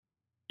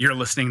You're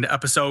listening to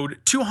episode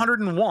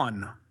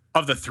 201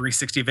 of the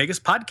 360 Vegas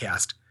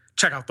podcast.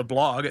 Check out the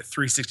blog at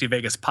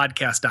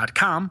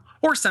 360vegaspodcast.com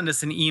or send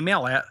us an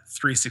email at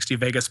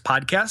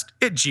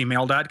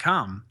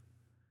 360vegaspodcast@gmail.com.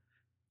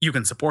 You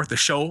can support the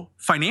show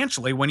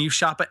financially when you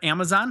shop at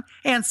Amazon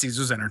and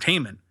Caesars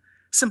Entertainment.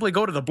 Simply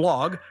go to the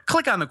blog,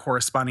 click on the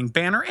corresponding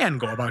banner, and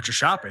go about your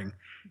shopping.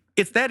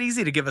 It's that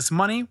easy to give us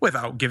money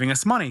without giving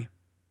us money.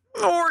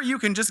 Or you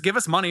can just give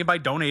us money by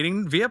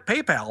donating via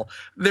PayPal.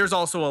 There's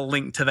also a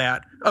link to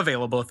that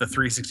available at the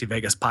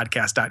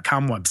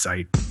 360vegaspodcast.com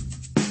website.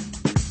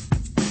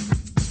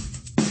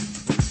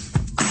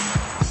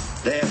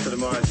 Day after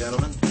tomorrow,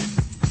 gentlemen,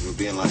 we'll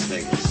be in Las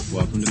Vegas.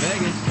 Welcome to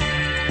Vegas.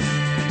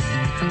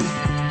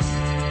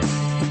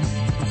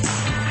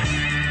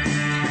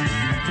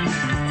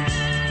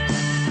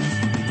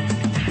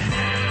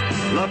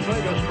 Las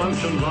Vegas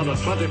functions on a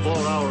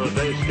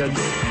 24-hour-a-day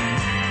schedule.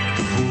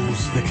 The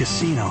pools, the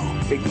casino.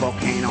 Big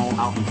volcano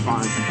out in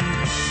front.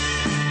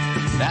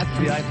 That's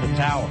the Eiffel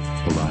Tower.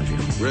 Bellagio.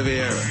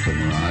 Riviera. The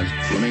Mirage.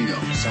 Flamingo.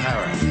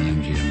 Sahara. And the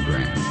MGM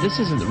Grand. This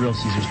isn't the real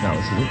Caesar's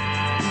Palace, is it?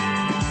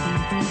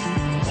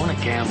 I want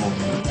to gamble.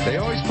 They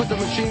always put the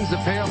machines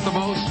that pay off the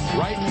most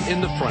right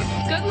in the front.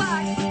 Good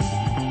luck.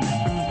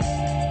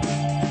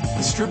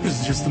 The Strip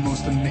is just the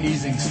most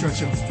amazing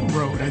stretch of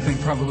road, I think,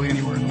 probably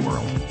anywhere in the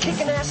world.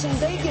 Kicking ass in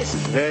Vegas.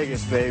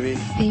 Vegas, baby.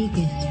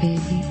 Vegas,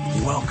 baby.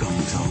 Welcome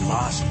to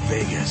Las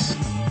Vegas.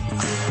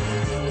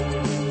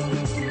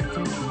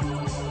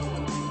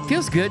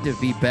 Feels good to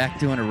be back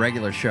doing a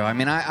regular show. I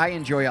mean, I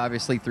enjoy,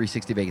 obviously,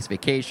 360 Vegas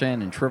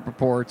Vacation and trip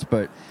reports,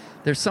 but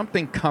there's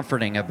something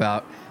comforting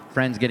about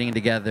friends getting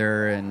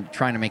together and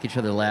trying to make each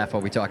other laugh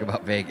while we talk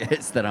about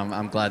Vegas that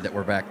I'm glad that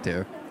we're back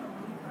to.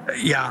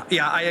 Yeah,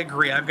 I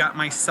agree. I've got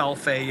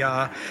myself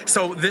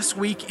so this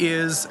week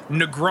is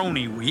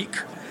Negroni week,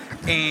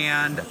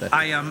 and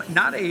I am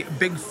not a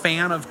big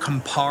fan of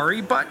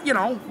Campari, but, you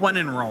know, when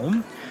in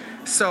Rome.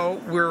 So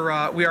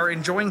we are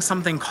enjoying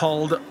something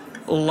called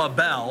La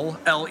Belle,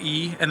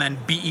 L-E, and then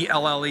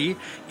B-E-L-L-E.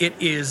 It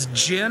is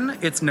gin,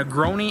 it's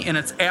Negroni, and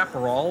it's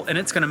Aperol, and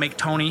it's going to make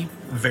Tony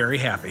very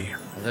happy.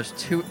 Well, there's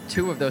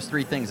two of those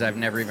three things I've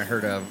never even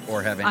heard of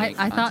or have any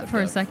I thought for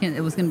of. a second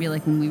it was going to be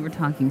like when we were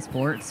talking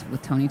sports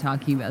with Tony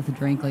talking about the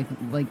drink, like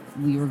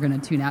we were going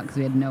to tune out because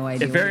we had no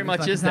idea. It very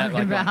much is that.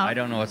 Like, about. I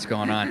don't know what's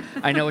going on.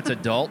 I know it's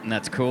adult, and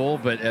that's cool,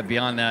 but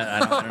beyond that, I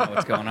don't know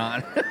what's going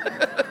on.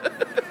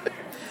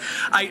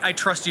 I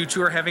trust you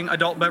two are having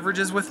adult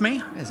beverages with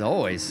me. As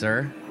always,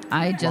 sir.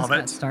 I just Love it.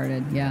 got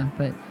started, yeah,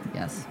 but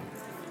yes.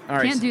 All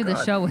right, Can't do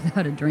the show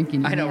without a drink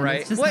in your I know, hand. right?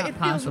 It's just Well, not it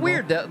feels possible.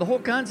 weird. The whole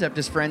concept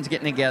is friends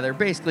getting together,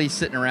 basically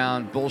sitting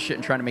around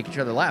bullshitting, trying to make each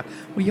other laugh.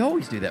 We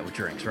always do that with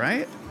drinks,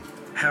 right?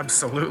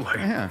 Absolutely.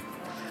 Yeah.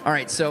 All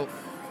right, so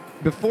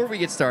before we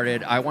get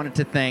started, I wanted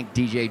to thank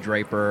DJ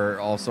Draper,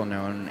 also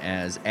known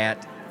as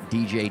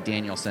 @DJ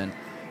Danielson,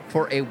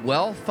 for a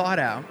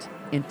well-thought-out,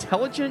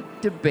 intelligent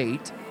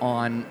debate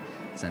on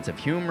sense of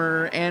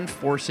humor and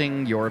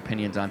forcing your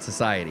opinions on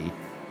society.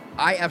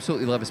 I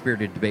absolutely love a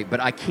spirited debate, but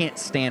I can't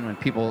stand when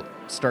people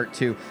start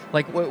to,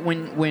 like,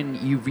 when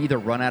you've either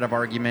run out of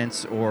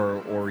arguments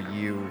or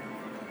you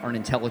aren't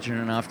intelligent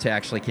enough to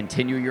actually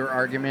continue your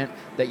argument,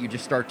 that you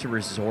just start to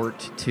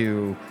resort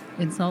to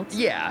Insults?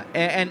 Yeah,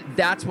 and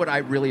that's what I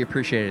really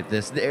appreciated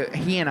this.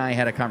 He and I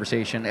had a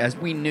conversation, as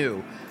we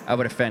knew I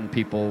would offend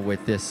people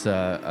with this,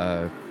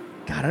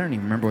 God, I don't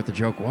even remember what the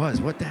joke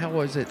was. What the hell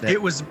was it?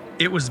 It was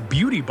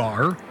Beauty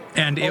Bar,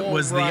 and it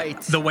was right.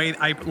 the way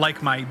I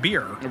like my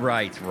beer.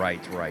 Right.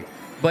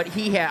 But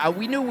he had.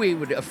 We knew we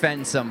would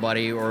offend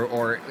somebody,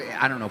 or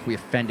I don't know if we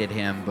offended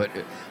him, but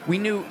we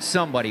knew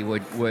somebody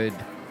would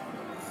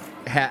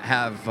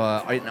have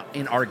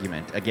an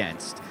argument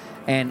against.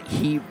 And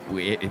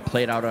it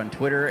played out on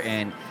Twitter,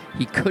 and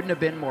he couldn't have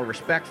been more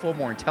respectful,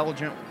 more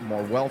intelligent,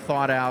 more well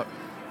thought out.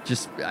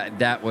 Just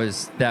that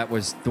was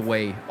the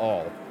way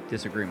all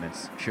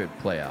disagreements should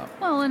play out.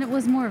 Well, and it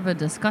was more of a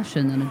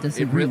discussion than a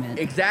disagreement.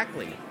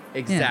 Exactly.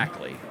 Yeah.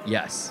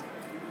 Yes.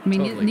 I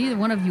mean, Totally. neither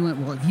one of you went,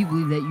 well, if you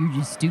believe that, you're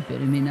just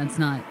stupid. I mean, that's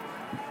not...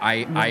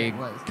 I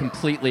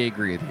completely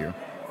agree with you.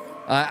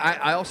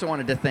 I also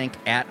wanted to thank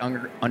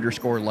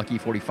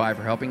 @_Lucky45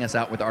 for helping us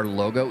out with our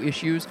logo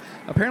issues.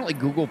 Apparently,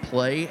 Google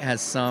Play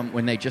has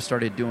when they just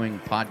started doing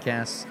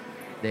podcasts,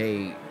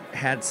 they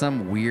had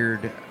some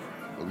weird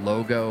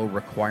logo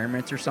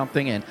requirements or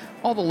something, and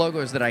all the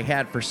logos that I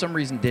had for some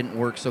reason didn't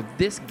work. So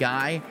this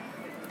guy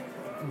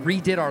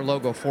redid our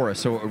logo for us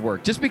so it would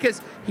work. Just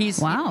because he's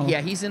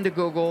into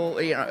Google,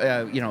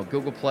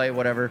 Google Play,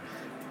 whatever.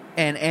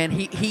 And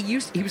he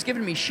was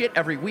giving me shit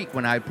every week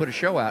when I put a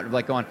show out,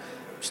 like going,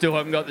 still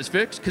haven't got this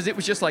fixed, because it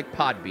was just like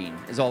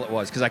Podbean is all it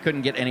was, because I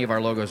couldn't get any of our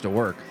logos to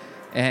work.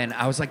 And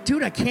I was like,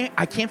 dude, I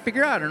can't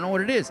figure out. I don't know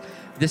what it is.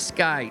 This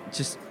guy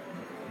just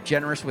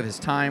generous with his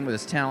time, with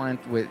his talent.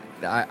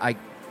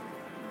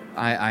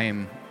 I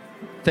am.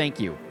 Thank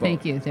you. Both.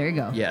 Thank you. There you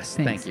go. Yes,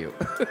 Thanks. thank you.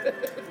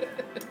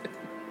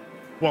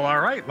 Well, all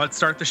right, let's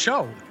start the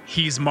show.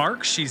 He's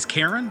Mark, she's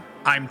Karen,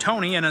 I'm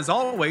Tony, and as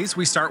always,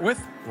 we start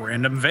with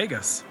Random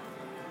Vegas.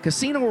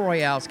 Casino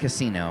Royale's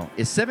casino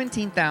is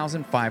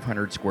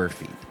 17,500 square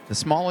feet, the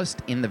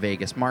smallest in the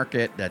Vegas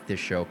market that this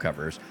show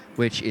covers,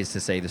 which is to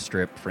say the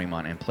Strip,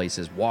 Fremont, and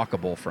places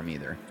walkable from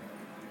either.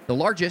 The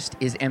largest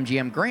is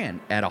MGM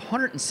Grand at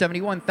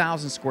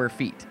 171,000 square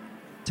feet.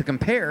 To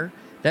compare,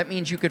 that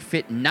means you could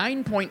fit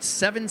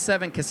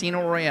 9.77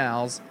 Casino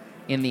Royales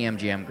in the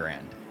MGM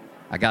Grand.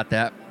 I got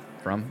that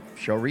from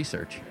show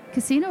research.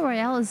 Casino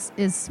Royale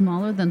is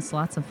smaller than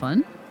Slots of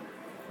Fun?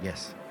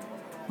 Yes.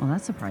 Well,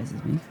 that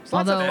surprises me.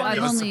 Slots of Although Fun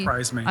does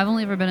surprise me. I've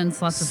only ever been in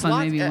Slots of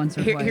Fun maybe once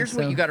or twice. Here's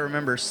what you got to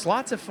remember.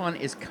 Slots of Fun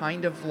is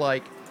kind of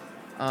like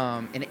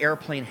an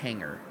airplane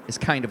hangar is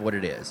kind of what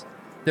it is.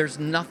 There's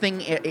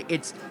nothing.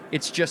 It's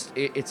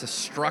a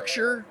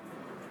structure,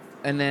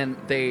 and then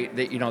they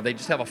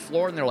just have a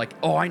floor, and they're like,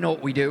 oh, I know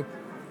what we do.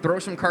 Throw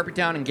some carpet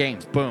down and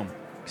games. Boom.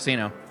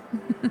 Casino.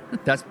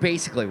 That's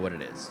basically what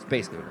it is.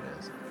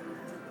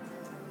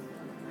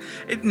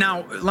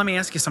 Now, let me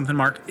ask you something,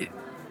 Mark.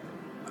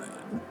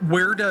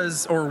 Where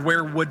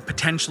would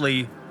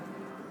potentially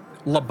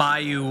La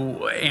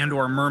Bayou and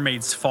or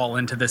Mermaids fall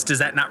into this? Does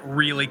that not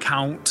really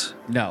count?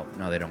 No,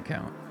 they don't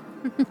count.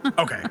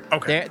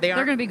 Okay. They're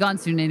going to be gone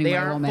soon anyway. They It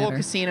aren't won't full matter.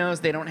 casinos.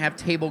 They don't have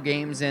table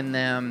games in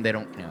them. They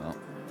don't.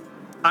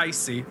 I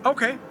see.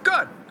 Okay,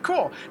 good,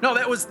 cool. No,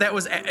 that was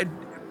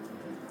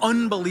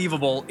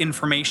unbelievable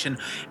information.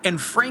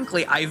 And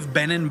frankly, I've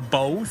been in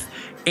both,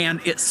 and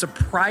it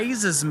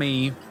surprises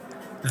me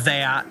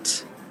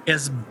that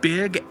as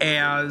big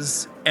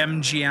as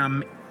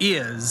MGM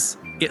is,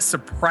 it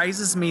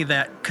surprises me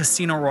that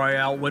Casino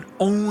Royale would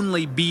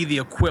only be the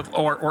equivalent,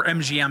 or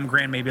MGM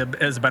Grand maybe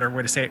is a better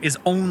way to say it, is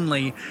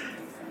only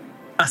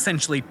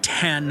essentially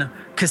 10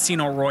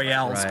 Casino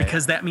Royales, right.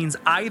 Because that means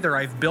either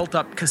I've built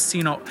up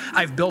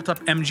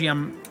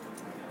MGM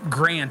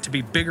Grand to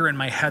be bigger in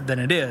my head than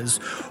it is,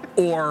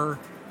 or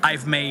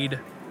I've made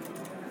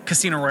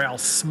Casino Royale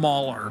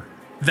smaller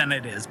than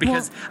it is.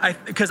 Because I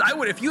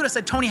would, if you would have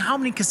said, Tony, how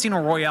many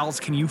Casino Royales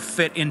can you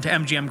fit into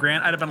MGM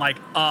Grand? I'd have been like,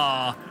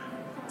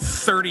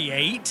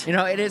 38.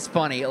 It is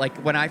funny. Like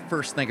when I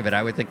first think of it,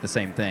 I would think the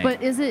same thing.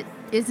 But is it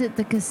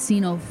the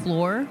casino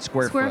floor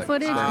square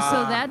footage? So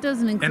that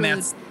doesn't include the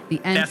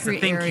entry that's the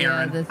thing, area,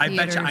 Karen. the I bet you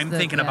theaters, I'm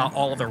thinking about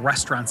all of the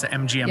restaurants that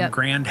MGM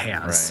Grand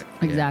has.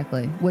 Right.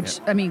 Exactly. Which,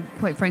 I mean,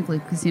 quite frankly,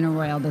 Casino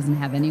Royale doesn't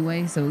have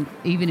anyway. So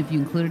even if you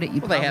included it,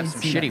 you probably they have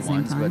some see that shitty same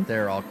ones, time. but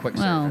they're all quick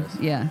Well, service.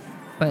 yeah.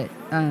 But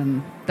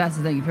that's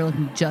the thing. If you're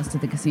looking just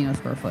at the casino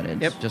square footage,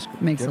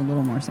 makes a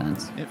little more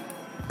sense. Yep.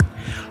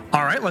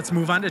 All right, let's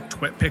move on to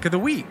Twit Pick of the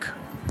Week.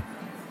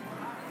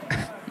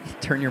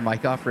 Turn your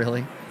mic off,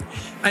 really?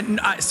 And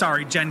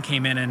sorry, Jen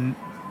came in and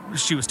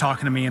she was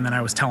talking to me, and then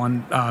I was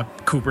telling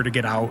Cooper to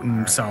get out,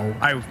 and so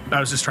I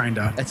was just trying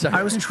to.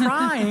 I was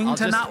trying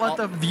to not let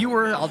the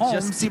viewer at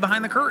home see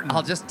behind the curtain.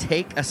 I'll just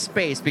take a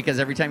space because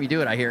every time you do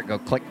it, I hear it go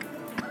click.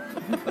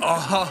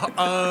 Gotcha.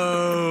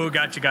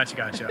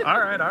 All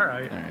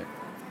right.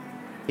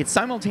 It's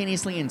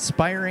simultaneously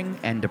inspiring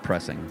and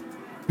depressing,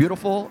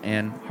 beautiful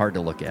and hard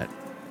to look at.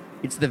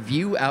 It's the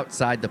view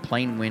outside the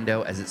plane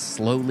window as it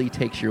slowly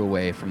takes you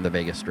away from the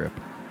Vegas Strip.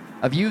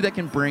 A view that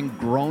can bring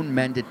grown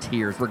men to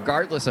tears,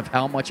 regardless of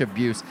how much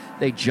abuse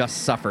they just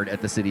suffered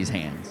at the city's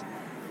hands.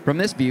 From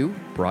this view,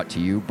 brought to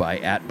you by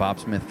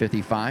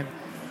 @BobSmith55,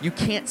 you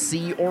can't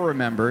see or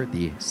remember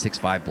the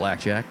 6'5"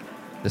 blackjack,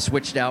 the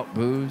switched out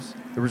booze,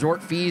 the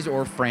resort fees,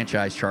 or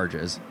franchise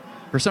charges.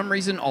 For some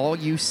reason, all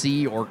you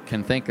see or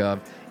can think of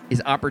is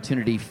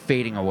opportunity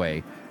fading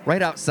away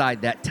right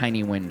outside that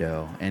tiny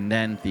window, and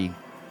then the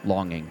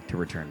longing to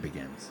return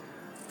begins.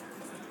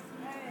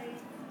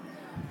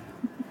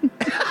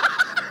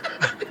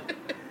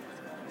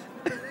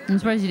 I'm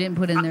surprised you didn't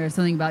put in there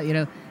something about,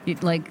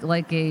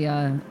 like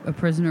a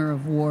prisoner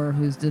of war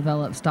who's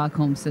developed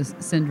Stockholm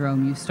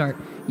syndrome. You start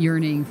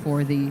yearning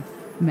for the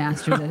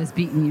master that has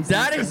beaten you.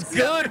 That is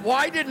good.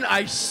 Why didn't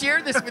I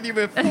share this with you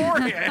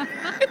beforehand?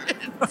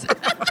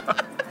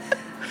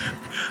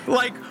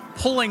 Like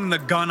pulling the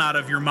gun out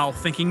of your mouth,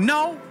 thinking,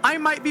 "No, I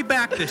might be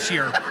back this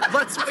year.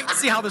 Let's wait and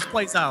see how this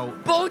plays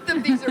out." Both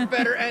of these are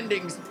better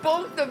endings.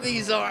 Both of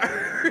these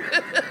are.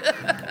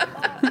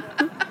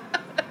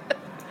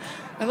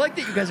 I like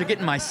that you guys are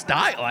getting my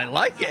style. I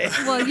like it.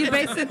 Well, you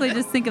basically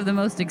just think of the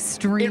most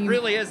extreme It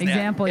really is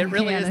example. That. It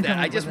really is that.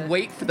 I just just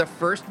wait for the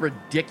first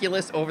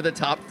ridiculous,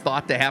 over-the-top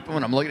thought to happen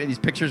when I'm looking at these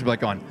pictures,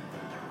 like going,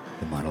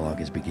 the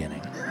monologue is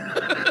beginning.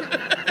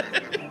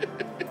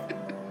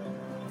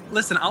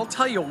 Listen, I'll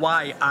tell you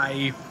why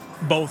I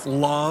both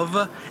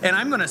love, and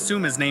I'm going to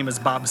assume his name is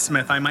Bob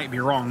Smith. I might be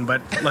wrong,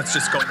 but let's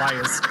just go by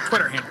his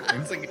Twitter handle.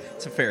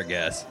 It's a fair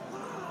guess.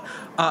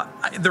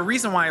 The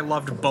reason why I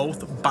loved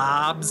both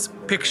Bob's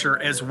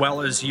picture as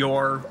well as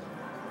your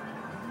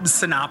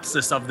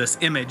synopsis of this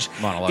image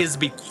Monologue. is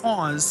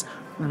because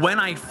when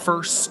I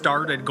first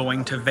started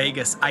going to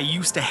Vegas, I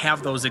used to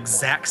have those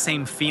exact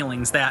same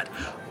feelings that,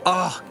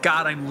 oh,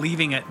 God, I'm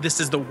leaving it.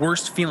 This is the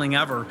worst feeling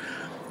ever.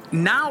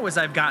 now as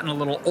I've gotten a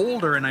little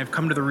older and I've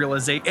come to the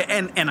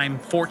realization, and I'm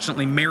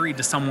fortunately married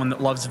to someone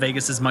that loves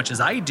Vegas as much as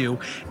I do,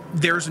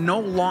 there's no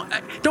long,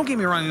 don't get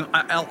me wrong,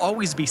 I'll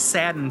always be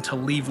saddened to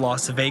leave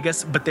Las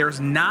Vegas, but there's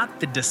not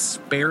the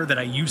despair that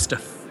I used to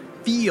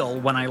feel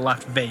when I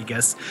left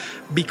Vegas,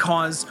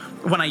 because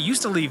when I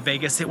used to leave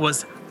Vegas, it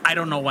was, I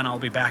don't know when I'll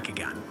be back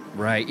again.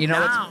 Right. You know,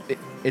 now,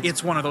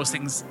 it's one of those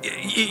things.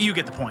 You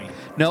get the point.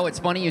 No, it's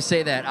funny you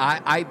say that.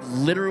 I've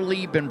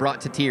literally been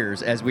brought to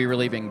tears as we were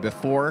leaving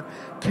before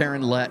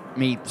Karen let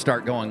me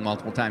start going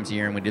multiple times a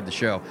year and we did the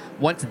show.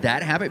 Once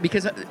that happened,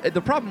 because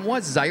the problem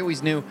was I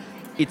always knew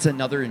it's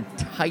another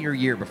entire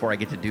year before I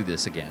get to do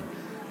this again.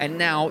 And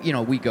now, you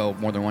know, we go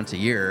more than once a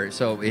year,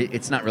 so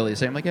it's not really the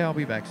same. Like, yeah, I'll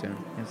be back soon.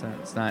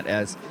 It's not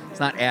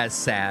as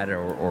sad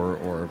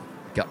or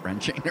gut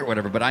wrenching or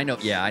whatever. But I know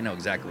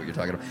exactly what you're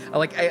talking about.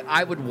 Like,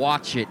 I would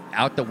watch it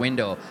out the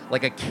window,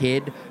 like a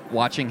kid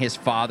watching his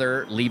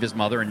father leave his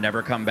mother and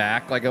never come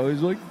back. Like, I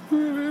was like,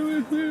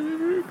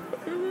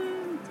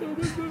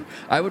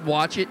 I would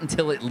watch it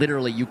until it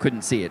literally you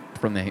couldn't see it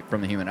from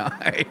the human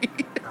eye.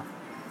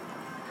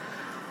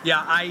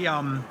 Yeah,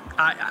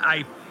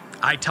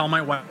 I tell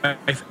my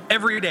wife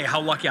every day how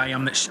lucky I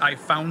am that I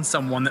found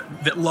someone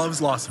that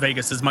loves Las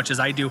Vegas as much as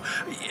I do.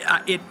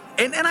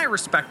 And I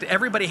respect it.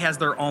 Everybody has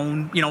their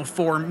own, you know,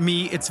 for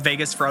me, it's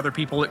Vegas. For other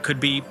people, it could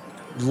be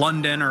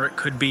London or it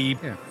could be,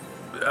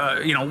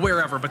 you know,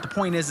 wherever. But the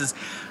point is,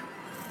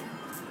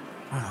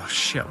 oh,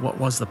 shit, what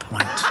was the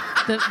point?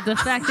 The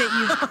fact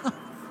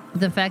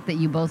that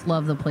you both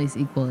love the place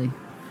equally.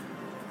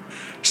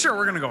 Sure,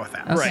 we're going to go with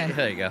that. Okay. Right,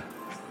 there you go.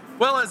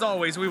 Well, as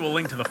always, we will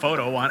link to the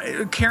photo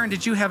on. Karen,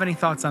 did you have any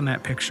thoughts on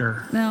that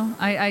picture? No,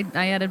 I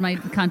added my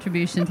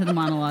contribution to the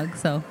monologue,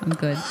 so I'm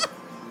good.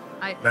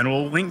 Then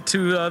we'll link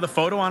to the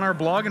photo on our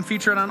blog and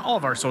feature it on all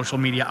of our social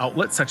media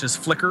outlets such as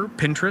Flickr,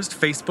 Pinterest,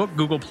 Facebook,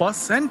 Google+,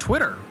 and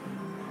Twitter.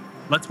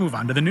 Let's move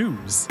on to the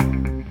news.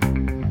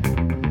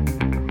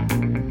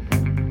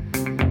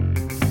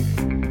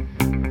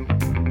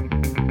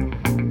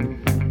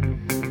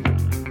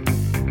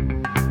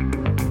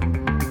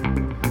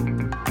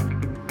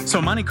 So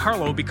Monte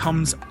Carlo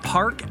becomes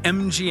Park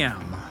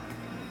MGM.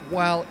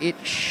 While it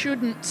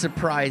shouldn't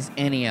surprise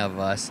any of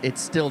us, it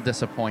still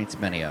disappoints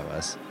many of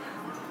us.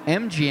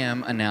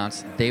 MGM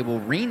announced they will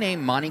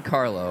rename Monte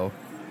Carlo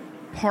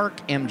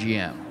Park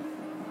MGM.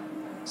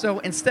 So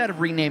instead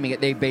of renaming it,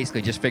 they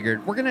basically just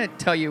figured, we're going to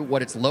tell you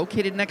what it's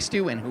located next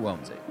to and who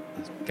owns it.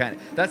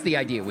 That's the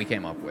idea we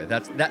came up with.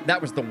 That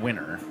was the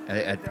winner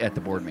at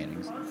the board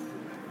meetings.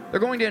 They're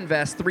going to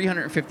invest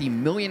 $350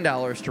 million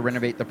to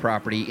renovate the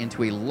property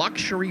into a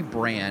luxury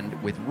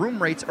brand with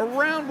room rates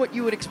around what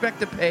you would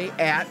expect to pay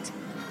at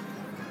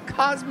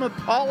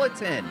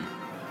Cosmopolitan.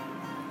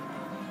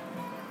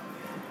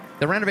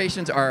 The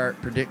renovations are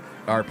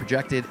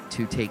projected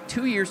to take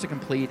 2 years to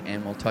complete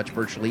and will touch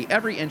virtually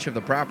every inch of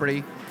the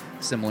property.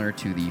 Similar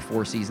to the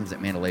Four Seasons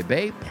at Mandalay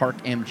Bay, Park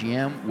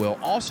MGM will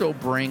also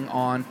bring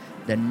on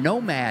the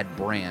Nomad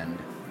brand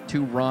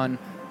to run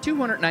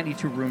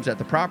 292 rooms at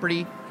the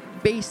property,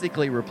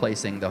 basically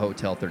replacing the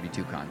Hotel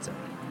 32 concept.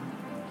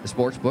 The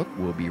sportsbook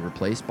will be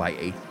replaced by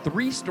a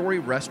 3-story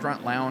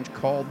restaurant lounge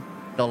called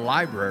The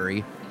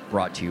Library,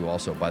 brought to you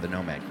also by the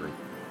Nomad Group.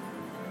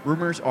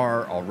 Rumors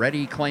are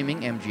already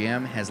claiming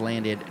MGM has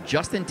landed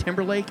Justin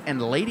Timberlake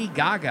and Lady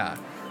Gaga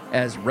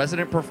as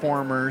resident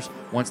performers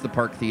once the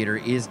Park Theater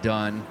is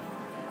done.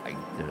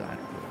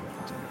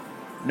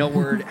 No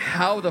word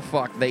how the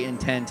fuck they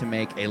intend to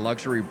make a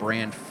luxury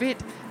brand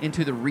fit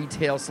into the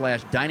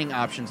retail/dining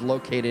options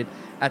located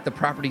at the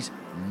property's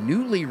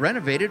newly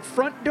renovated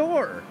front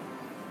door.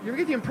 You ever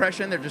get the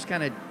impression they're just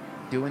kind of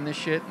doing this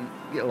shit and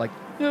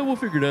we'll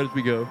figure it out as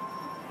we go?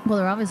 Well,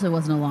 there obviously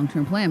wasn't a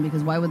long-term plan,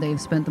 because why would they have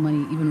spent the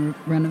money even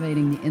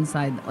renovating the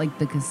inside, like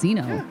the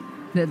casino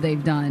that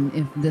they've done,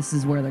 if this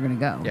is where they're going to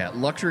go? Yeah,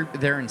 luxury,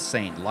 they're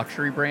insane.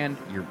 Luxury brand,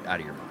 you're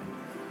out of your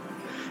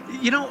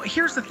mind. You know,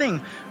 here's the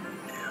thing.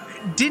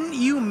 Didn't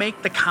you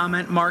make the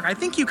comment, Mark? I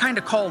think you kind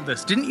of called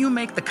this. Didn't you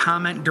make the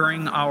comment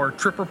during our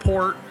trip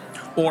report,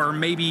 or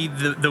maybe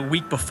the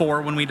week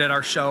before when we did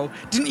our show?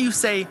 Didn't you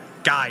say,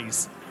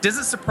 guys, does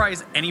it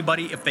surprise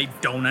anybody if they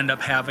don't end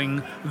up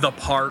having the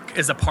park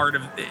as a part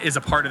of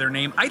their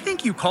name? I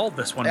think you called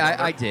this one.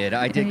 I did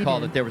call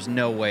that there was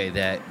no way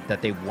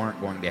that they weren't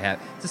going to have.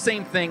 It's the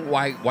same thing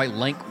why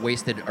Link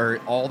wasted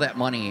all that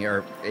money,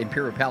 or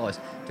Imperial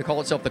Palace, to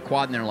call itself the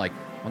Quad, and they're like,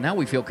 well, now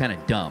we feel kind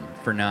of dumb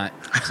for not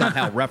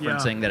somehow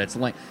referencing that it's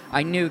Link.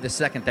 I knew the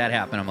second that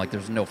happened, I'm like,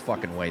 there's no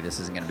fucking way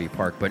this isn't going to be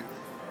Park. But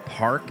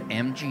Park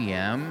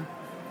MGM,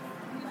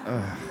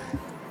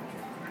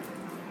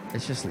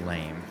 it's just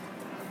lame.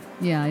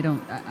 Yeah,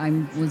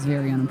 I was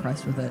very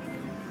unimpressed with it.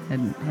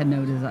 Had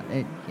no desire.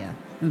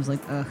 It was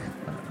like,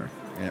 whatever.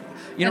 Yeah.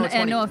 You know,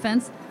 and no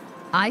offense,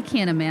 I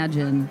can't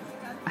imagine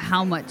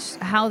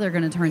how they're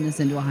going to turn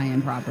this into a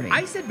high-end property.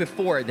 I said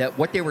before that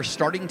what they were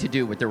starting to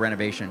do with their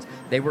renovations,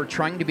 they were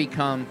trying to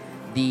become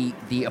the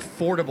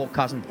affordable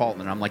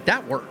Cosmopolitan. I'm like,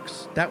 that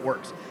works. That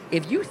works.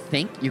 If you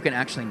think you can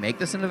actually make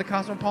this into the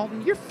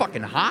Cosmopolitan, you're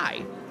fucking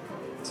high.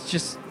 It's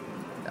just,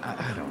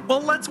 I don't.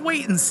 Well, let's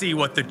wait and see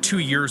what the 2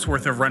 years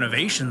worth of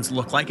renovations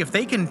look like. If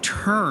they can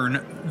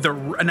turn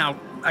now,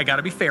 I got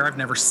to be fair, I've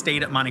never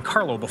stayed at Monte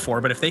Carlo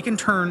before, but if they can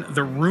turn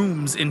the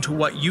rooms into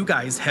what you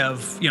guys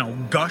have,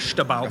 gushed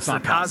about That's for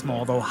not Cosmo, possible.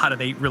 although how do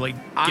they really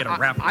get a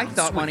wrap? I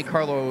thought Monte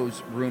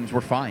Carlo's rooms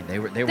were fine. They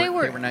were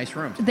nice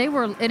rooms. They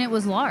were, and it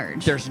was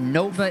large. There's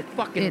no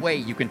fucking way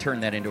you can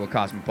turn that into a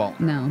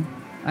Cosmopolitan. No,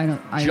 I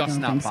don't. I Just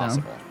don't not think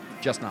possible.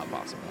 Just not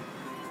possible.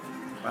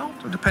 Well,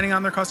 depending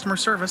on their customer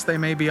service, they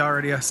may be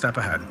already a step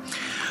ahead.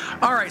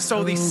 All right,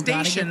 so the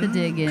Station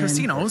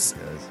Casinos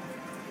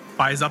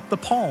buys up the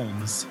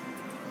Palms.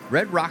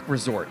 Red Rock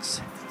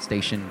Resorts,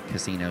 Station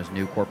Casino's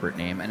new corporate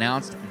name,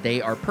 announced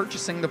they are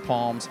purchasing the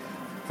Palms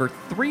for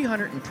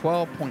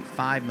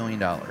 $312.5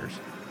 million.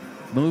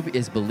 Move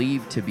is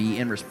believed to be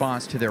in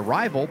response to their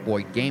rival,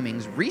 Boyd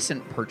Gaming's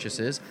recent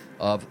purchases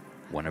of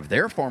one of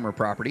their former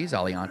properties,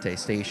 Aliante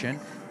Station,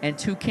 and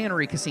 2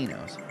 Cannery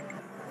casinos.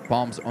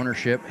 Palms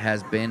ownership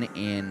has been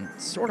in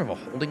sort of a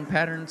holding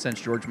pattern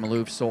since George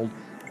Maloof sold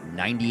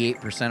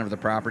 98% of the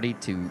property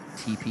to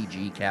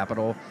TPG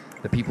Capital,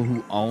 the people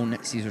who own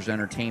Caesars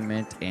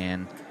Entertainment,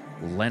 and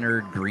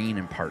Leonard Green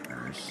and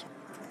Partners.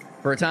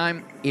 For a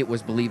time, it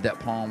was believed that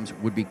Palms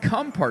would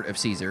become part of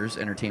Caesars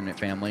Entertainment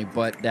family,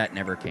 but that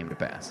never came to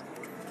pass.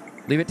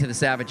 Leave it to the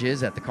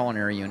Savages at the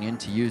Culinary Union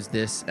to use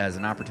this as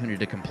an opportunity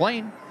to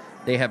complain.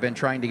 They have been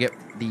trying to get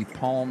the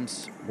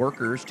Palms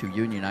workers to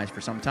unionize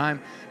for some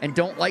time and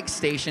don't like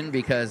Station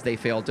because they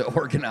failed to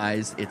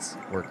organize its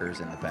workers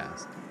in the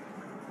past.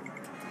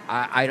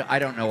 I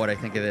don't know what I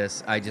think of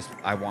this.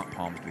 I want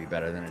Palms to be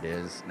better than it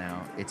is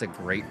now. It's a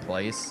great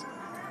place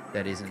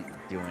that isn't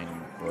doing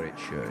what it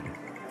should.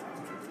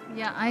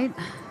 Yeah,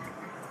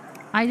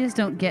 I just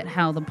don't get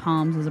how the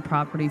Palms as a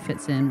property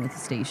fits in with the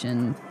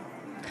Station.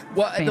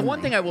 Well, family. The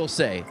one thing I will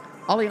say,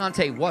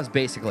 Aliante was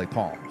basically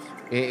Palms.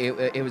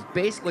 It was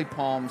basically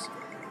Palms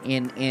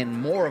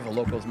in more of a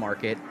locals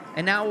market,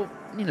 and now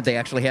they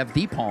actually have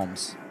the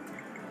Palms.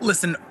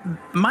 Listen,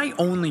 my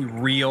only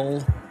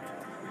real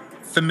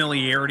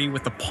familiarity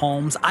with the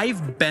Palms,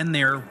 I've been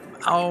there,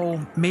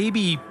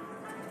 maybe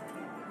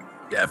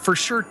for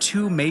sure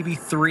 2, maybe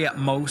 3 at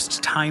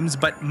most times,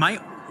 but my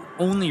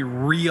only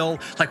real,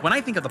 when I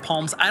think of the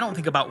Palms, I don't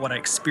think about what I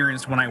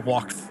experienced when I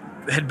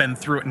had been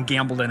through it and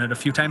gambled in it a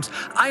few times.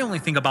 I only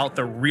think about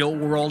the real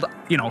world,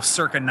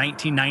 circa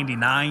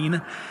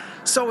 1999.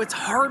 So it's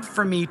hard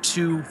for me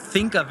to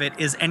think of it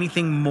as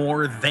anything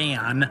more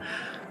than,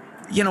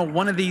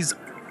 one of these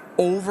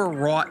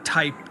overwrought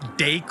type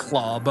day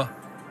club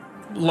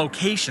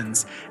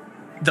locations.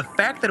 The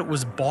fact that it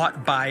was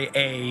bought by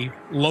a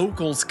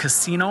locals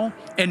casino,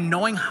 and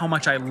knowing how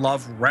much I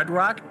love Red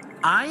Rock,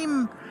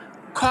 I'm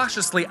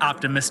cautiously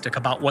optimistic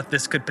about what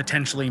this could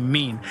potentially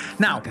mean.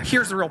 Now,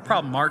 here's the real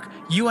problem, Mark.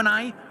 You and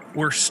I,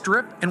 we're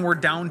Strip and we're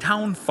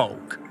downtown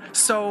folk.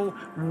 So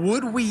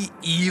would we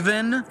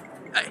even,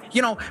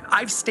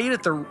 I've stayed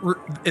at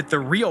the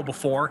Rio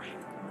before.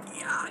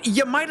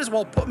 You might as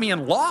well put me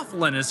in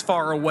Laughlin as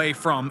far away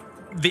from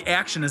the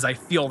action as I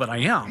feel that I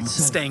am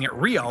staying at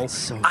Rio.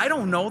 I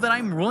don't know that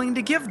I'm willing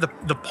to give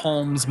the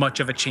Palms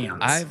much of a chance.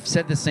 I've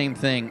said the same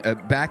thing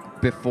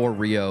back before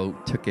Rio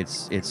took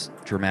its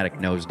dramatic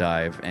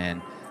nosedive,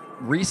 and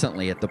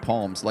recently at the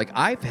Palms.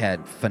 I've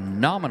had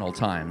phenomenal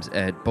times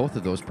at both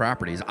of those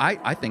properties.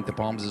 I think the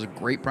Palms is a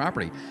great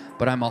property,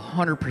 but I'm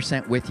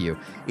 100% with you.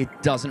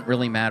 It doesn't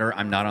really matter.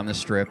 I'm not on the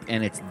Strip,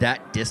 and it's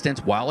that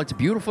distance. While it's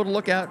beautiful to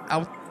look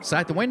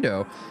outside the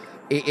window,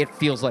 it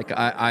feels like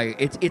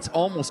it's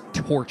almost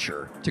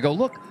torture to go,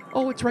 look,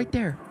 it's right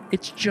there.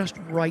 It's just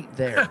right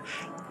there.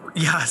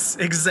 Yes,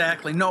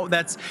 exactly. No,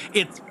 it's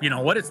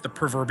it's the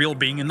proverbial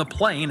being in the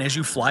plane as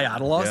you fly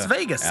out of Las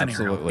Vegas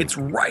scenario. Absolutely. It's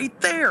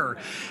right there.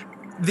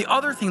 The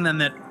other thing then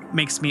that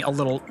makes me a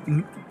little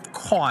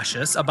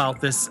cautious about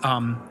this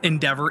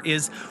endeavor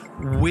is,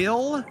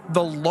 will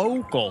the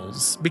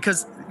locals,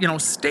 because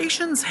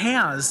Stations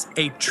has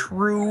a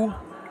true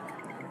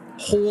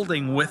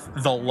holding with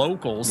the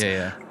locals.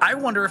 Yeah. I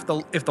wonder if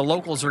the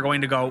locals are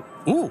going to go,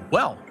 ooh,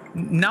 well,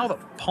 now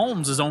that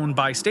Palms is owned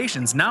by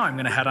Stations, now I'm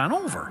going to head on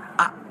over.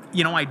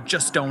 I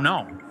just don't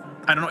know.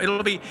 I don't know.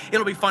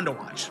 It'll be fun to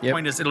watch. Yep.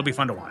 Point is, it'll be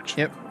fun to watch.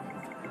 Yep.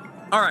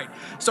 All right.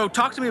 So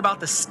talk to me about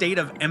the state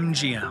of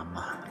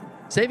MGM.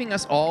 Saving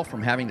us all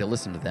from having to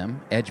listen to them,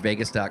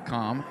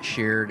 EdgeVegas.com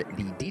shared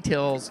the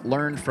details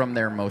learned from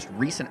their most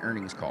recent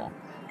earnings call.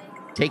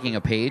 Taking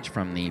a page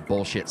from the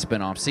bullshit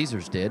spinoff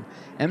Caesars did,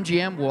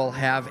 MGM will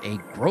have a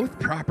growth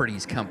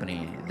properties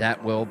company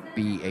that will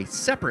be a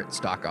separate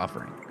stock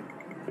offering.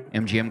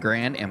 MGM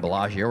Grand and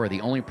Bellagio are the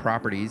only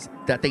properties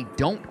that they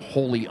don't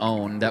wholly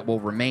own that will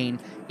remain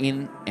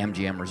in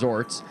MGM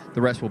Resorts.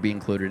 The rest will be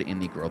included in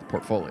the growth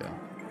portfolio.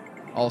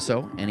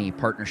 Also, any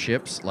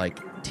partnerships like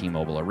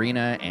T-Mobile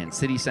Arena and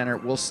City Center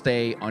will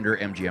stay under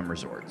MGM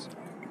Resorts.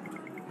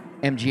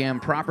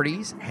 MGM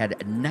Properties had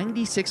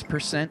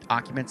 96%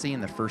 occupancy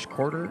in the first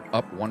quarter,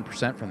 up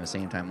 1% from the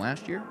same time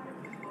last year.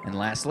 And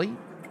lastly,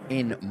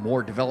 in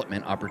more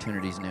development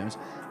opportunities news,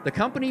 the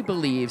company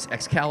believes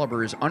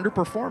Excalibur is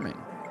underperforming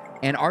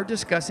and are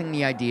discussing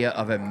the idea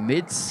of a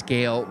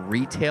mid-scale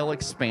retail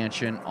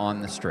expansion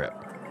on the Strip.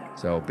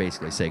 So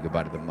basically say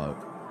goodbye to the moat.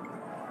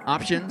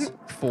 Options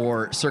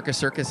for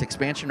Circus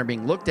expansion are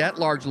being looked at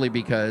largely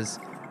because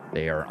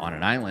they are on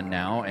an island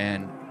now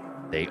and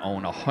they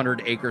own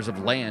 100 acres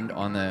of land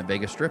on the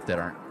Vegas Strip that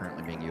aren't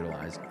currently being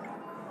utilized.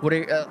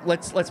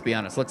 Let's be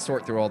honest. Let's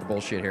sort through all the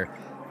bullshit here.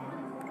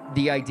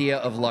 The idea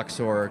of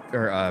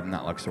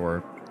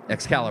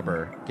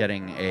Excalibur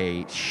getting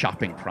a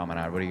shopping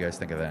promenade. What do you guys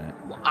think of that?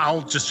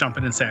 I'll just jump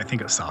in and say I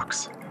think it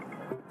sucks.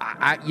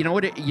 You know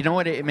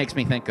what it makes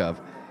me think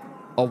of?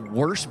 A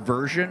worse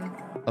version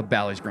of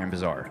Bally's Grand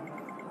Bazaar.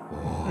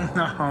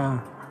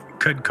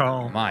 Good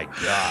call. My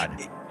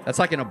God. That's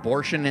like an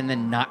abortion and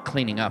then not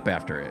cleaning up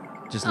after it.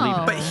 Just leave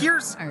it. But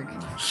here's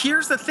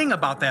the thing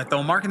about that,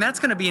 though, Mark, and that's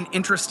going to be an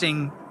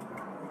interesting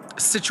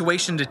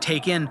situation to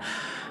take in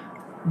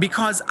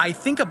because I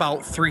think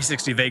about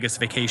 360 Vegas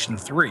Vacation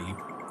 3,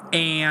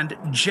 and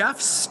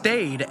Jeff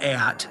stayed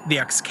at the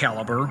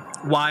Excalibur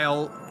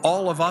while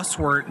all of us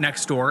were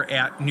next door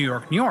at New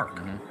York, New York.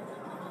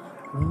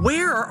 Mm-hmm.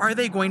 Where are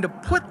they going to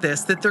put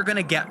this that they're going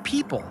to get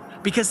people?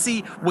 Because,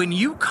 see, when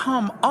you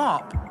come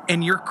up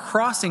and you're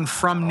crossing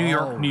from New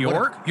York, New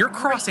York, you're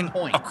crossing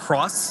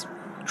across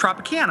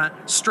Tropicana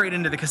straight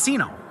into the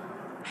casino.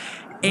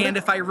 And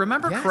if I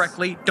remember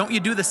correctly, don't you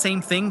do the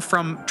same thing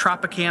from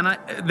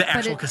Tropicana, the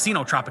actual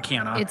casino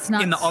Tropicana,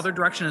 in the other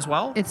direction as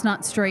well? It's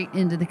not straight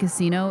into the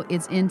casino.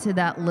 It's into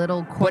that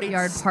little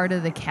courtyard part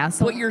of the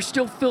castle. But you're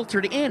still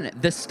filtered in.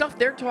 The stuff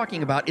they're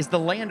talking about is the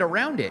land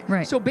around it.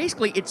 Right. So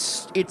basically,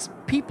 it's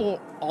people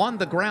on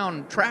the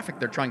ground traffic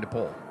they're trying to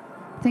pull.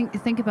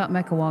 Think about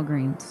Mecca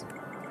Walgreens.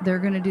 They're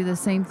going to do the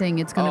same thing.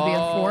 It's going to be a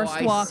forced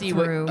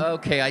walkthrough.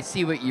 Okay, I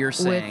see what you're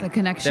saying. With a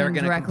connection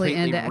directly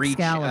into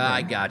Excalibur.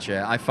 I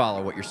gotcha. I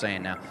follow what you're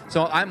saying now.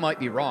 So I might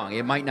be wrong.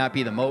 It might not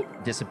be the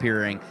moat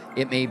disappearing.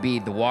 It may be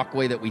the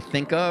walkway that we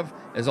think of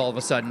is all of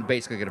a sudden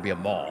basically going to be a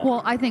mall.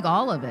 Well, I think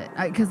all of it.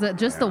 Because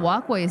the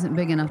walkway isn't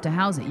big enough to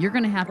house it. You're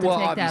going to have to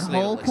take that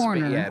whole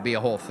corner. It'd be a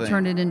whole thing.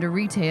 Turn it into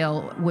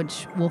retail,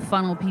 which will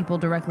funnel people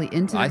directly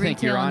into the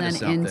retail and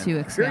then into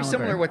Excalibur. Very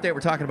similar to what they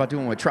were talking about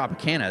doing with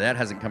Tropicana. That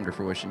hasn't come to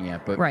fruition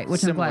yet. But right,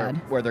 which I'm glad.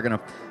 Where they're going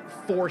to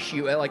force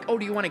you, like, oh,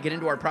 do you want to get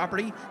into our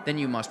property? Then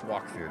you must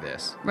walk through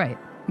this. Right,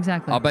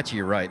 exactly. I'll bet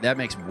you're right. That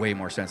makes way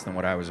more sense than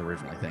what I was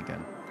originally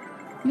thinking.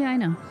 Yeah, I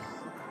know.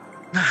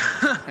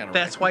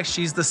 That's why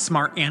she's the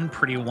smart and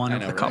pretty one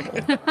of the couple.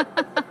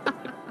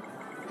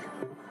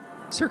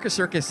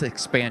 Circus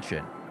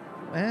expansion.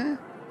 I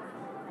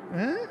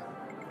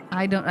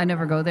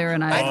never go there,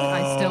 and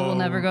I still will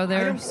never go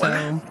there.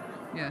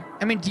 Yeah.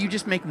 I mean, do you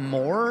just make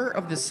more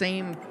of the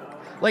same?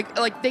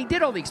 Like they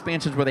did all the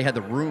expansions where they had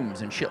the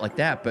rooms and shit like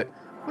that, but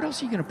what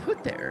else are you gonna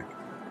put there?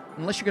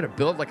 Unless you're gonna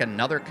build like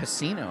another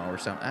casino or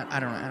something. I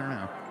don't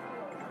know.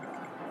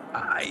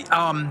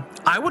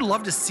 I would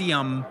love to see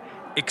them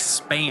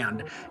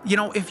expand. You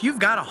know, if you've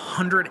got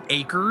 100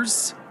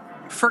 acres,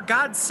 for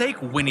God's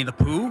sake, Winnie the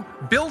Pooh,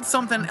 build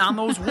something on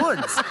those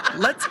woods.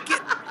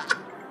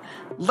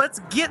 Let's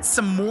get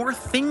some more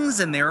things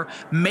in there,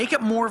 make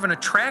it more of an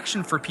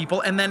attraction for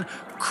people, and then,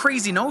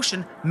 crazy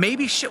notion,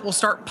 maybe shit will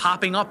start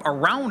popping up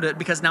around it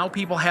because now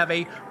people have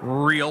a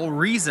real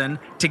reason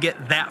to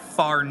get that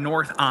far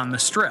north on the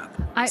Strip.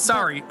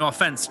 No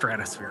offense,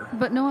 Stratosphere.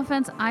 But no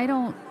offense, I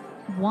don't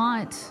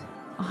want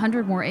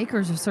 100 more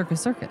acres of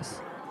Circus.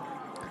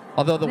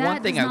 Although the that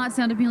one thing does not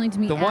sound appealing to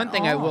me. The one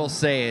thing all. I will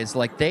say is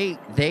like they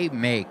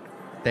make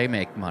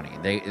money.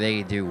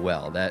 They do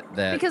well. That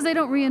because they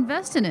don't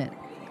reinvest in it.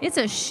 It's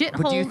a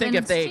shithole. But do you think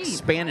if they cheap.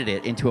 expanded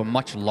it into a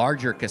much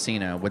larger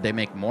casino, would they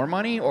make more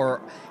money,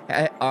 or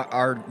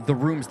are the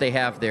rooms they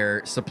have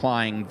there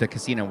supplying the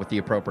casino with the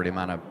appropriate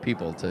amount of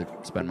people to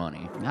spend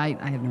money? I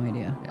have no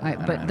idea.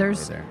 Yeah, but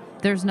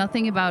there's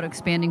nothing about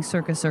expanding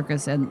Circus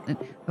and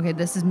okay,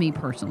 this is me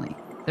personally.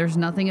 There's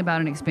nothing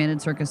about an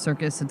expanded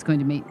Circus that's going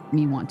to make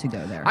me want to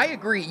go there. I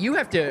agree. You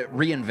have to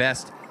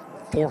reinvest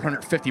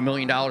 $450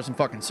 million in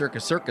fucking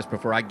Circus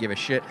before I give a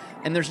shit,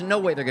 and there's no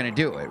way they're going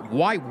to do it.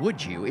 Why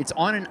would you? It's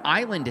on an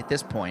island at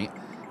this point,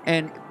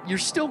 and you're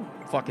still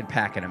fucking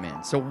packing them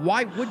in. So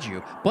why would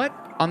you? But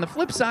on the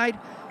flip side,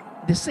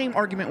 the same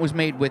argument was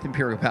made with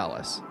Imperial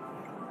Palace.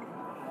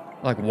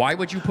 Like, why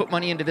would you put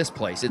money into this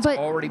place? It's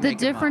already making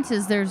the difference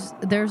money. is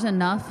there's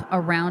enough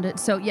around it.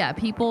 So yeah,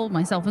 people,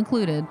 myself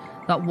included,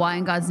 thought, why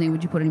in God's name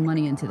would you put any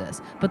money into this?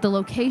 But the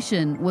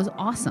location was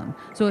awesome.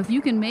 So if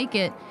you can make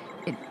it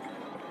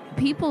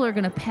people are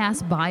going to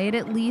pass by it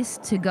at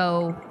least to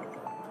go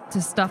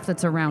to stuff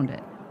that's around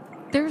it.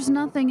 There's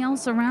nothing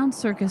else around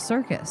Circus,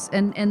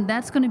 and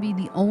that's going to be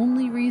the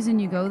only reason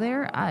you go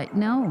there. I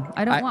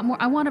don't want more.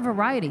 I want a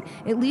variety.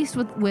 At least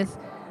with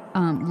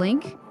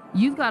Link,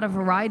 you've got a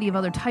variety of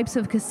other types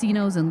of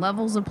casinos and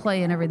levels of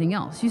play and everything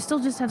else. You still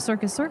just have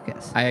Circus.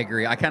 I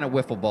agree. I kind of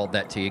wiffle balled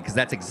that to you because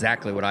that's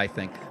exactly what I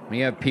think. When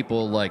you have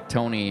people like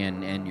Tony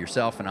and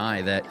yourself and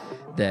I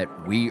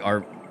that we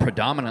are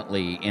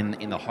predominantly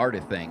in the heart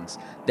of things,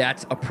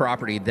 that's a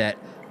property that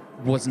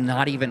was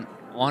not even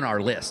on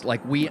our list.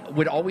 Like, we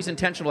would always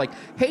intentionally, like,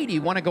 hey, do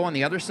you want to go on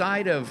the other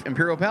side of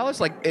Imperial Palace?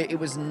 Like, it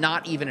was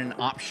not even an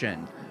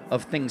option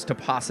of things to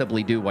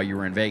possibly do while you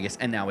were in Vegas,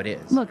 and now it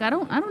is. Look, I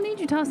don't need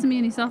you tossing me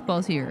any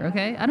softballs here,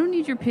 okay? I don't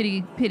need your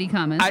pity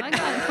comments. I got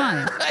it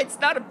fine. It's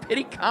not a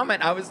pity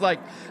comment. I was like,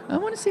 I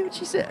want to see what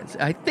she says.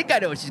 I think I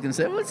know what she's going to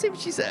say. Let's see what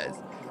she says.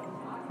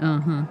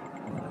 Uh-huh.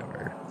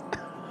 Whatever.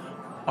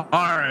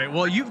 All right.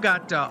 Well, you've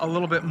got a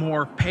little bit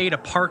more pay to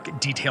park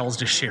details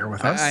to share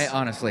with us. I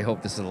honestly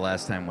hope this is the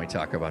last time we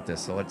talk about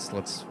this, so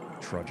let's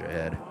trudge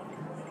ahead.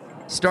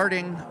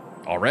 Starting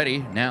already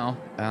now,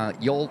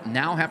 you'll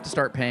now have to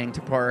start paying to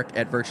park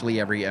at virtually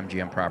every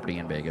MGM property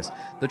in Vegas.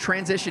 The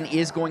transition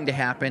is going to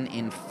happen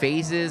in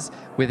phases,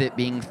 with it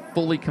being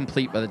fully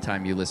complete by the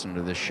time you listen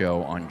to this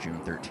show on June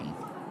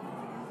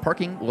 13th.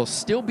 Parking will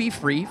still be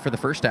free for the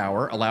first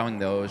hour, allowing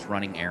those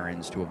running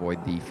errands to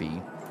avoid the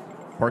fee.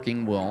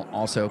 Parking will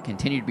also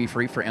continue to be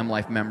free for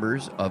M-Life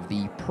members of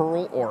the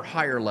Pearl or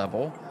higher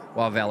level,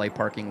 while valet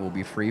parking will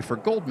be free for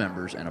Gold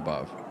members and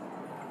above.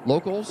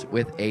 Locals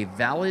with a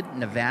valid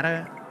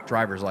Nevada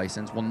driver's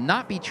license will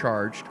not be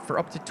charged for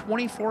up to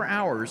 24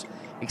 hours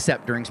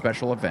except during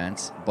special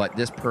events, but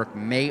this perk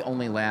may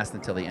only last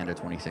until the end of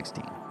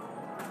 2016.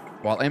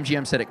 While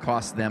MGM said it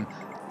costs them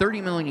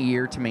 $30 million a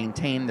year to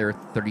maintain their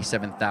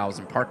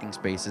 37,000 parking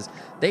spaces,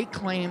 they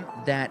claim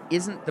that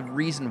isn't the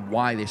reason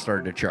why they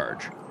started to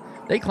charge.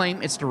 They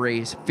claim it's to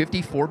raise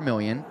 $54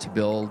 million to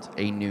build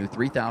a new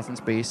 3,000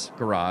 space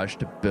garage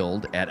to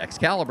build at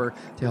Excalibur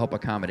to help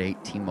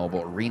accommodate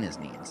T-Mobile Arena's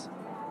needs.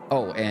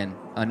 Oh, and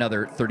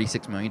another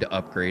 $36 million to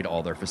upgrade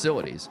all their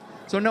facilities.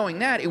 So knowing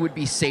that, it would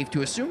be safe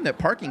to assume that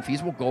parking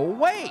fees will go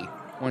away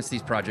once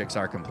these projects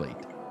are complete.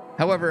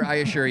 However, I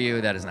assure you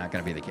that is not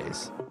going to be the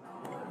case.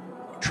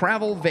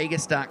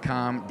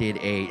 TravelVegas.com did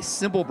a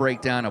simple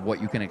breakdown of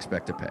what you can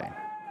expect to pay.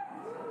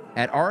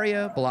 At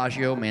Aria,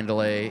 Bellagio,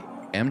 Mandalay,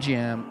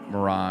 MGM,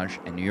 Mirage,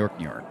 and New York,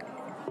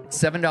 it's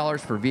 $7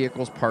 for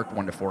vehicles parked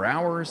 1 to 4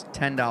 hours,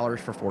 $10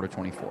 for 4 to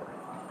 24.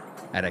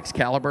 At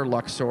Excalibur,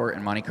 Luxor,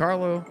 and Monte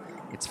Carlo,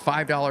 it's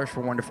 $5 for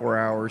 1 to 4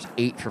 hours,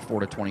 $8 for 4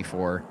 to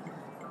 24.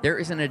 There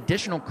is an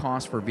additional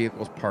cost for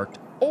vehicles parked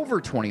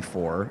over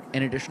 24,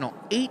 an additional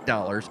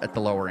 $8 at the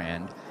lower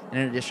end, and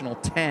an additional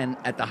 $10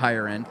 at the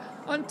higher end,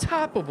 on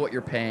top of what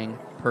you're paying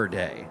per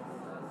day.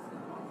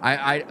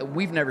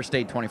 We've never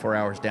stayed 24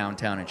 hours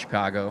downtown in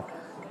Chicago.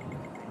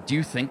 Do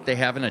you think they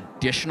have an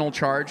additional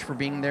charge for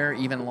being there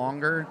even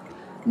longer?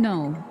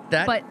 No,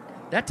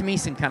 That to me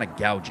seemed kind of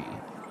gougy.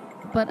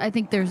 But I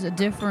think there's a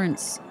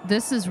difference.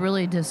 This is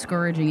really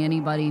discouraging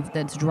anybody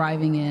that's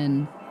driving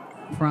in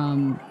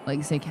from,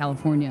 like, say,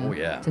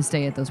 California to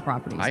stay at those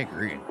properties. I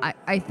agree.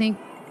 I think,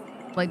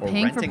 like, Or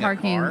paying for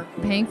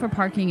renting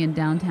parking in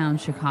downtown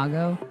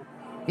Chicago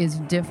is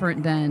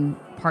different than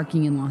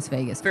parking in Las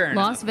Vegas. Fair enough.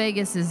 Las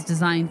Vegas is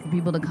designed for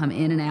people to come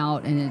in and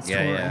out, and it's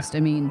tourist. I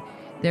mean,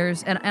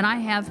 there's and I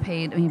have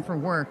paid. I mean, for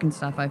work and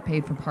stuff, I've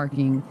paid for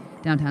parking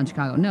downtown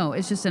Chicago. No,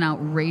 it's just an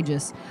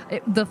outrageous.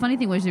 The funny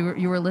thing was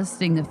you were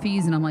listing the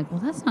fees, and I'm like, well,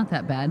 that's not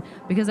that bad,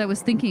 because I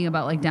was thinking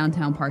about, like,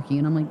 downtown parking,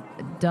 and I'm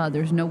like, duh,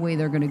 there's no way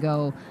they're going to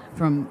go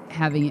from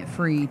having it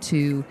free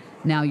to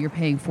now you're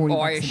paying $40 a day. Oh,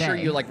 I assure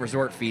you, like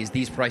resort fees,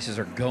 these prices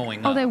are going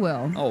up. Oh, they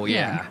will. Oh,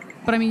 yeah.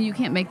 But I mean, you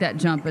can't make that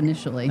jump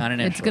initially. Not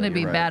initially. It's going to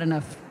be you're bad right.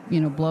 enough,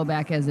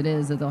 blowback as it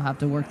is, that they'll have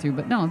to work through.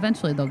 But no,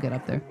 eventually they'll get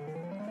up there.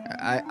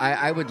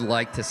 I would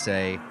like to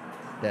say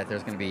that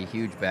there's going to be a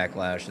huge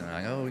backlash, and they're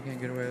like, oh, we can't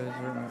get away with this.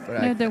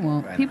 But No, they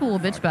won't. I People know, will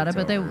bitch about it,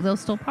 but over. they'll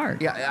still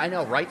park. Yeah, I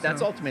know, right?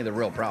 That's ultimately the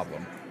real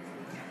problem.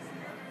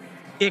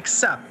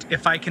 Except,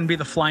 if I can be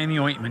the fly in the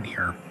ointment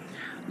here,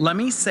 let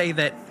me say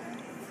that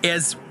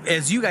as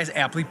you guys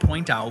aptly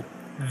point out,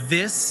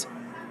 this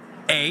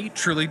A,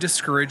 truly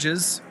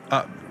discourages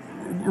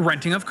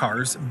renting of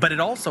cars, but it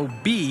also,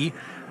 B,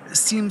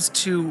 seems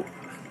to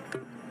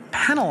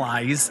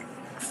penalize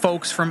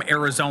folks from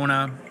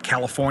Arizona,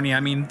 California.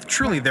 I mean,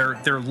 truly their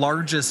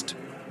largest,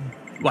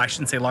 well, I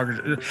shouldn't say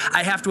larger.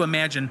 I have to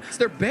imagine It's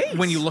their base.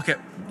 when you look at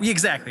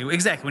exactly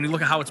when you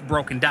look at how it's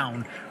broken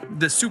down,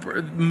 the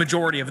super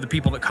majority of the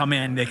people that come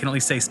in, they can at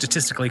least say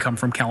statistically come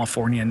from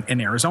California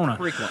and Arizona.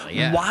 Frequently,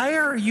 yeah. Why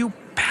are you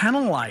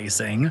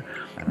penalizing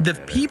the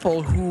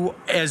people who,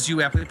 as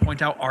you aptly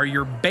point out, are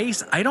your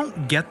base? I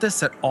don't get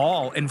this at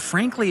all. And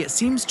frankly, it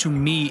seems to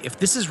me, if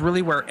this is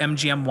really where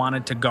MGM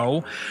wanted to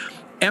go,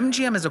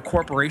 MGM as a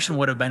corporation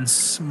would have been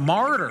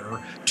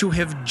smarter to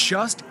have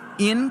just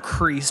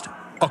increased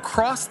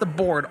across the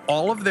board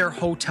all of their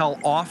hotel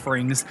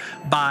offerings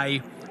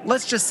by,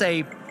 let's just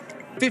say,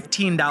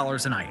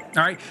 $15 a night.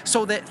 All right.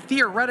 So that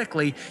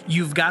theoretically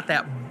you've got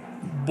that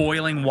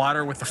boiling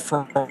water with the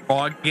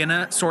frog in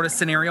it sort of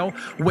scenario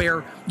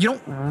where you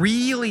don't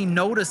really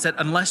notice it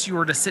unless you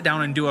were to sit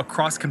down and do a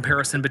cross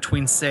comparison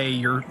between, say,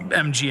 your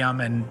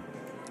MGM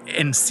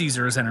and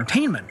Caesars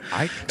Entertainment.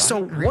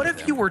 So what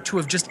if you were to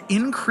have just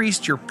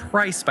increased your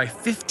price by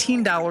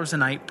 $15 a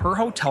night per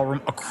hotel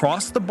room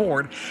across the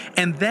board,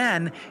 and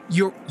then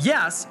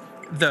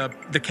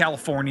the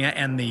California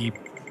and the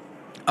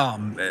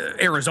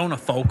Arizona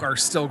folk are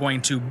still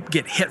going to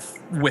get hit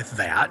with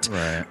that.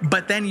 Right.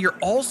 But then you're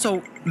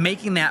also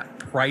making that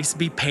price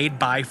be paid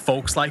by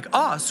folks like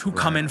us who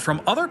come in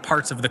from other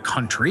parts of the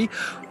country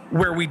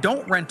where we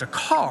don't rent a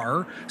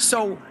car.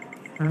 So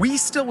we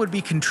still would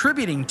be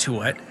contributing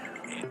to it,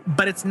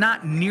 but it's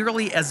not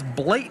nearly as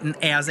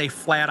blatant as a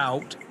flat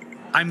out,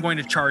 I'm going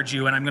to charge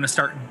you and I'm going to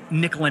start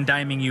nickel and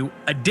diming you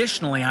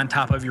additionally on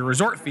top of your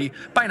resort fee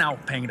by now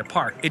paying to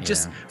park. It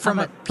just, from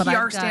a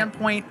PR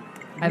standpoint,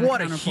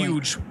 what a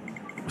huge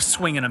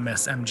swing and a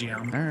miss,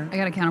 MGM. I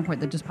got a counterpoint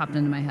that just popped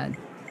into my head.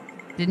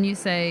 Didn't you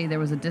say there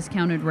was a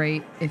discounted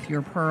rate if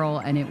you're Pearl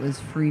and it was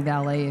free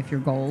valet if you're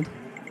Gold?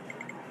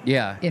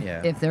 Yeah.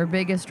 If their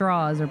biggest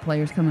draws are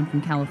players coming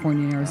from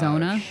California and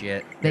Arizona,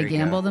 they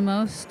gamble the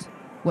most,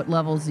 what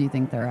levels do you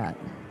think they're at?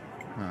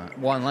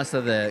 Well, unless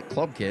they're the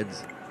club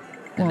kids.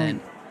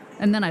 And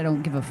then I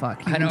don't give a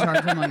fuck. You can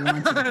charge them all you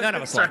want to. None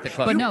of us like the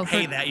club. But no,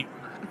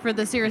 for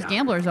the serious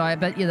gamblers, though, I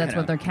bet you that's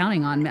what they're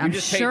counting on. I'm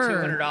just sure.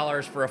 paid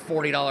 $200 for a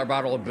 $40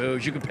 bottle of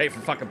booze. You can pay for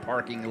fucking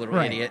parking, you little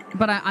idiot.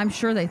 But I'm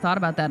sure they thought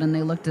about that and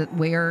they looked at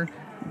where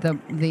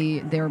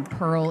their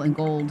Pearl and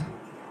Gold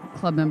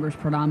club members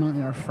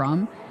predominantly are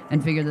from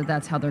and figured that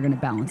that's how they're going to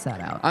balance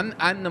that out.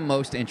 I'm the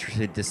most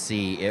interested to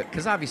see it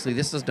because obviously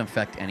this doesn't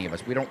affect any of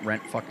us. We don't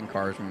rent fucking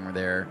cars when we're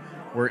there.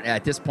 We're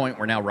at this point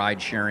we're now ride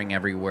sharing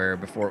everywhere.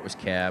 Before it was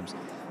cabs.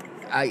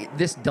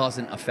 This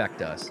doesn't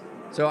affect us.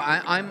 So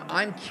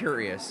I'm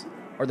curious.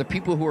 Are the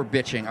people who are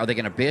bitching, are they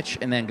going to bitch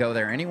and then go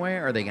there anyway,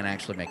 or are they going to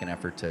actually make an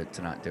effort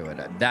to not do it?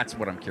 That's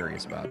what I'm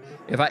curious about.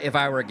 If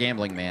I were a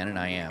gambling man, and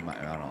I am,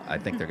 I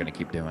think they're going to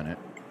keep doing it.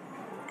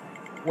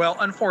 Well,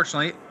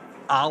 unfortunately,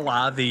 a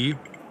la the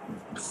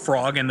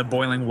frog in the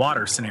boiling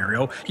water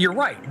scenario, you're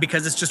right,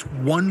 because it's just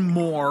one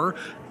more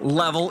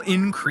level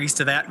increase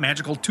to that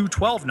magical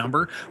 212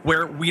 number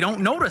where we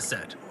don't notice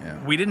it.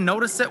 Yeah. We didn't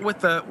notice it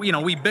with the, we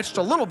bitched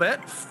a little bit.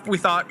 We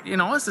thought,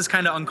 this is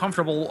kind of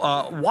uncomfortable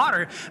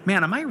water.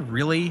 Man, am I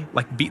really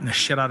like beating the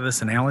shit out of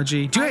this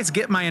analogy? Do you guys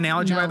get my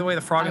analogy, by the way,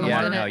 the frog in the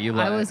water?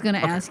 I was going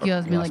to ask you, I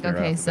was going to be like,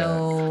 okay,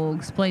 so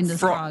explain this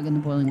frog in the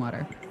boiling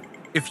water.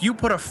 If you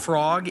put a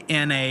frog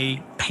in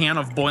a pan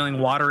of boiling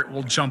water, it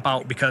will jump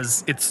out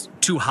because it's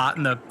too hot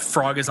and the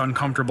frog is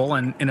uncomfortable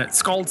and it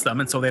scalds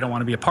them, and so they don't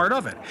want to be a part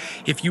of it.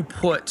 If you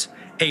put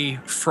a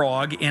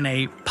frog in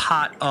a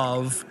pot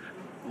of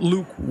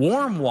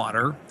lukewarm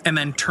water and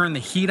then turn the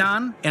heat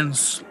on and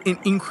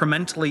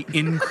incrementally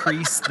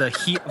increase the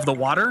heat of the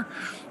water,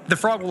 the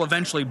frog will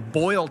eventually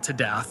boil to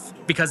death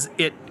because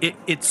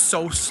it's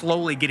so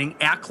slowly getting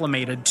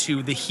acclimated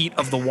to the heat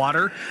of the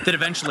water that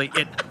eventually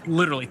it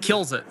literally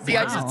kills it. See,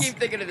 I just keep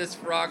thinking of this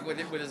frog with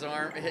his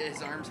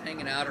arms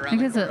hanging out around. I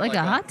think it's like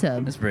a hot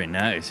tub. That's pretty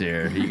nice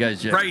here. You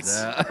guys just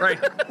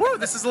right. Woo,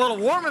 this is a little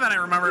warmer than I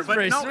remember,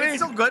 but no, it's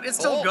still good. It's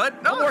still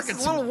good. No, it's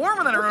a little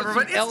warmer than I remember,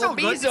 but it's still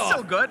good. It's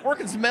still good.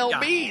 Working some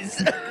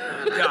LBs.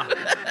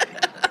 Yeah.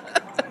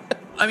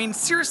 I mean,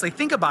 seriously,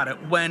 think about it.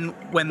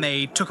 When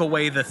they took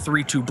away the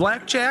 3-2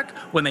 blackjack,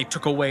 when they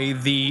took away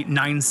the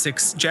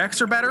 9-6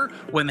 jacks or better,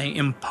 when they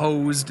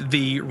imposed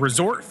the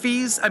resort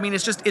fees, I mean,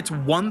 it's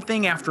one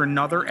thing after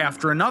another,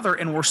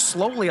 and we're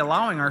slowly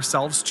allowing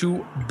ourselves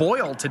to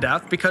boil to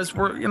death because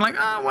we're like,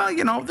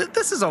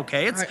 this is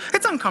okay.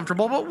 It's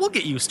uncomfortable, but we'll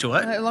get used to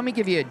it. Let me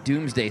give you a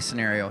doomsday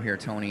scenario here,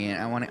 Tony,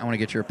 and I want to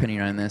get your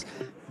opinion on this.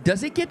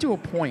 Does it get to a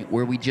point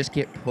where we just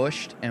get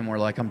pushed and we're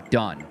like, I'm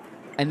done?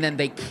 And then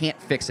they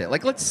can't fix it.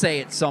 Like, let's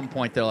say at some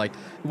point they're like,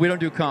 we don't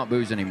do comp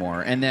booze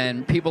anymore. And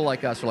then people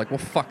like us are like, well,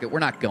 fuck it, we're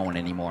not going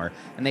anymore.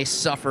 And they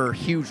suffer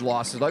huge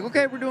losses. Like,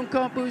 okay, we're doing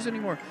comp booze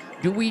anymore.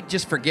 Do we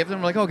just forgive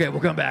them? Like, okay,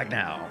 we'll come back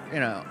now.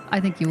 I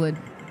think you would.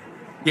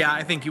 Yeah,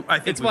 I think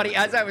it's funny.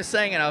 As I was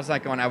saying it, I was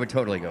like, I would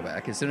totally go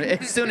back. As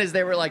soon as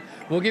they were like,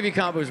 we'll give you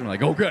comp booze, I'm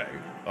like, okay,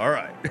 all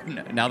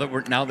right. Now that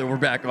we're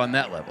back on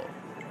that level.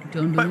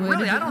 But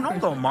really, I don't know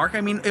though, Mark.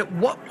 I mean, at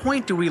what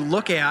point do we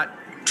look at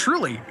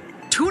truly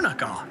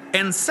Tunica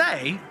and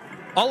say,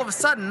 all of a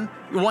sudden,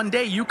 one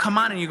day you come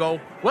on and you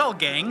go, well,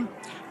 gang,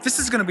 this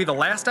is going to be the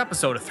last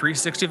episode of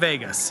 360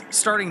 Vegas.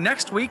 Starting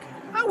next week,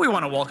 we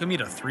want to welcome you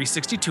to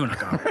 360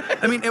 Tunica.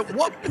 I mean, at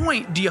what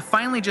point do you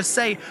finally just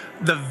say,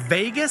 the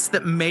Vegas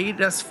that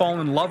made us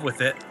fall in love with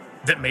it,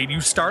 that made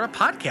you start a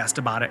podcast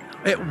about it,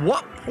 at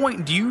what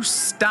point do you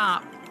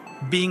stop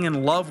being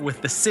in love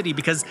with the city?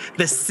 Because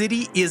the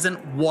city isn't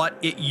what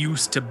it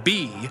used to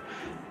be.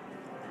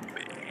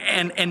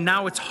 And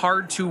now it's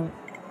hard to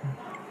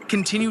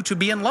continue to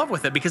be in love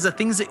with it because the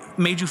things that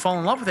made you fall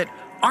in love with it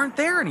aren't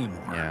there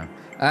anymore. Yeah.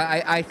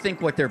 I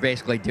think what they're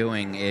basically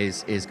doing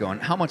is going,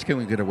 how much can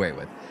we get away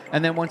with?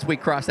 And then once we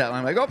cross that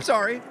line, like, oh,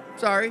 sorry,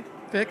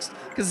 fixed.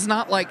 Because it's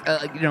not like,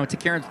 to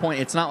Karen's point,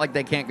 it's not like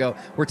they can't go,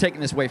 we're taking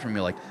this away from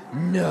you. Like,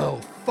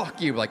 no,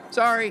 fuck you. Like,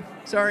 sorry,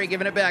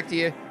 giving it back to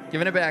you.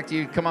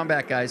 Come on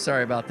back, guys.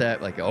 Sorry about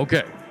that. Like,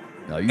 okay,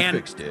 no, you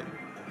fixed it.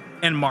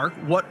 And Mark,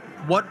 what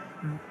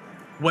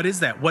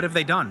is that? What have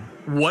they done?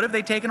 What have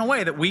they taken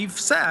away that we've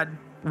said,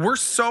 were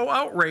so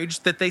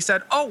outraged that they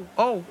said, oh,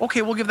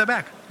 okay, we'll give that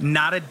back.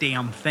 Not a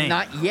damn thing.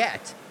 Not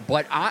yet,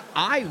 but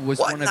I was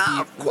What? one of No,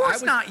 the. of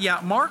course not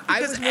yet, Mark, I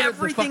because was one of the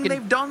everything fucking-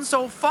 they've done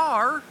so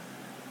far,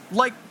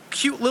 like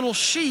cute little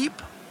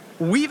sheep,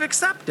 we've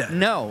accepted.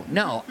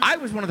 No, I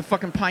was one of the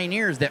fucking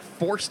pioneers that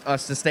forced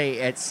us to stay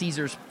at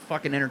Caesar's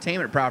fucking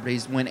entertainment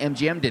properties when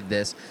MGM did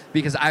this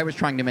because I was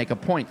trying to make a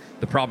point.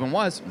 The problem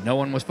was no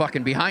one was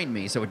fucking behind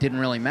me, so it didn't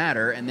really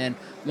matter. And then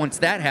once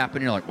that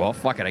happened, you're like, well,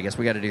 fuck it, I guess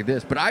we got to do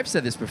this. But I've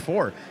said this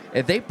before.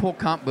 If they pull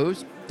comp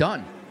booze,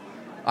 done.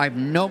 I have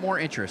no more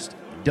interest.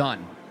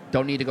 Done.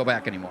 Don't need to go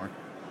back anymore.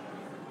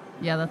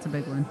 Yeah, that's a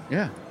big one.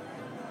 Yeah.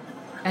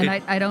 And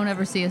I don't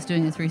ever see us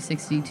doing a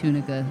 360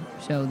 Tunica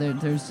show.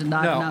 There's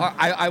not No, enough.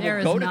 I there will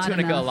is go to not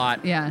Tunica enough. a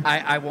lot. Yeah.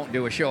 I won't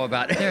do a show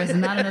about it. There is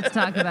not enough to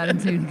talk about in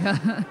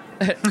Tunica.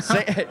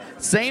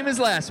 Same as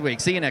last week.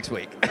 See you next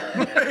week.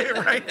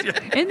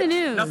 Right? In the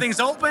news. Nothing's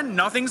open,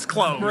 nothing's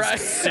closed. Right.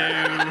 So,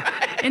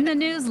 In the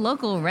news,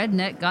 local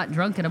redneck got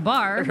drunk at a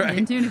bar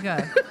in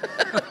Tunica.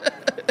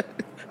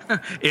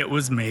 it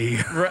was me.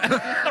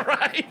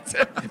 Right.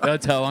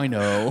 That's how I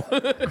know.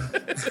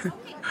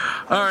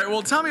 All right,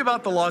 well, tell me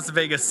about the Las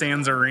Vegas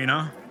Sands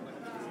Arena.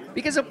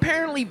 Because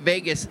apparently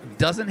Vegas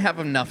doesn't have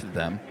enough of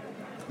them.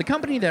 The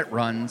company that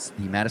runs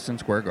the Madison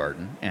Square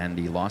Garden and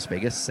the Las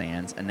Vegas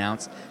Sands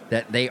announced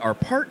that they are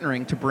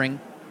partnering to bring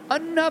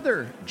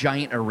another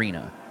giant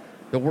arena,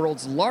 the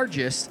world's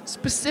largest,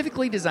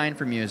 specifically designed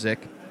for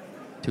music,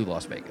 to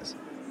Las Vegas.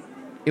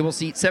 It will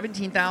seat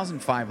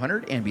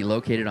 17,500 and be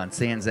located on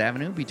Sands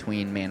Avenue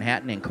between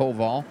Manhattan and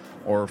Koval,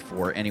 or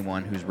for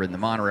anyone who's ridden the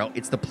monorail,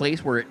 it's the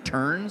place where it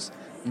turns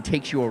and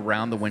takes you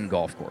around the Wynn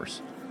Golf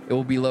Course. It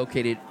will be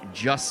located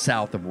just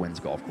south of Wynn's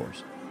Golf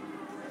Course.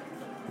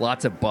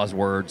 Lots of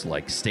buzzwords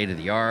like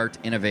state-of-the-art,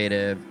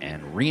 innovative,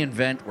 and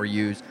reinvent were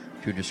used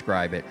to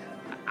describe it.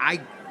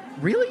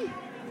 Really?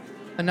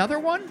 Another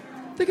one?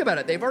 Think about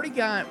it. They've already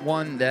got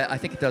one that I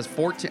think it does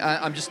 14.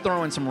 I'm just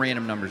throwing some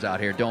random numbers out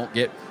here. Don't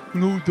get,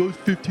 no, it does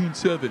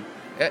 15.7.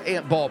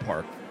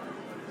 Ballpark.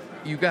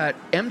 You got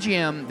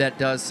MGM that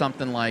does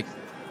something like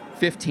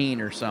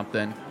 15 or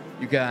something.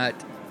 You got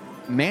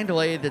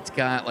Mandalay that's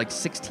got like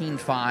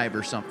 16.5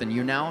 or something.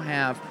 You now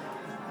have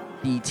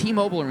the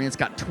T-Mobile Arena that's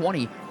got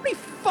 20. How many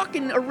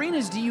fucking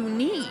arenas do you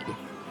need?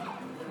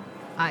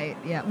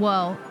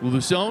 Well,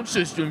 the sound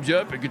system's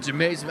epic. It's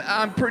amazing.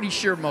 I'm pretty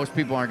sure most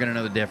people aren't going to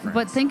know the difference.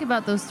 but think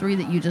about those three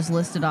that you just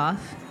listed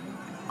off.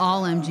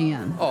 All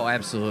MGM. Oh,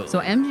 absolutely. So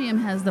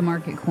MGM has the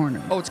market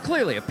corner. Oh, it's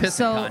clearly a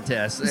pissing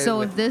contest. So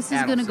with if this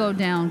is going to go Adelson.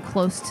 down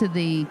close to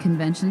the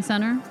convention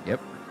center,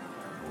 Yep.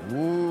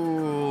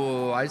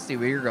 Ooh, I see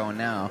where you're going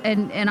now.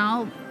 and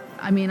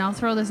I'll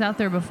throw this out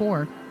there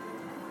before.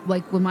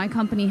 Like when my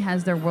company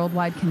has their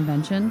worldwide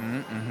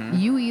convention,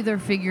 you either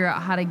figure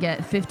out how to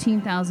get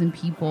 15,000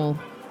 people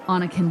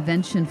on a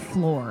convention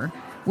floor,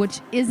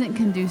 which isn't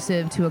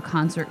conducive to a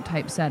concert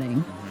type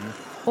setting,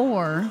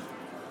 or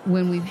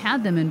when we've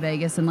had them in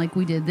Vegas, and like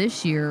we did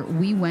this year,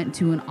 we went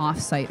to an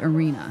off-site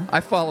arena. I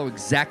follow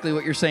exactly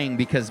what you're saying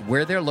because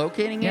where they're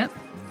locating Yep. it,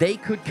 they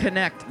could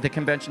connect the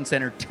convention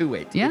center to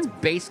it. Yeah. It's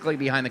basically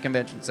behind the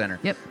convention center.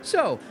 Yep.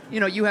 So,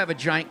 you have a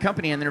giant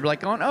company and they're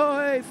like going, oh,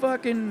 hey,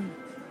 fucking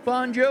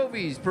Bon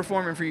Jovi's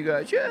performing for you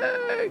guys.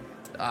 Yay!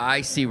 I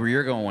see where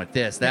you're going with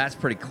this. That's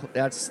pretty,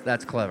 that's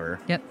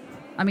clever. Yep.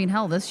 I mean,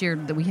 hell, this year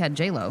we had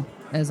J-Lo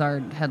as our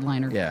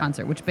headliner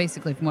concert, which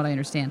basically, from what I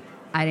understand,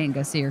 I didn't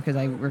go see her because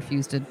I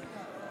refused to.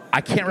 I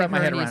can't wrap my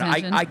her head any around it.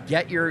 attention.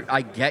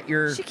 I get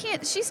your. She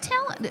can't. She's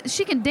talented.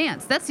 She can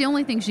dance. That's the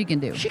only thing she can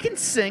do. She can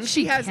sing.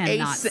 She has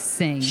cannot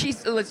sing.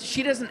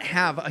 She doesn't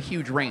have a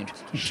huge range.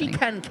 She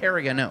can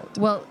carry a note.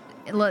 Well,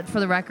 for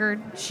the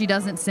record, she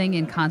doesn't sing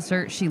in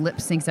concert. She lip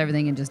syncs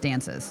everything and just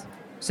dances.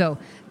 So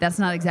that's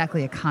not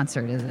exactly a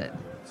concert, is it?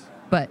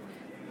 But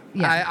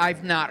yeah,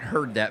 I've not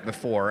heard that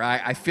before.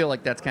 I feel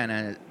like that's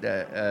kind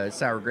of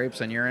sour grapes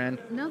on your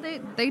end. no,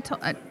 they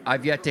told.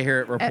 I've yet to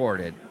hear it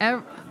reported.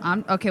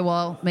 Okay,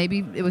 well,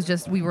 maybe it was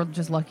just we were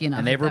just lucky enough.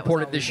 And they've that was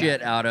reported all the we shit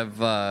got. out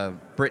of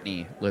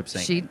Britney lip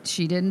sync.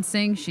 She didn't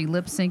sing. She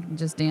lip synced and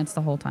just danced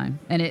the whole time.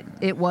 And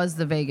it was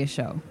the Vegas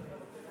show.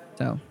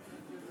 So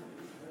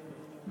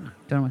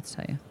don't know what to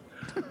tell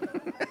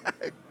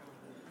you.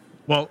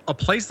 Well, a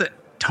place that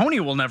Tony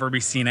will never be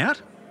seen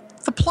at,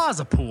 the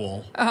Plaza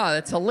Pool. Oh,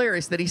 that's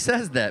hilarious that he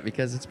says that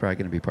because it's probably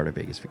going to be part of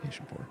Vegas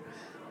Vacation 4.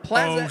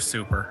 Plaza, Oh,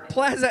 super.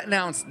 Plaza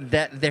announced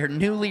that their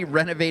newly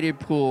renovated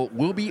pool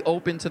will be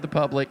open to the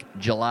public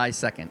July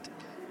 2nd.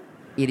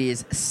 It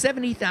is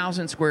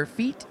 70,000 square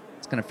feet.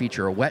 It's going to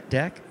feature a wet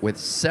deck with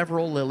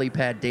several lily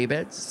pad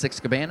daybeds, 6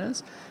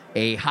 cabanas,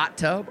 a hot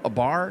tub, a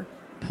bar,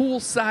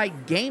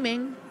 poolside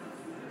gaming,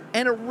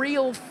 and a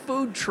real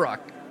food truck.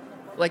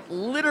 Like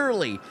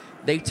literally,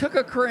 they took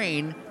a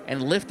crane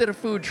and lifted a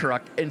food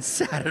truck and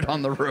sat it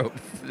on the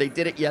roof. They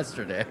did it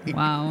yesterday.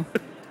 Wow.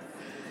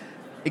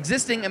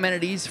 Existing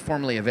amenities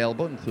formerly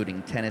available,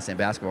 including tennis and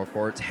basketball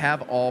courts,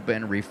 have all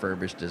been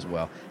refurbished as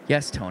well.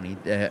 Yes, Tony,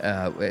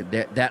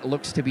 that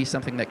looks to be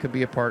something that could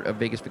be a part of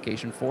Vegas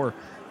Vacation 4,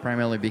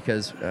 primarily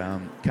because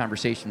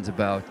conversations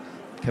about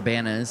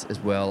cabanas, as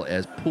well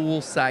as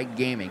poolside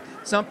gaming.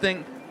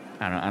 Something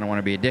I don't want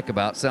to be a dick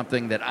about.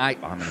 Something that I'm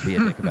going to be a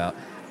dick about.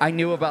 I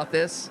knew about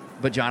this,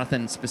 but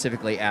Jonathan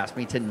specifically asked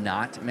me to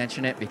not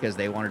mention it because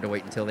they wanted to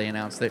wait until they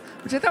announced it,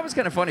 which I thought was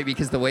kind of funny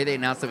because the way they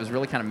announced it was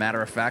really kind of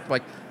matter of fact.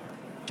 Like,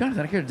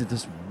 Jonathan, I could have did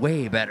this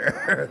way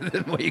better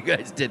than the way you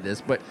guys did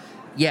this. But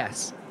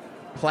yes,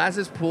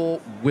 Plaza's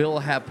pool will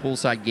have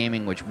poolside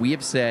gaming, which we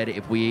have said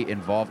if we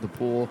involve the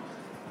pool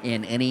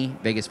in any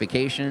Vegas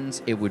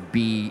vacations, it would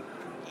be,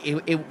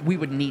 we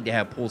would need to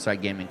have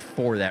poolside gaming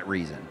for that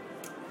reason.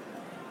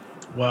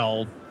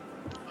 Well,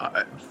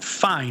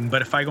 fine,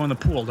 but if I go in the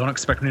pool, don't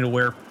expect me to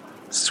wear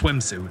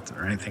swimsuits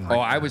or anything like that.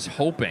 I was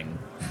hoping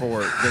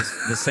for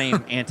the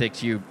same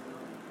antics you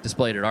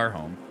displayed at our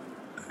home.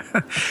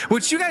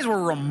 Which you guys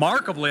were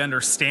remarkably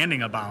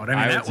understanding about. I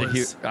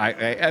mean,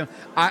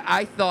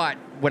 I thought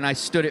when I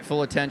stood at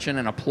full attention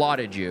and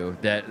applauded you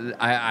that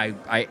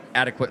I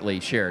adequately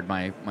shared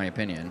my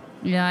opinion.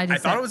 Yeah, I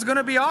thought it was going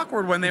to be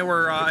awkward when they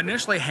were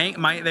initially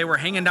they were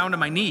hanging down to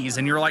my knees,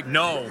 and you're like,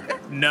 no,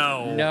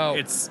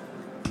 it's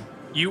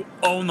you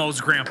own those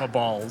grandpa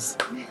balls.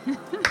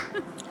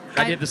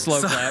 I did the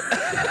slow clap.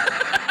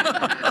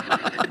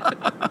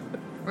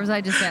 Or was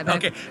I just sat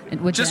back? Okay,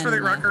 just for the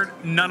record,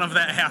 none of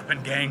that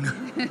happened, gang.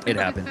 It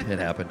happened.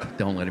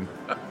 Don't let him.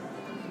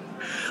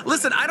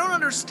 Listen, I don't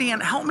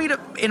understand. Help me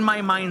in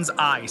my mind's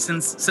eye,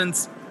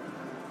 since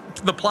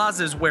the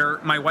Plaza is where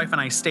my wife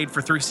and I stayed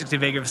for 360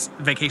 Vegas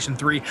Vacation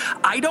 3.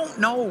 I don't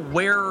know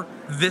where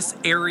this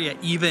area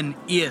even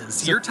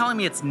is. You're telling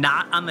me it's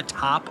not on the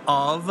top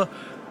of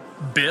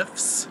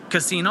Biff's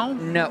Casino?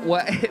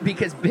 No,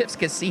 because Biff's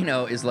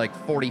Casino is like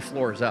 40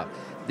 floors up.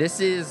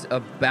 This is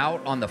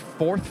about on the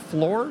 4th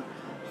floor.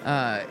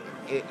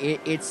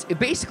 It's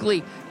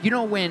basically,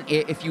 when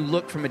if you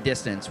look from a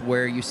distance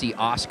where you see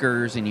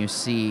Oscars and you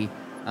see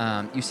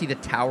the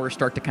towers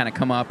start to kind of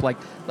come up, like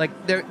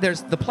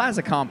there's the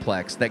Plaza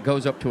complex that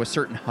goes up to a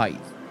certain height,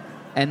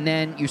 and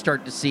then you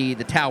start to see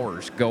the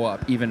towers go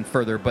up even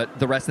further, but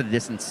the rest of the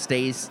distance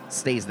stays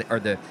there, or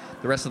the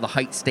rest of the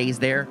height stays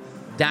there.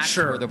 That's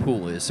where the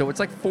pool is. So it's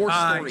like 4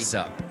 stories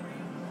up.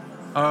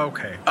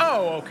 Okay.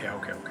 Oh, okay.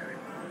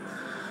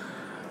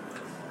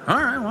 All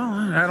right, well,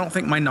 I don't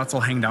think my nuts will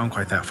hang down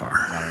quite that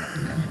far.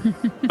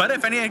 But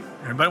if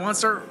anybody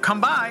wants to come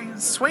by,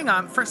 swing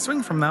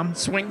from them.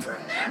 Swing from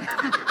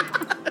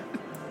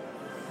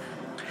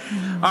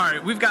All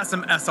right, we've got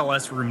some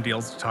SLS room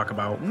deals to talk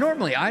about.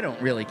 Normally, I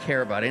don't really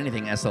care about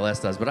anything SLS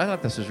does, but I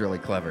thought this was really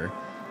clever.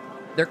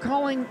 They're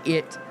calling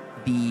it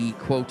the,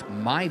 quote,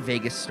 My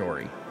Vegas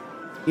Story.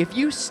 If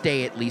you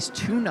stay at least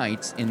 2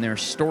 nights in their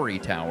story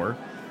tower,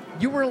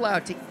 you are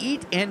allowed to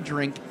eat and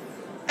drink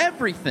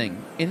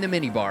everything in the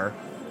minibar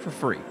for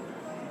free.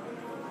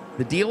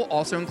 The deal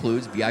also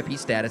includes VIP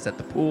status at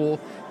the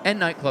pool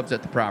and nightclubs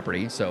at the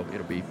property, so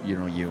it'll be, you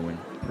and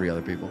 3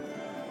 other people.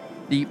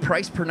 The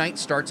price per night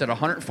starts at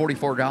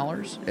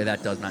 $144, and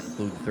that does not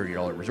include the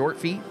 $30 resort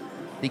fee.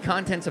 The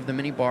contents of the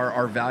minibar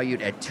are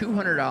valued at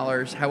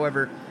 $200.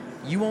 However,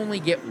 you only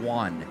get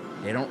one.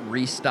 They don't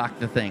restock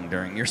the thing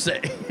during your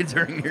stay.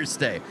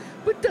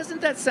 But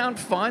doesn't that sound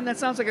fun? That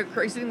sounds like a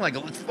crazy thing. Like,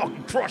 let's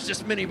fucking crush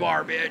this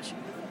minibar, bitch.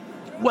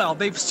 Well,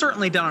 they've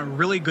certainly done a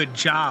really good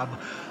job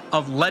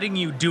of letting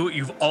you do what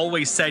you've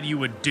always said you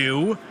would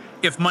do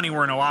if money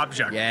were no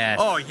object. Yes.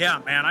 Oh yeah,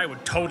 man, I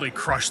would totally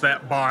crush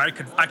that bar.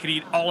 I could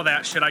eat all of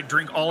that shit. I'd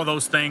drink all of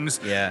those things.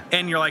 Yeah.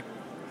 And you're like,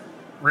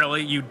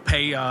 really? You'd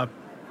pay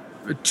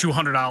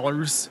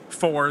 $200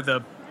 for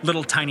the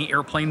little tiny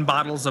airplane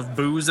bottles of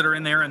booze that are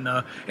in there and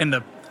the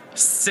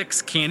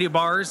 6 candy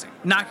bars?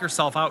 Knock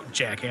yourself out,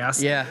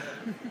 jackass. Yeah.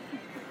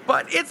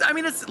 But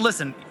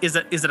listen, is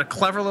it a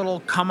clever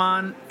little come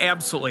on?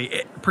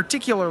 Absolutely.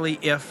 Particularly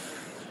if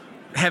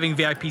having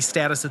VIP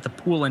status at the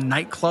pool and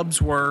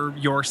nightclubs were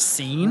your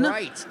scene.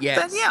 Right, yes.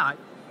 Then yeah,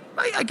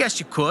 I guess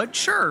you could,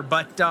 sure.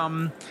 But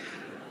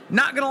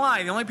not gonna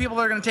lie, the only people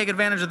that are gonna take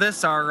advantage of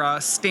this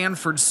are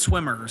Stanford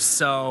swimmers.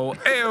 So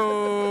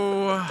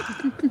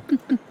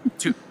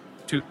too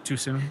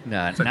soon?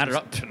 Nah,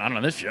 not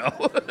on this show.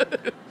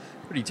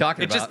 What are you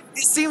talking about?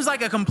 It seems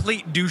like a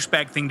complete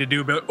douchebag thing to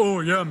do, but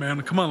oh yeah,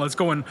 man, come on, let's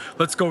go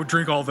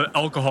drink all the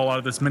alcohol out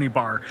of this mini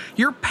bar.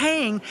 You're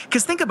paying,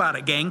 because think about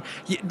it, gang.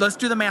 Let's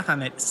do the math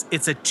on it.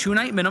 It's a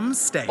 2-night minimum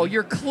stay. Oh,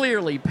 you're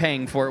clearly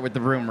paying for it with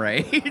the room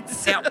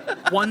rates. Yeah,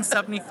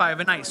 $175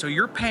 a night. So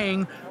you're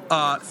paying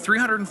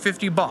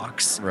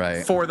 $350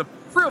 right. for the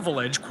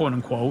privilege, quote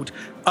unquote,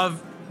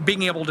 of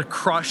being able to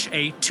crush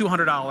a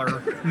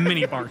 $200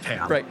 mini bar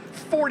tab. Right.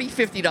 $40,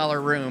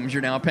 $50 rooms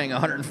you're now paying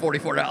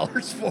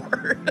 $144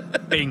 for.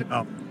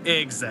 Bingo.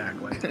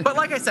 Exactly. But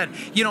like I said,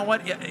 you know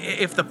what?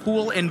 If the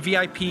pool and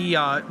VIP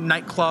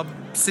nightclub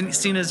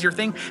scene is your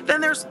thing,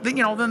 then there's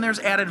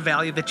added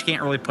value that you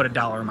can't really put a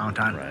dollar amount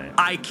on. Right.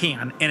 I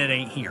can, and it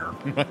ain't here.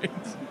 Right.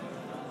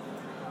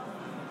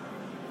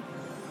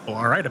 Well,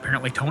 all right.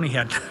 Apparently Tony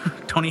had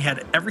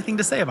everything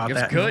to say about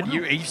that. It was good.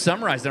 You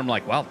summarized it. I'm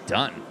like, well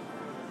done.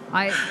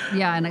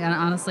 And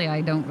honestly,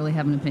 I don't really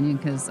have an opinion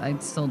because I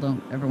still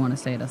don't ever want to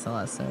stay at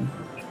SLS. So,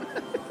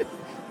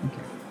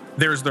 okay.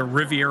 there's the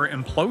Riviera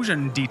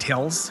Implosion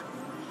details.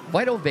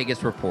 Vital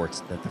Vegas reports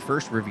that the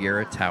first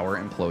Riviera Tower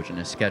implosion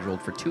is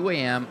scheduled for 2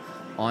 a.m.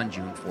 on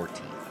June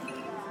 14th.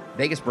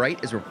 Vegas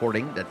Bright is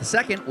reporting that the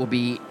second will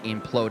be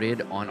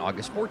imploded on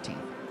August 14th.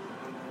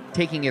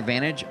 Taking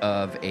advantage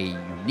of a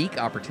unique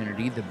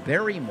opportunity, the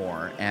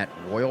Barrymore at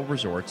Royal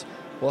Resorts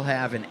will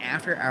have an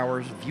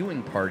after-hours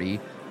viewing party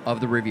of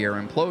the Riviera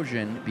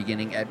implosion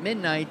beginning at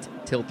midnight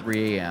till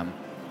 3 a.m.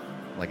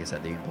 Like I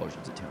said, the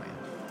implosion's at 2 a.m.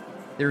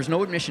 There is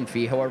no admission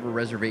fee, however,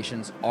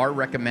 reservations are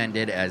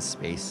recommended as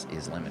space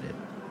is limited.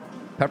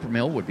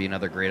 Peppermill would be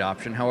another great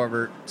option,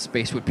 however,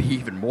 space would be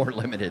even more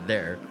limited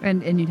there.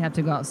 And you'd have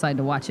to go outside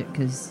to watch it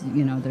because,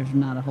 there's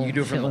not a whole You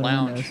do it from the shitload of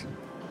lounge. windows.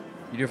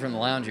 You do it from the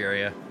lounge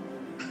area.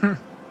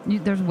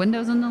 There's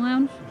windows in the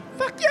lounge?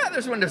 Fuck yeah,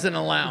 there's windows in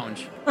the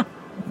lounge.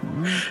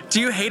 Do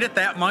you hate it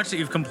that much that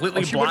you've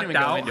completely she wouldn't blocked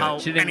even go out into how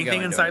it. She didn't even go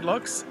anything into inside it.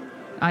 looks?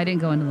 I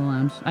didn't go into the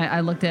lounge. I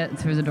looked at it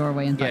through the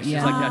doorway and thought, she's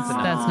yeah, like, that's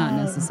enough. that's not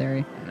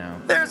necessary.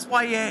 No. There's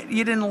why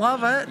you didn't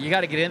love it. You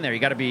got to get in there. You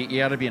got to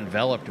be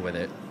enveloped with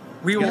it.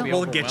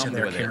 We'll get you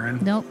there, with it. Karen.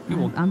 Nope, We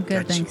will I'm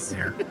good, get you thanks.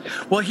 there.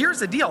 Well, here's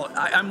the deal.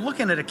 I'm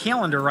looking at a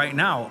calendar right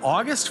now.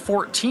 August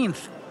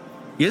 14th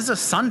is a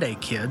Sunday,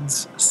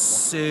 kids.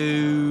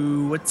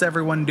 So what's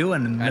everyone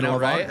doing in the middle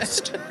of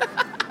August?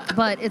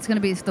 But it's going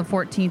to be the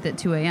 14th at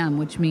 2 a.m.,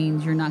 which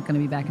means you're not going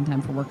to be back in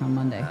time for work on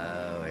Monday.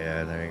 Oh,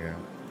 yeah, there you go.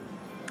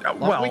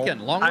 Long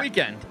weekend.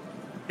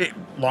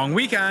 Long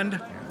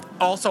weekend.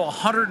 Also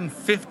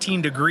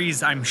 115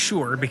 degrees, I'm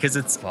sure, because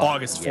it's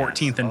August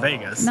 14th in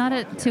Vegas. Not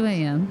at 2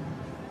 a.m.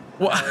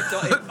 Well,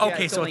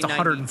 Okay, so only it's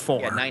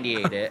 104.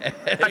 98.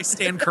 I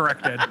stand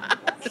corrected.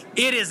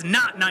 It is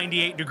not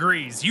 98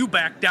 degrees. You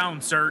back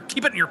down, sir.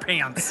 Keep it in your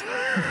pants.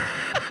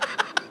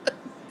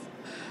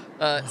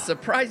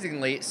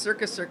 Surprisingly,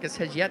 Circus Circus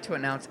has yet to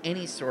announce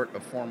any sort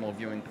of formal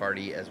viewing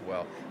party as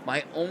well.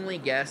 My only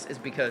guess is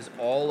because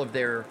all of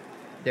their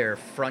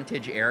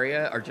frontage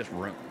area are just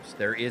rooms.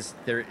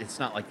 It's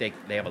not like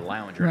they have a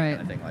lounge or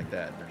anything like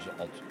that. There's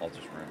all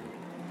just rooms.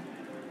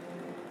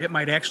 It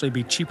might actually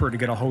be cheaper to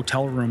get a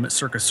hotel room at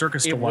Circus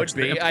Circus to watch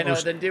the I know,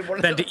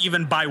 Implosion than to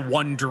even buy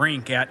one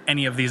drink at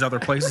any of these other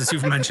places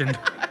you've mentioned.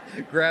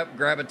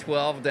 grab a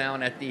 12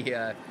 down at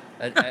the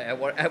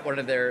at one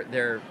of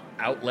their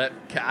outlet.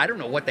 I don't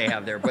know what they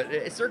have there,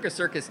 but Circus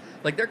Circus,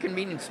 like their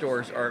convenience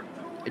stores are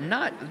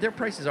not, their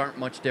prices aren't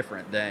much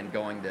different than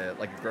going to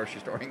like a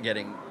grocery store and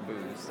getting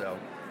booze. So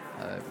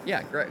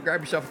grab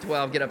yourself a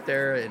 12, get up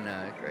there and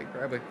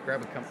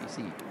grab a comfy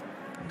seat.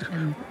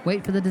 And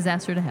wait for the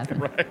disaster to happen.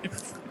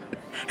 Right.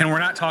 And we're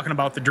not talking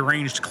about the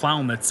deranged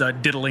clown that's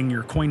diddling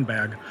your coin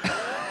bag.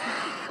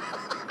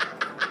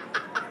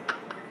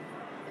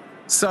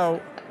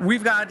 So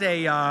we've got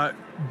a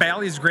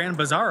Bally's Grand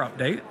Bazaar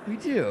update. We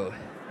do.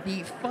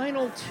 The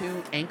final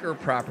 2 anchor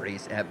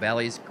properties at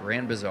Bally's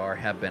Grand Bazaar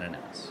have been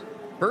announced.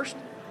 First,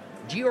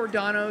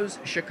 Giordano's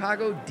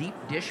Chicago Deep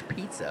Dish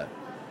Pizza.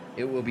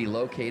 It will be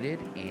located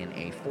in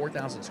a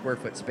 4,000 square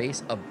foot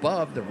space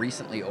above the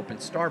recently opened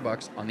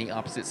Starbucks on the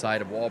opposite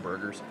side of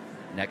Wahlburgers,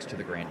 next to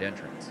the grand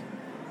entrance.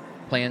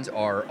 Plans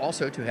are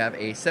also to have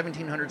a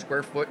 1,700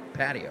 square foot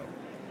patio.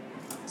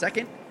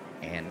 Second,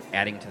 and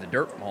adding to the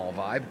Dirt Mall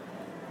vibe,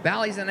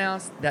 Bally's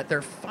announced that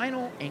their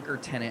final anchor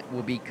tenant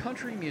will be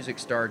country music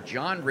star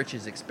John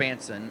Rich's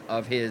expansion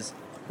of his,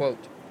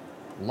 quote,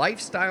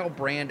 lifestyle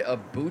brand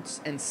of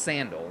boots and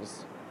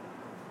sandals,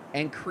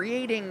 and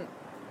creating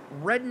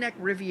Redneck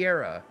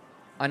Riviera,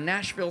 a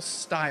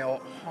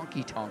Nashville-style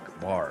honky-tonk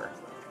bar,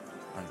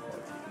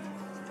 unquote.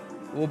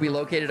 It will be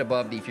located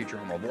above the future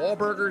home of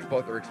Wahlburgers.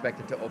 Both are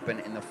expected to open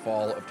in the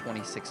fall of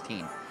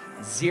 2016.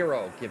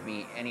 Zero give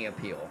me any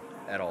appeal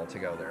at all to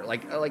go there.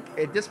 Like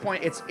at this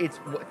point, it's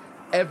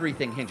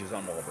everything hinges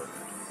on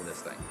Wahlburgers for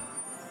this thing.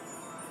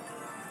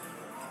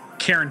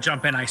 Karen,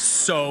 jump in. I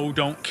so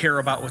don't care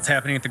about what's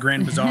happening at the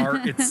Grand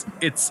Bazaar.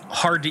 It's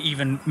hard to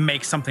even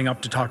make something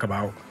up to talk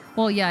about.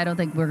 Well, yeah, I don't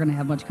think we're going to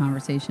have much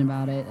conversation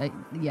about it.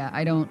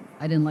 I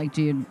didn't like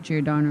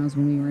Giordano's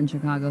when we were in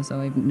Chicago, so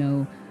I have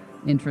no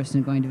interest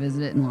in going to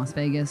visit it in Las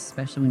Vegas,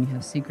 especially when you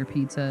have secret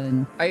pizza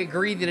and I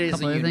agree that it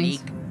is a unique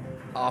things.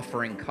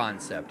 offering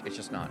concept. It's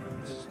just not.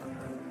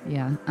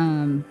 Yeah.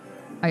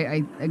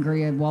 I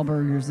agree.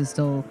 Wahlburgers is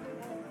still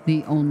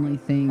the only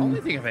thing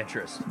of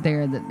interest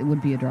there that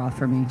would be a draw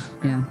for me.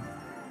 Yeah.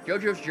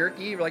 JoJo's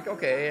Jerky, you're like,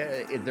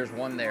 okay, if there's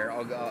one there.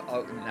 I'll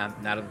go. Now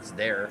that it's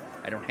there,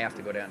 I don't have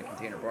to go down to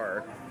Container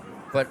Bar.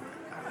 But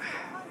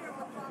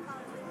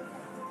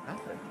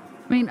nothing.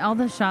 I mean, all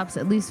the shops,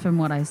 at least from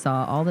what I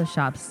saw, all the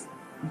shops,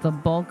 the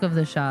bulk of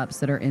the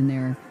shops that are in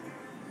there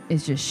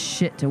is just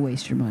shit to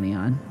waste your money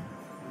on.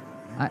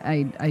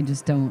 I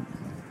just don't.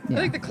 Yeah.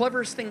 I think the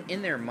cleverest thing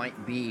in there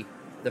might be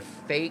the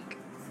fake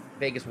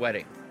Vegas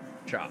wedding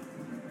shop.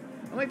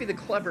 That might be the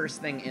cleverest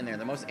thing in there,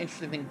 the most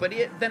interesting thing. But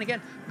then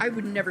again, I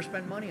would never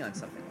spend money on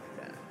something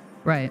like that.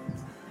 Right.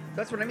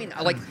 That's what I mean.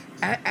 Like,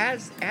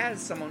 as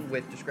someone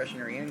with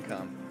discretionary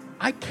income,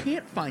 I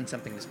can't find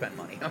something to spend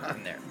money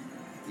on there.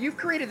 You've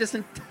created this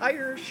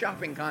entire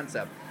shopping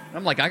concept. And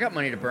I'm like, I got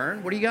money to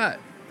burn. What do you got?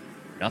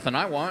 Nothing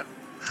I want.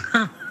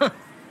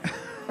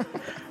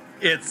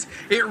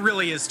 It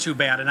really is too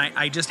bad, and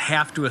I just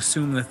have to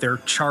assume that they're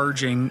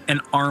charging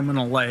an arm and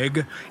a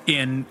leg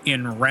in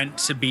rent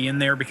to be in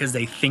there because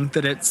they think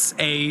that it's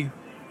a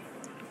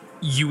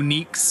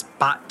unique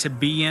spot to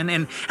be in,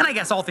 and I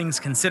guess all things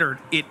considered,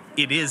 it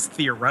is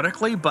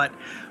theoretically, but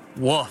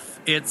woof,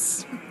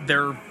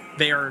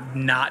 they are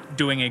not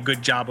doing a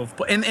good job of,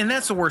 and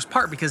that's the worst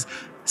part because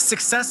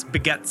success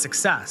begets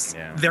success.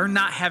 Yeah. They're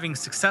not having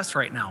success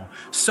right now,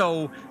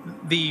 so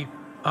the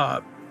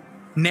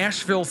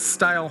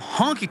Nashville-style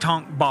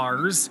honky-tonk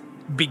bars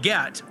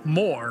beget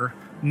more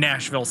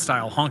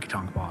Nashville-style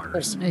honky-tonk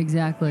bars.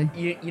 Exactly.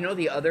 You know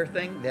the other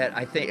thing that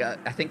I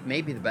think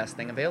maybe the best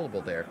thing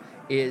available there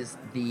is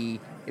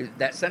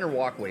that center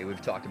walkway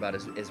we've talked about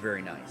is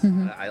very nice.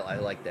 Mm-hmm. I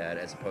like that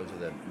as opposed to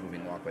the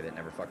moving walkway that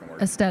never fucking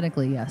works.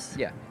 Aesthetically, yes.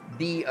 Yeah.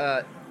 The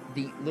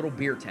little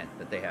beer tent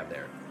that they have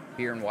there,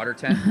 beer and water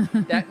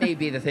tent, that may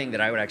be the thing that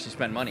I would actually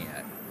spend money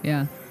at.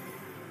 Yeah.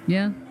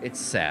 Yeah. It's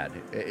sad.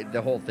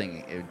 The whole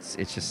thing, it's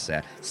just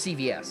sad.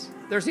 CVS.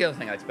 There's the other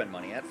thing I'd spend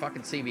money at.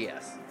 Fucking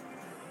CVS.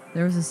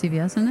 There was a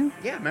CVS in there?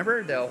 Yeah,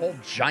 remember the whole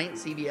giant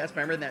CVS?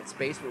 Remember in that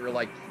space where we're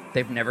like,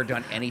 they've never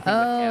done anything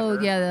Oh, with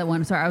ever? yeah, that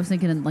one. Sorry, I was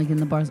thinking in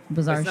the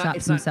Bazaar shops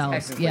it's themselves.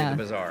 not technically Yeah. the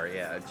Bazaar.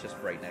 Yeah, it's just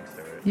right next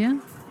to it. Yeah.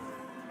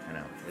 I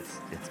know.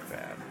 It's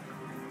bad.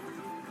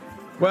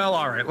 Well,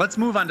 all right, let's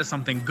move on to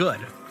something good,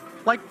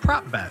 like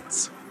prop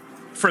bets.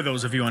 For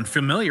those of you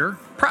unfamiliar,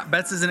 prop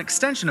bets is an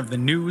extension of the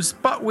news,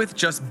 but with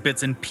just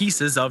bits and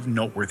pieces of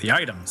noteworthy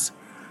items.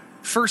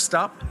 First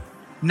up,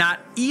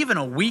 not even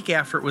a week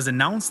after it was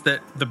announced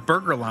that the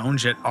Burger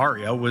Lounge at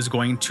Aria was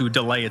going to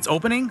delay its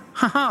opening,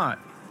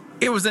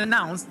 it was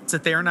announced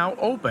that they are now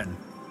open.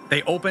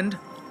 They opened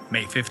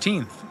May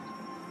 15th.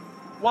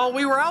 While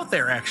we were out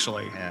there,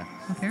 actually. Yeah.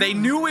 They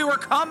knew we were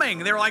coming.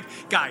 They were like,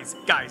 guys,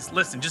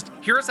 listen, just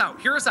hear us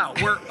out.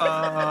 We're,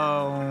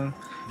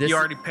 you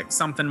already picked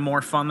something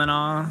more fun than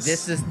us?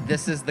 This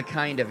is the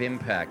kind of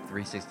impact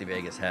 360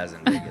 Vegas has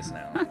in Vegas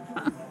now.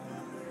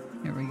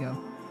 Here we go.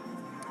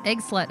 Egg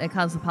Slut at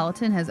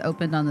Cosmopolitan has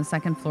opened on the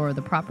second floor of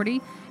the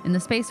property in the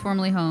space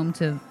formerly home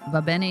to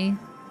Vabeni.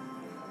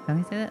 How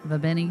do I say that?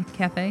 Vabeni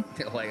Cafe.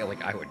 like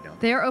I would know.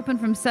 They are open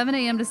from 7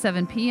 a.m. to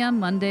 7 p.m.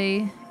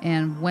 Monday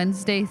and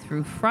Wednesday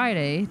through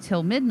Friday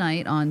till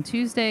midnight on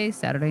Tuesday,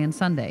 Saturday, and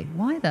Sunday.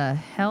 Why the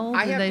hell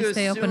do they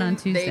stay open on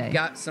Tuesday? They've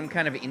got some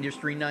kind of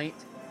industry night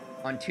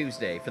on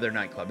Tuesday for their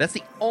nightclub. That's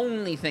the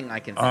only thing I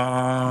can think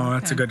Oh,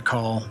 that's a good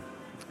call.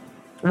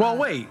 Well,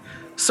 wait.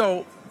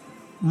 So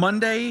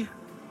Monday,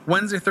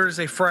 Wednesday,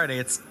 Thursday, Friday,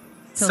 it's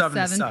till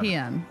 7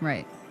 p.m.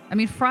 Right. I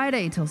mean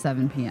Friday till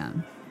 7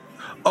 p.m.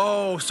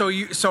 Oh,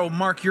 so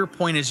Mark, your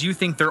point is you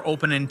think they're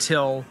open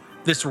until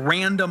this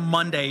random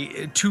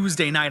Monday,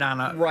 Tuesday night on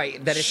a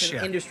right. That it's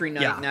an industry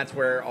night, and that's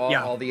where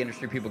all the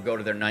industry people go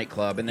to their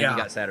nightclub, and then you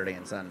got Saturday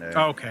and Sunday.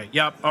 Okay.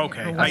 Yep.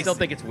 Okay. I still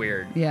think it's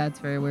weird. Yeah, it's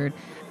very weird.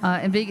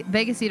 And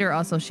Vegas Eater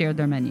also shared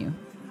their menu.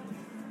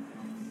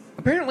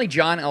 Apparently,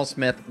 John L.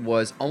 Smith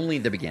was only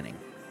the beginning.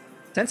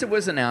 Since it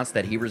was announced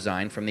that he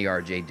resigned from the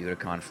RJ due to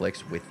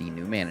conflicts with the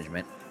new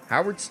management,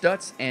 Howard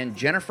Stutz and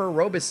Jennifer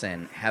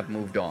Robison have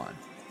moved on.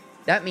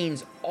 That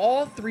means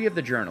all three of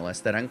the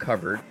journalists that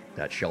uncovered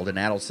that Sheldon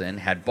Adelson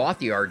had bought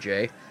the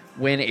RJ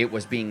when it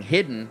was being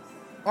hidden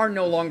are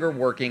no longer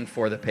working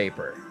for the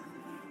paper.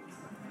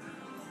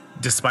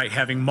 Despite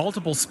having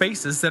multiple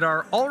spaces that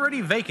are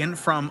already vacant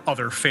from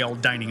other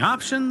failed dining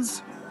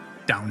options,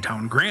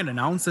 Downtown Grand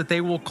announced that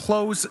they will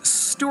close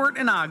Stewart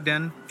and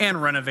Ogden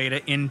and renovate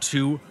it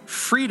into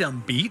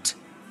Freedom Beat,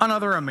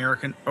 another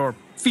American or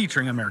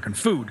featuring American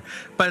food.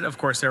 But of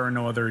course, there are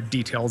no other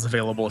details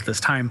available at this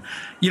time.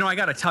 You know, I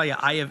got to tell you,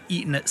 I have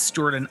eaten at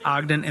Stewart and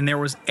Ogden, and there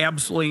was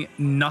absolutely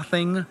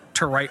nothing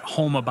to write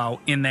home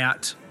about in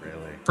that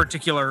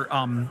particular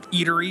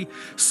eatery.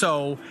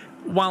 So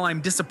while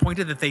I'm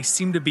disappointed that they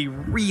seem to be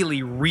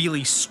really,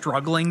 really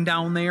struggling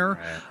down there,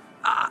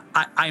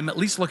 I'm at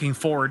least looking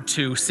forward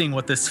to seeing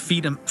what this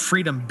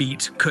Freedom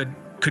Beat could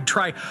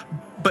try.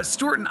 But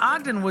Stewart and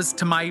Ogden was,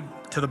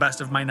 to the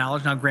best of my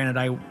knowledge, now granted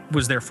I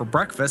was there for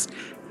breakfast,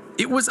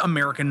 it was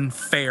American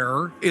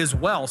fare as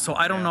well. So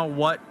I don't know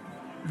what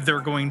they're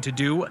going to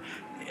do.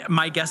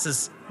 My guess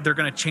is they're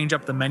going to change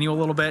up the menu a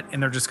little bit,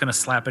 and they're just going to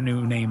slap a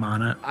new name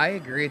on it. I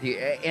agree with you.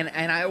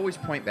 And I always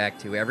point back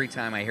to every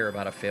time I hear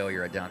about a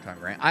failure at Downtown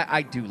Grand,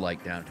 I do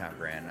like Downtown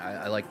Grand.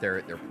 I like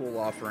their pool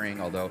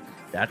offering, although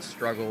that's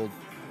struggled.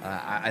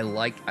 I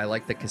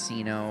like the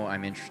casino.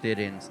 I'm interested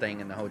in staying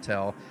in the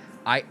hotel.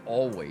 I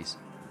always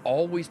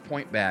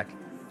point back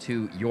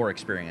to your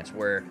experience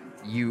where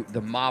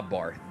the mob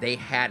bar, they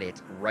had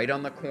it right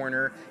on the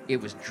corner.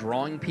 It was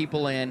drawing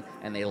people in,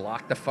 and they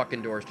locked the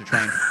fucking doors to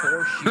try and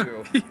force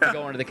you to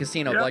go into the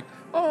casino. Like,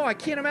 oh, I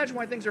can't imagine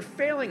why things are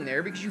failing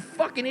there because you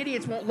fucking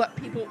idiots won't let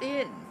people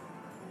in.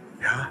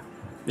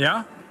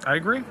 Yeah, I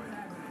agree.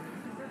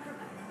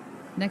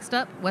 Next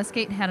up,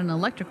 Westgate had an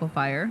electrical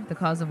fire, the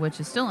cause of which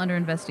is still under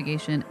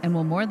investigation and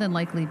will more than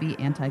likely be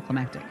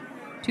anticlimactic.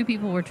 2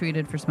 people were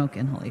treated for smoke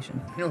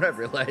inhalation. You know what I've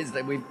realized?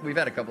 That we've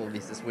had a couple of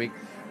these this week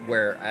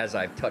where, as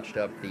I've touched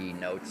up the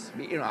notes,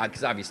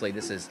 because obviously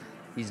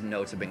these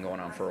notes have been going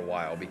on for a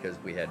while because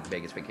we had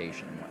Vegas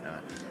vacation and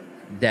whatnot,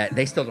 that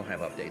they still don't have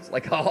updates.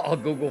 Like, I'll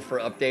Google for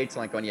updates,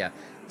 like on,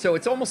 So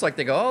it's almost like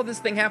they go, oh, this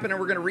thing happened and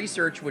we're going to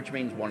research, which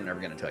means one, never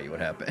going to tell you what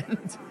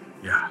happened.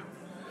 Yeah.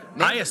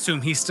 I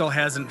assume he still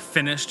hasn't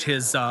finished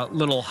his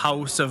little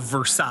house of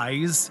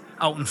Versailles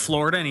out in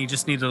Florida, and he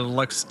just needed a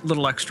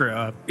little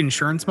extra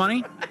insurance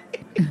money.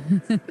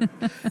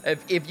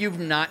 If you've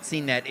not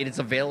seen that, it is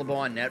available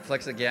on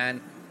Netflix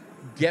again.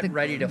 Get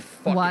ready to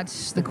fucking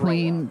watch the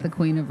Queen of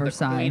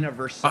Versailles. The Queen of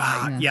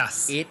Versailles.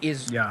 Yes. It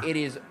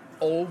is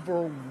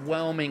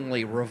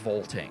overwhelmingly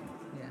revolting.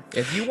 Yeah.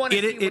 If you want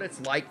to see what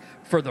it's like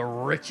for the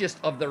richest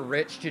of the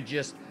rich to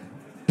just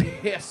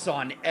piss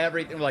on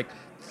everything, like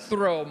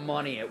throw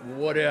money at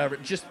whatever,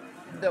 just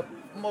the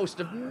most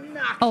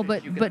obnoxious. Oh,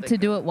 but to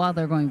do it while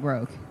they're going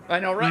broke.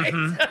 I know, right?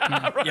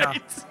 Mm-hmm. Right. Yeah.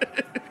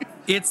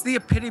 It's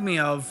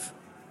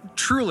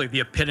truly the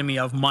epitome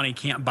of money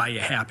can't buy you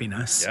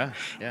happiness.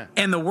 Yeah.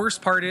 And the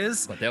worst part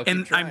is,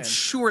 and I'm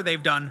sure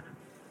they've done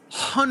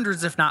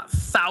hundreds, if not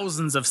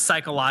thousands, of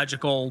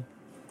psychological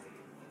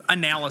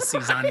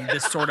analyses on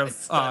this sort of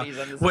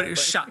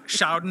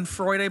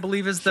Schadenfreude, I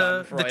believe is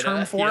the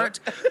term for it,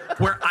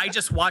 where I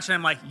just watch and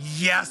I'm like,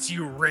 yes,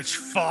 you rich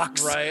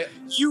fucks. Right.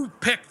 You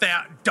pick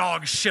that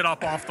dog shit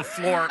up off the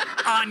floor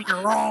on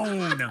your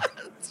own.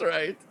 That's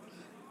right.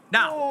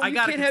 Now, I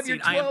gotta can't have your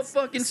 12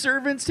 fucking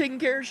servants taking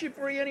care of shit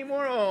for you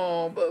anymore.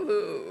 Oh,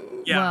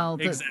 boo-hoo. Yeah, well,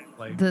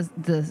 exactly.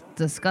 The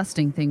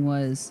disgusting thing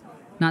was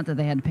not that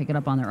they had to pick it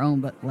up on their own,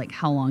 but like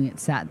how long it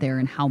sat there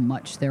and how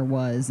much there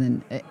was,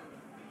 and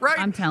right.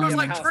 I'm telling you, it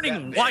was like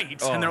turning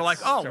white, and they're like,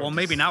 "Oh, well,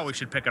 maybe now we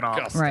should pick it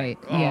off." Right?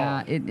 Oh.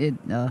 Yeah. It.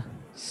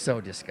 So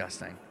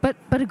disgusting. But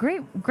a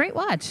great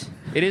watch.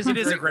 It is. It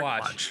is a great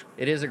watch.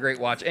 It is a great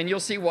watch, and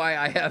you'll see why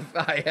I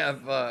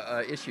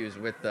have issues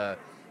with the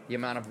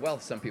amount of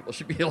wealth some people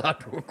should be allowed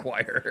to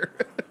acquire.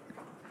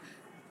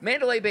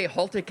 Mandalay Bay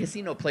halted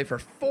casino play for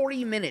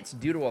 40 minutes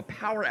due to a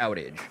power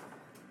outage.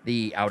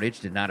 The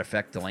outage did not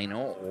affect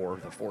Delano or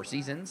the Four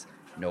Seasons.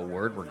 No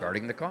word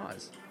regarding the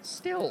cause.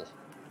 Still.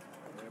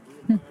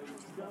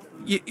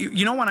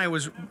 You know, when I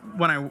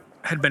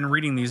had been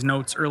reading these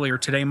notes earlier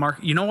today, Mark,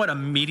 you know what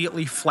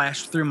immediately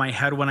flashed through my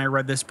head when I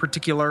read this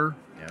particular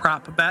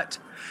prop bet?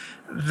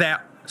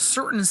 That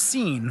certain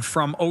scene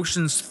from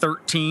Ocean's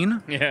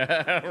 13.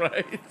 Yeah,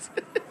 right.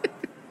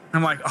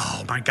 I'm like,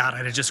 oh my God,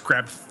 I'd have just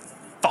grabbed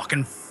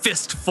fucking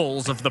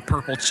fistfuls of the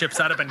purple chips.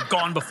 I'd have been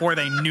gone before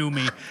they knew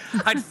me.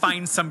 I'd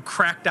find some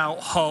cracked out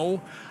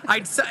hoe.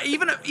 I'd say,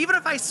 even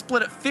if I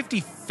split it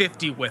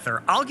 50-50 with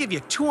her, I'll give you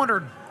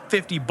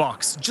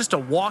 $250 just to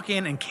walk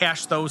in and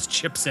cash those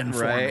chips in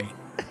for me.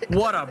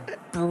 What a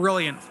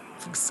brilliant.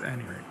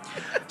 Anyway,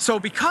 so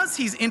because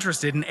he's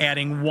interested in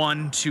adding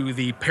one to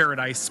the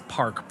Paradise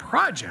Park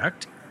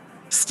project,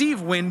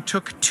 Steve Wynn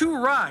took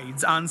 2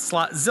 rides on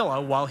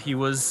Slotzilla while he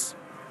was.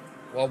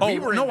 While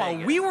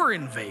we were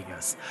in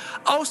Vegas.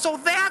 Oh, so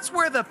that's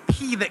where the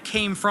pee that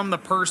came from the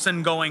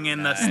person going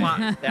in the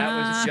slot.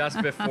 That was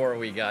just before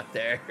we got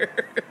there.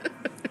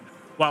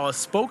 While a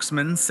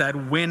spokesman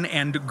said Wynn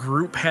and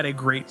group had a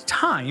great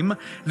time,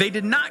 they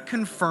did not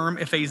confirm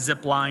if a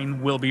zip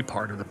line will be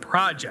part of the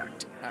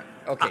project.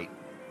 Okay.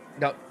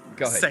 No,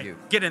 go ahead.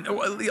 Get in.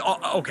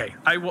 Okay.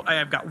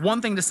 I've got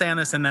one thing to say on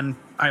this, and then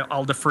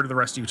I'll defer to the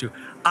rest of you two.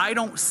 I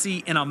don't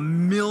see in a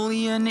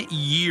million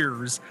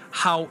years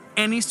how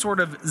any sort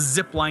of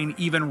zip line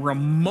even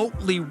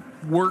remotely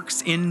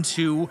works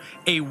into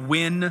a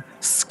Wynn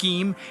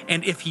scheme.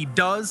 And if he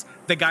does,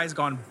 the guy's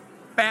gone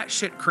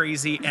batshit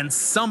crazy, and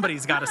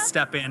somebody's got to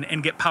step in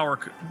and get power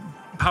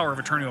of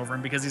attorney over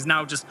him, because he's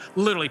now just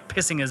literally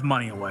pissing his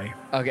money away.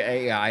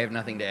 Okay, yeah, I have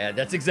nothing to add.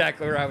 That's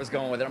exactly where I was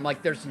going with it. I'm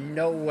like, there's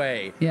no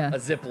way a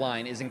zip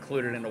line is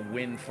included in a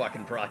Wynn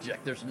fucking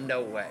project. There's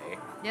no way.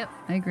 Yep,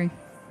 I agree.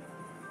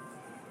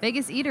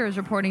 Vegas Eater is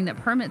reporting that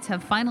permits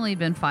have finally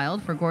been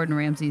filed for Gordon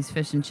Ramsay's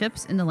Fish and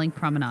Chips in the Link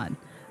Promenade.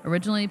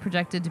 Originally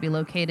projected to be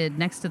located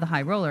next to the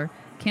High Roller,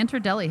 Cantor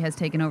Deli has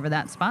taken over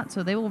that spot,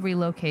 so they will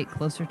relocate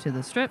closer to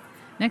the Strip,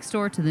 next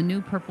door to the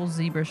new Purple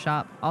Zebra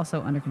shop,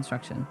 also under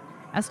construction.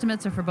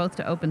 Estimates are for both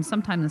to open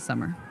sometime this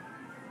summer.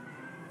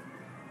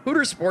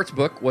 Hooters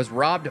Sportsbook was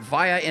robbed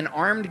via an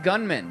armed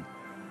gunman.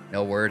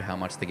 No word how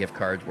much the gift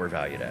cards were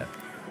valued at.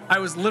 I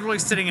was literally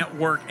sitting at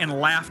work and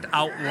laughed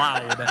out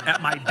loud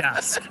at my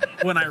desk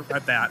when I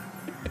read that.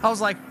 I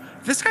was like,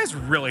 this guy's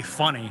really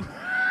funny.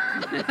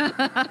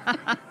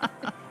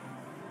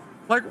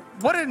 Like,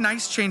 what a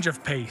nice change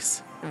of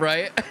pace.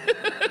 Right?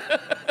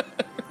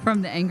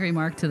 From the angry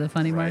Mark to the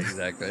funny Mark.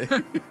 Exactly.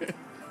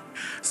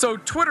 So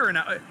Twitter,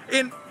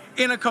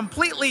 in a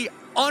completely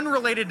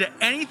unrelated to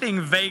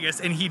anything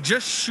Vegas, and he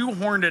just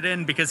shoehorned it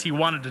in because he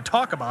wanted to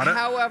talk about it.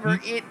 However,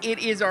 it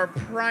is our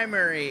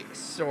primary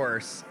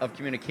source of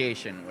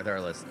communication with our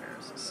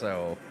listeners.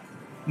 So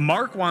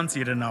Mark wants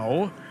you to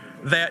know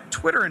that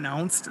Twitter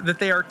announced that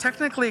they are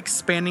technically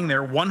expanding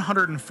their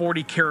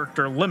 140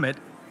 character limit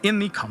in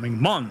the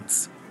coming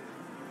months.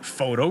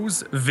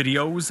 photos,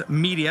 videos,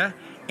 media,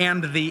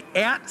 and the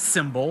 @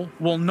 symbol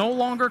will no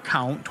longer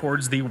count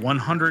towards the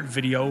 100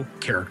 video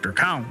character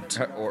count.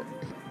 Or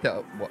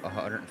the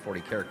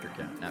 140 character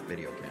count, not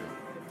video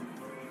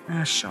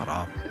count. Shut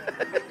up.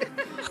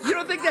 You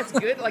don't think that's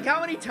good? Like,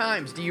 how many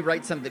times do you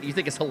write something that you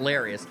think is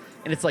hilarious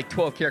and it's like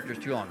 12 characters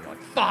too long? You're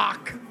like,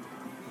 fuck!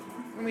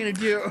 What am I gonna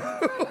do?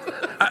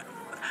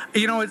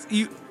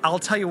 I'll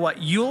tell you what,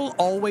 you'll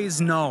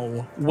always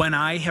know when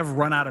I have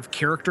run out of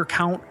character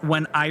count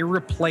when I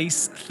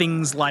replace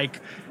things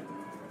like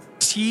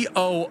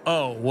TOO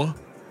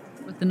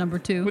With the number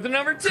 2. With the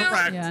number 2?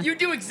 Correct. Yeah. You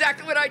do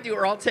exactly what I do,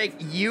 or I'll take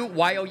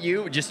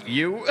YOU, just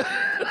you.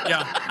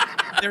 Yeah.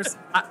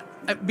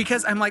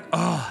 Because I'm like,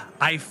 oh,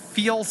 I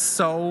feel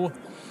so.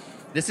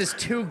 This is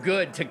too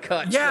good to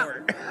cut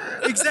short.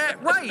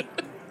 Exactly. Right.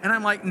 And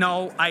I'm like,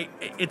 no,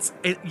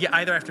 you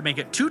either have to make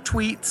it 2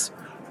 tweets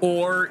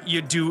or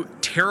you do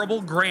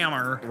terrible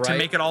grammar to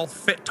make it all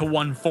fit to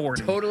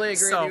 140. Totally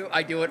agree with you.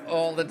 I do it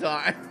all the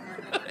time.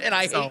 And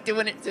I hate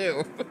doing it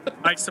too.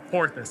 I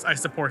support this. I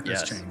support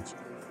this change.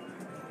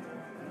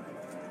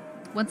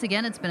 Once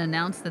again, it's been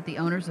announced that the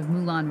owners of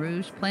Moulin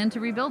Rouge plan to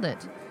rebuild it,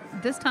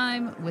 this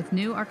time with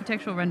new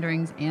architectural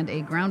renderings and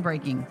a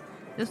groundbreaking.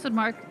 This would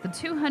mark the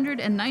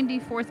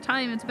 294th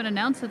time it's been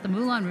announced that the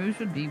Moulin Rouge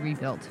would be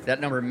rebuilt. That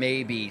number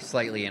may be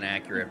slightly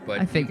inaccurate,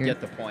 but you get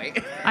the point.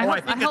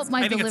 I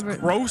think it's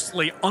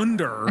grossly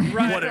under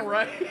what it.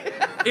 Right.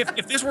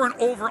 If this were an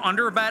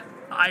over-under bet,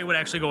 I would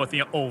actually go with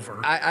the over.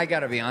 I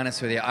got to be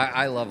honest with you.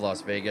 I love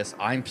Las Vegas.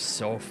 I'm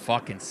so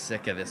fucking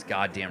sick of this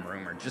goddamn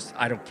rumor.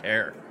 I don't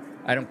care.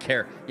 I don't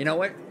care. You know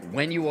what?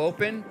 When you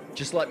open,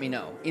 just let me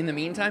know. In the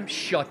meantime,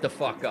 shut the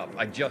fuck up.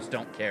 I just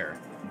don't care.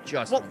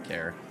 Don't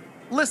care.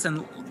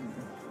 Listen,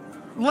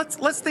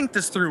 let's think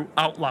this through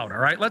out loud, all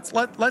right?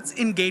 Let's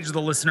engage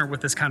the listener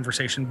with this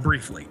conversation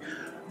briefly.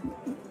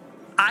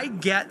 I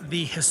get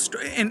the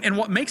and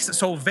what makes it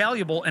so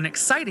valuable and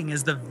exciting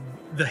is the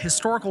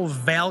historical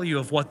value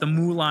of what the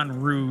Moulin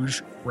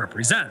Rouge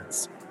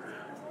represents.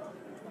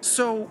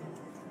 So,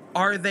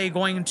 are they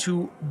going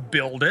to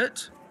build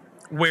it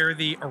where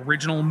the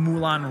original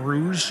Moulin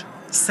Rouge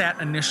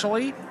sat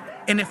initially?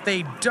 And if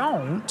they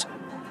don't,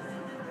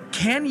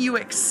 can you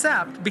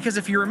accept, because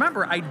if you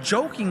remember, I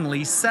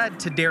jokingly said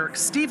to Derek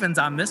Stevens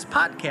on this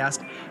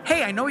podcast,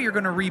 hey, I know you're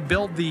going to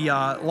rebuild the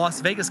Las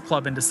Vegas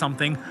club into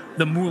something.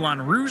 The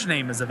Moulin Rouge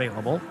name is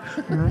available.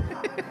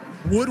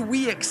 Would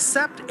we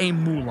accept a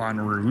Moulin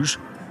Rouge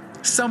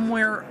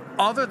somewhere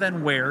other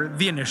than where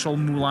the initial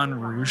Moulin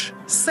Rouge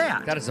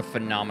sat? That is a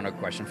phenomenal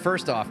question.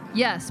 First off,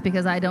 yes,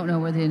 because I don't know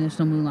where the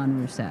initial Moulin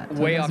Rouge sat.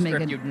 So way off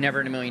script, you'd never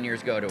in a million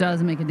years go to it.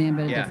 Doesn't make a damn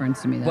bit of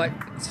difference to me, though.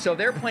 But so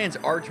their plans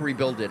are to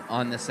rebuild it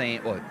on the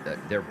same,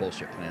 their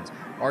bullshit plans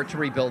are to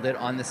rebuild it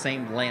on the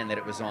same land that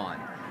it was on.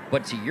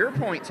 But to your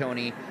point,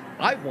 Tony,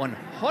 I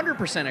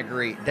 100%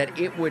 agree that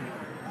it would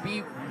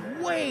be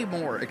way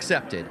more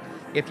accepted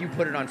if you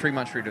put it on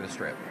Fremont Street or the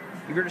Strip.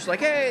 If you're just like,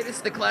 hey, this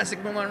is the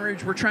classic Moulin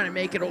Rouge, we're trying to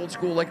make it old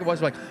school like it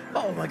was, like,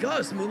 oh my God,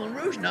 it's the Moulin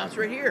Rouge, now it's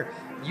right here.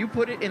 You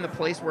put it in the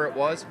place where it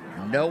was,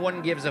 no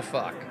one gives a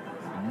fuck.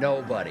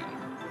 Nobody.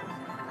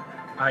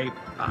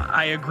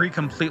 I agree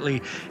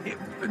completely.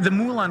 The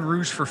Moulin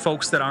Rouge, for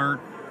folks that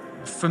aren't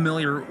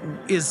familiar,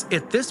 is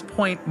at this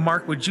point,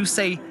 Mark, would you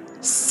say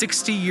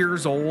 60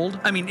 years old?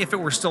 I mean, if it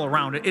were still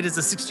around, it is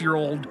a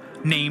 60-year-old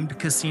named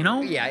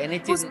casino. Yeah, and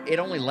it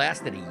only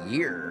lasted a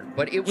year,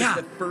 but it was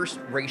the first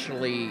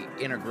racially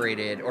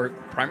integrated or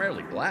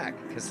primarily black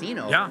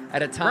casino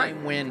at a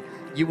time when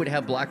you would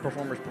have black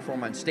performers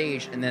perform on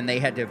stage, and then they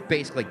had to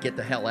basically get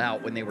the hell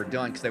out when they were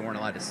done because they weren't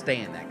allowed to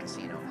stay in that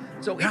casino.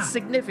 So its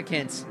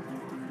significance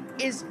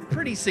is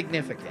pretty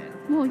significant.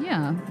 Well,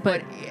 yeah,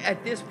 but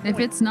at this point, if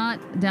it's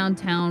not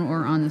downtown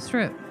or on the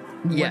Strip,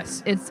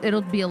 yes,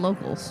 it'll be a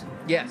locals.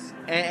 Yes,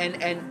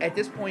 and at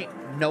this point,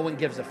 no one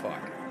gives a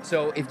fuck.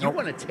 So if you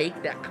want to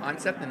take that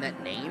concept and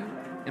that name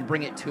and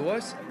bring it to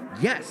us,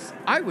 yes,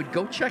 I would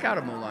go check out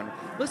a Moulin.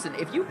 Listen,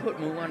 if you put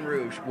Moulin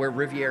Rouge where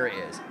Riviera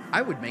is,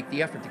 I would make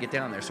the effort to get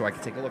down there so I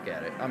could take a look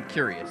at it. I'm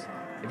curious.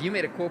 If you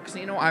made a cool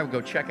casino, I would go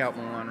check out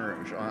Moulin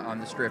Rouge on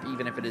the Strip,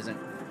 even if it isn't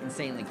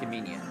insanely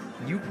convenient.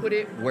 You put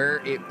it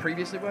where it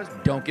previously was,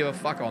 don't give a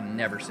fuck, I'll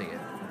never see it.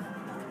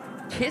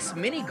 Kiss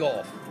Mini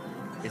Golf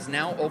is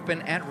now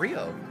open at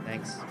Rio.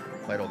 Thanks,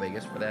 Vital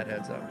Vegas, for that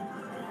heads up.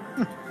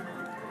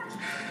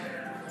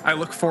 I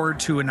look forward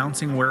to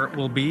announcing where it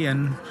will be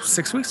in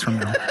 6 weeks from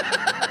now.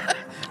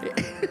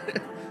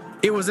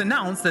 It was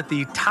announced that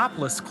the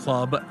Topless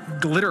Club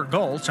Glitter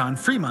Gulch on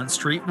Fremont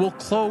Street will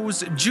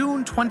close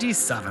June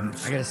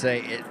 27th. I gotta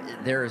say,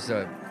 there is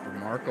a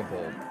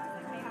remarkable...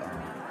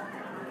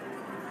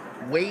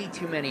 way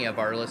too many of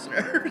our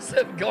listeners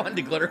have gone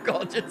to Glitter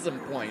Gulch at some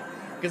point.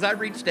 Because I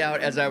reached out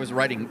as I was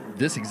writing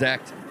this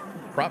exact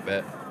prop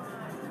bet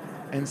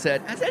and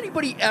said, has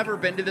anybody ever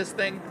been to this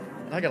thing?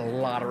 And I got a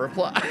lot of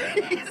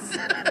replies.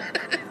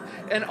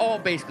 And all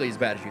basically as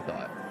bad as you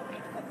thought.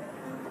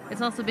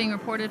 It's also being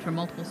reported from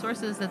multiple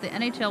sources that the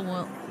NHL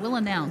will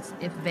announce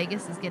if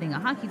Vegas is getting a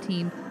hockey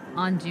team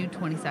on June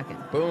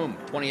 22nd. Boom.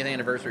 20th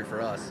anniversary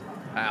for us.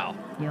 Wow.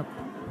 Yep.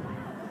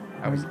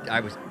 I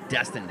was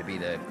destined to be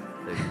the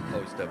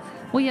host of.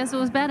 Well, yes, it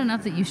was bad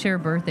enough that you share a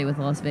birthday with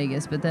Las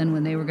Vegas, but then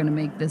when they were going to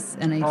make this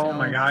NHL Oh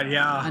my God,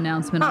 yeah.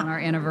 announcement on our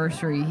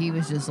anniversary, he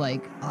was just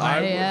like, I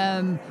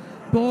am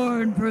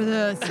born for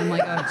this. I'm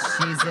like, oh,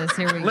 Jesus,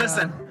 here we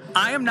Listen, go.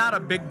 I am not a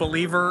big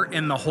believer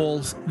in the whole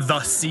The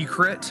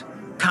Secret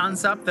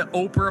concept that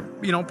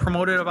Oprah,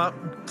 promoted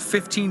about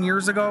 15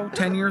 years ago,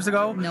 10 years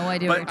ago. No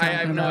idea But what you're talking I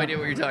have about. no idea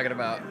what you're talking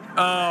about.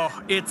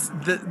 Oh, it's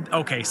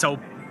okay. So,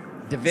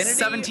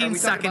 Divinity?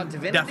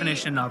 17-second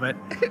definition of it.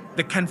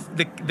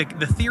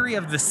 The theory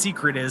of The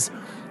Secret is,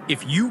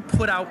 if you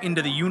put out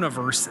into the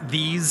universe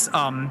these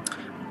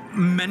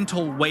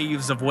mental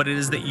waves of what it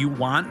is that you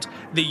want,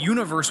 the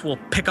universe will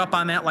pick up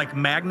on that like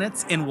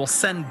magnets and will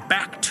send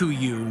back to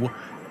you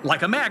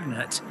like a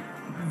magnet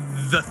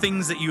the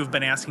things that you have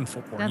been asking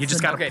for. You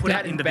just got to put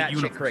it into the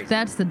universe. Crazy.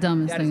 That's the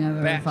dumbest thing I've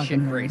ever batshit fucking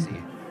heard.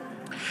 crazy.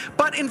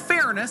 But in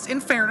fairness,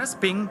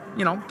 being,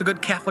 the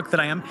good Catholic that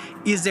I am,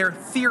 is there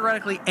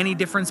theoretically any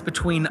difference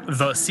between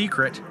The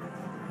Secret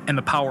and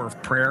the power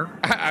of prayer?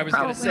 I was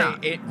going to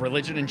Probably say, not.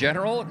 religion in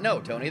general? No,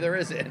 Tony, there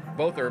isn't.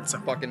 Both are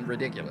fucking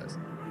ridiculous.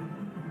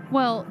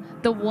 Well,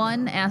 the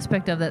one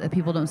aspect of that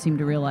people don't seem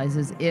to realize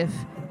is if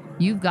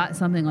you've got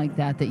something like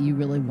that you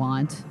really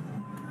want,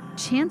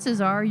 chances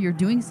are you're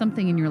doing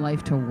something in your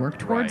life to work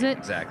towards Right, it.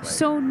 exactly.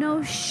 So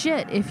no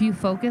shit, if you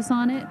focus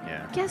on it,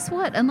 guess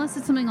what? Unless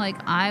it's something like,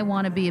 I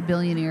want to be a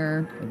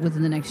billionaire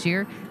within the next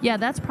year, yeah,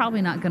 that's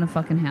probably not going to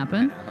fucking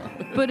happen.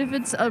 But if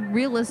it's a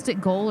realistic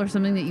goal or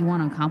something that you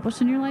want to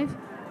accomplish in your life,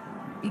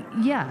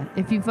 yeah,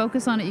 if you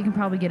focus on it, you can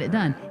probably get it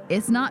done.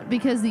 It's not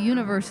because the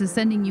universe is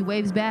sending you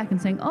waves back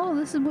and saying, oh,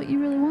 this is what you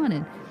really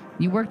wanted.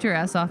 You worked your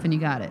ass off and you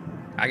got it.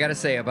 I got to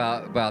say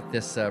about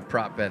this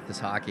prop bet, this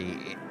hockey,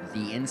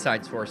 the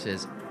inside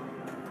sources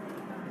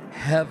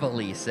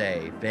heavily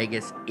say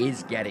Vegas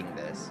is getting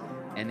this,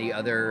 and the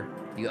other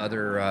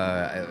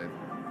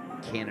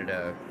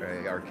Canada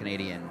or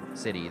Canadian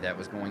city that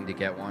was going to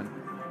get one,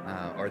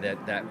 or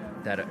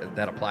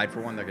that applied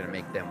for one, they're going to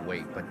make them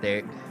wait. But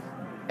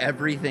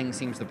everything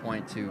seems to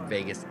point to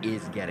Vegas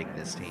is getting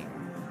this team.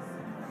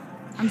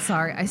 I'm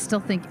sorry, I still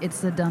think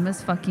it's the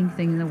dumbest fucking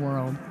thing in the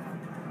world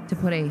to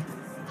put a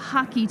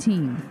hockey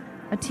team,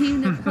 a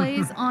team that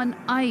plays on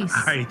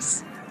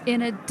ice.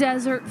 In a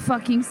desert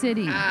fucking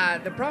city.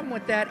 The problem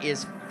with that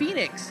is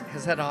Phoenix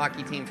has had a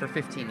hockey team for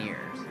 15 years.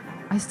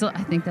 I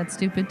think that's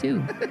stupid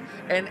too.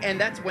 and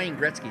that's Wayne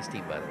Gretzky's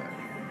team, by the way.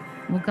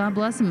 Well, God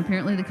bless him.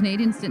 Apparently the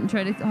Canadians didn't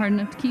try hard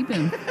enough to keep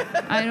him.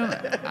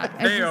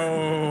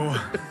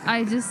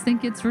 I just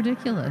think it's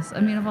ridiculous.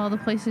 I mean, of all the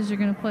places you're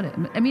going to put it.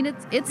 I mean,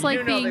 it's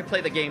like they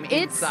play the game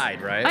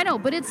inside, right? I know,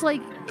 but it's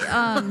like...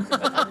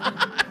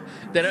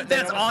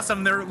 That's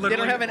awesome. They're literally they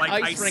don't have an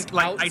like ice rink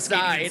ice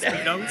skating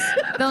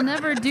outside. They'll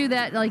never do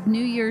that like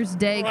New Year's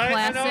Day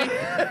classic.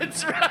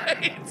 That's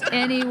right.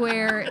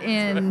 Anywhere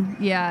in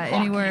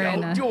anywhere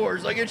in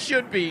outdoors like it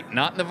should be,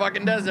 not in the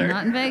fucking desert.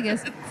 Not in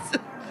Vegas.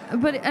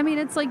 But I mean,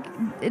 it's like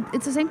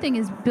it's the same thing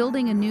as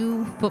building a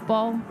new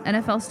football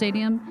NFL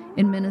stadium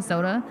in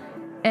Minnesota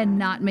and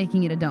not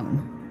making it a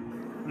dome.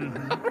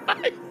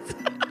 Right.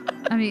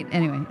 I mean,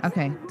 anyway,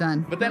 okay,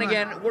 done. But then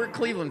again, we're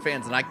Cleveland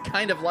fans, and I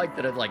kind of like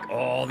that it's like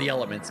all the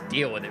elements.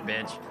 Deal with it,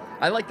 bitch.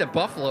 I like that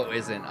Buffalo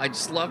isn't. I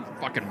just love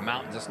fucking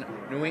mountains of snow.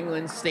 New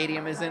England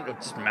Stadium isn't.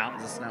 It's just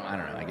mountains of snow. I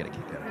don't know. I get a kick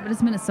out of it. But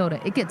it's Minnesota.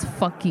 It gets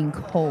fucking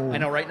cold. I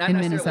know, right? Not in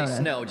necessarily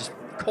Minnesota. snow, just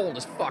cold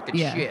as fucking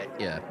Yeah. shit.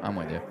 Yeah, I'm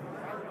with you.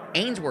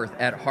 Ainsworth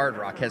at Hard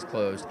Rock has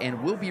closed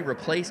and will be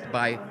replaced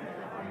by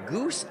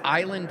Goose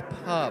Island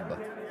Pub.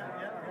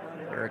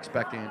 They're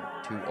expecting it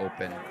to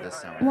open this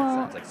summer. Well,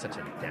 That sounds like such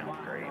a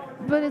downgrade.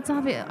 But it's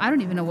obvious. I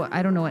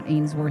don't know what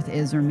Ainsworth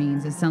is or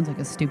means. It sounds like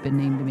a stupid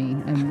name to me,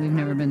 and we've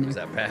never been there. Is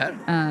that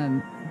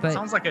bad? But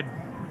sounds like a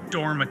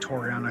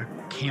dormitory on a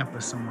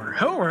campus somewhere.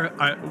 Oh,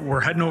 we're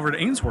heading over to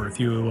Ainsworth.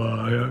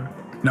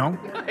 No.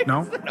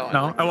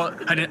 Oh, well,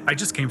 I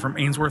just came from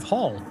Ainsworth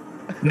Hall.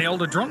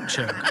 Nailed a drunk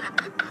chick.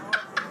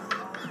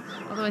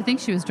 although I think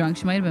she was drunk,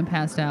 she might have been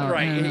passed out.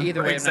 Right.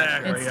 Either way,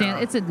 Exactly.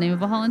 It's the name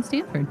of a hall in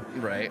Stanford.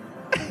 Right.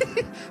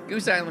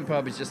 Goose Island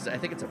Pub is just, I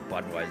think it's a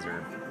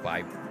Budweiser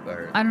I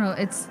don't know.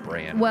 It's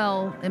brand.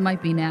 Well, it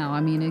might be now.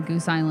 I mean,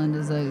 Goose Island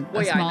is a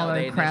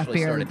smaller craft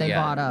beer that they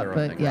bought up,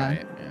 but thing, yeah.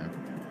 Right?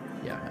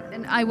 Yeah.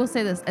 And I will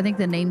say this: I think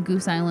the name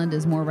Goose Island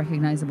is more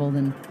recognizable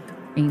than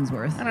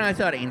Ainsworth. I don't know. I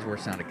thought Ainsworth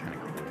sounded kind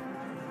of cool.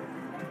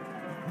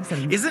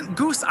 Isn't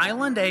Goose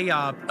Island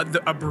a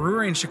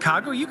brewery in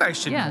Chicago? You guys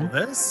should know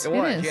this. It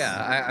was, is.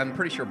 yeah. I'm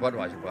pretty sure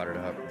Budweiser brought it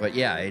up, but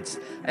yeah,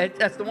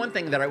 that's the one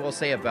thing that I will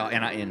say about,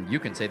 and you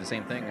can say the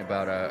same thing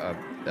about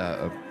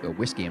a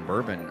whiskey and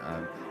bourbon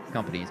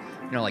companies.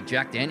 You know, like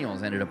Jack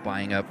Daniel's ended up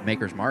buying up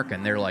Maker's Mark,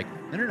 and they're like,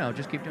 no,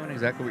 just keep doing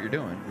exactly what you're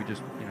doing. We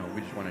just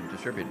want to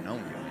distribute and own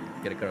you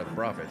and get a cut of the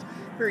profits.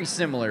 Very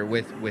similar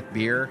with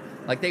beer.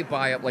 Like they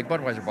buy up, like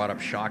Budweiser bought up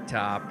Shock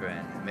Top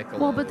and Michelob.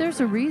 Well, but there's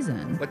a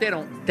reason. But they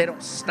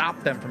don't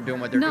stop them from doing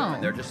what they're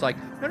doing. They're just like,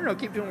 no,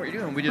 keep doing what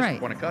you're doing. We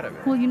just want a cut of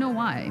it. Well, you know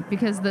why?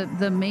 Because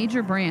the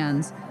major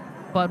brands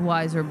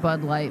Budweiser,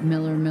 Bud Light,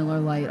 Miller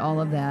Light,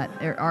 all of that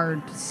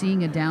are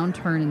seeing a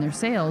downturn in their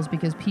sales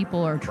because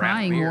people are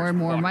trying more and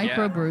more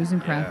microbrews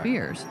and craft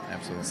beers.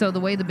 Absolutely. So the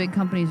way the big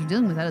companies are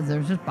dealing with that is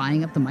they're just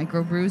buying up the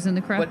microbrews and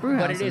the craft brew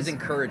houses. But it is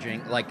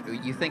encouraging. Like,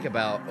 you think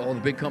about, the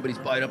big companies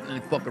buy it up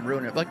and they fucking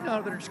ruin it. Like,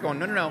 no, they're just going,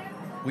 no.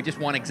 We just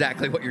want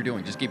exactly what you're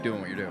doing. Just keep doing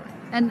what you're doing.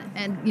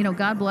 And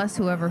God bless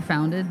whoever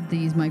founded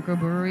these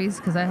microbreweries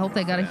because I hope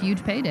they got a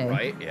huge payday.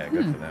 Right? Yeah,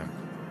 good for them.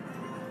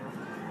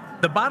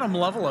 The bottom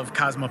level of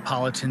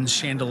Cosmopolitan's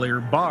Chandelier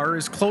Bar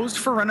is closed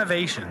for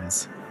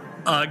renovations.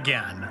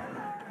 Again.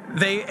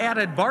 They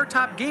added bar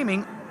top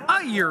gaming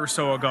a year or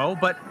so ago,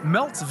 but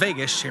Melts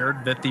Vegas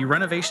shared that the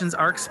renovations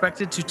are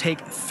expected to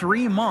take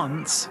 3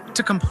 months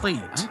to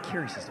complete. I'm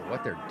curious as to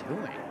what they're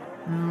doing.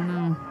 I don't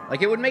know.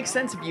 Like, it would make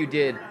sense if you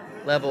did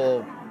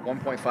level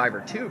 1.5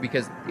 or 2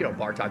 because,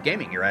 bar top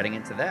gaming, you're adding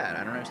into that.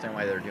 I don't understand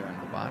why they're doing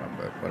the bottom,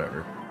 but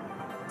whatever.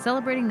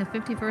 Celebrating the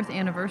 51st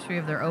anniversary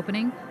of their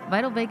opening,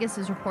 Vital Vegas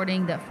is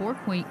reporting that Four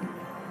Queens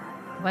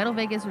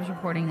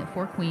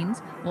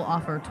will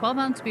offer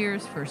 12-ounce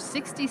beers for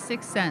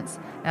 66 cents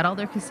at all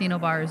their casino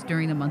bars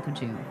during the month of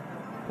June.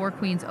 Four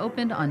Queens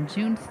opened on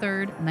June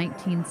 3rd,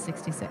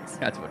 1966.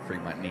 That's what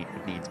Fremont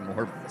needs,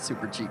 more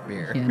super cheap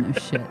beer. Yeah, no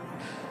shit.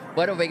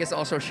 Vital Vegas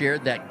also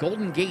shared that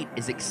Golden Gate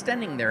is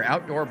extending their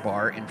outdoor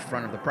bar in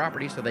front of the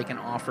property so they can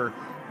offer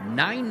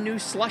 9 new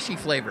slushy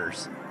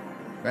flavors.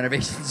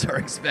 Renovations are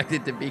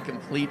expected to be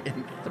complete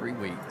in 3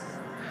 weeks.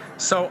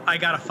 So I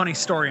got a funny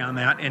story on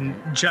that, and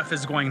Jeff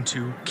is going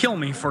to kill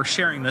me for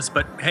sharing this,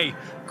 but hey,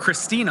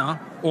 Christina,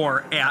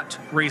 or at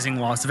Raising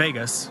Las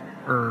Vegas,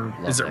 or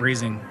is it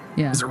Raising?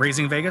 Yeah. Is it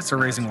Raising Vegas or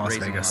Raising Las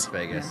Vegas? Las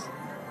Vegas.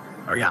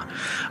 Oh yeah,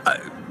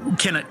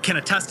 can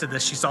attest to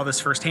this. She saw this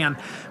firsthand.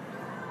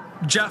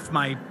 Jeff,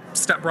 my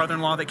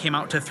step-brother-in-law that came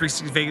out to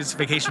 360 Vegas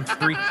Vacation for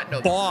 3,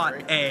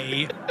 bought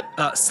a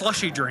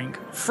slushy drink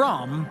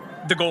from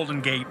the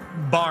Golden Gate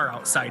bar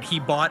outside. He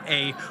bought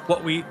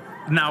what we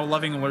now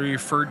lovingly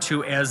referred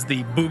to as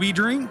the booby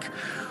drink.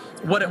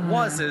 What it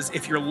was is,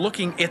 if you're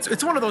looking,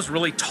 it's one of those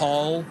really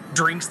tall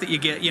drinks that you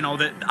get,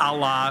 that a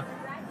la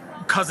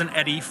Cousin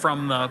Eddie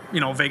from the,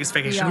 Vegas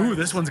Vacation. Yeah. Ooh,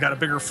 this one's got a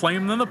bigger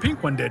flame than the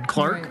pink one did,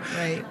 Clark.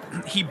 Right.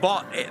 He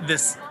bought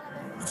this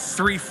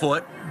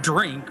 3-foot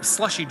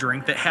slushy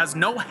drink that has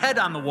no head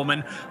on the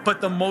woman,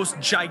 but the most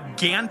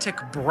gigantic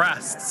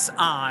breasts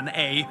on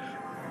a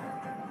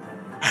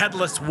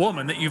headless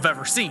woman that you've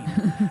ever seen.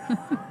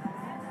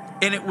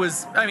 And it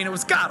was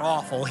god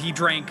awful. He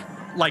drank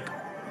like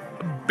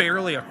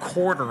barely a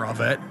quarter of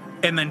it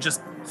and then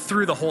just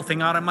threw the whole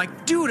thing out. I'm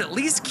like, dude, at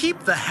least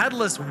keep the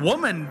headless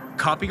woman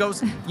cup. He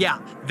goes, yeah,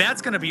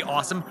 that's going to be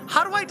awesome.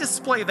 How do I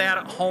display that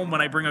at home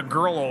when I bring a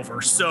girl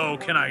over? So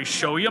can I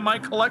show you my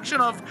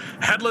collection of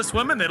headless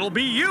women? It'll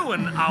be you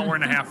an hour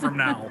and a half from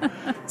now.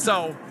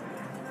 So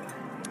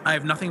I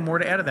have nothing more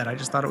to add to that. I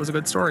just thought it was a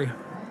good story.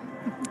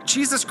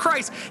 Jesus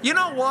Christ. You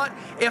know what?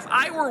 If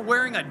I were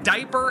wearing a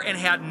diaper and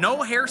had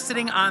no hair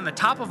sitting on the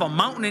top of a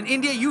mountain in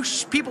India,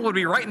 people would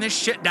be writing this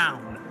shit down.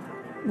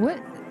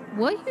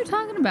 What are you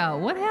talking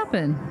about? What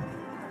happened?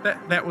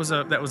 That was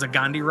a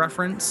Gandhi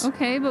reference.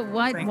 Okay, but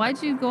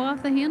why'd you go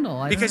off the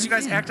handle? Because you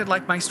guys acted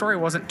like my story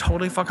wasn't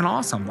totally fucking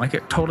awesome, like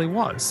it totally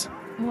was.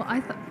 Well,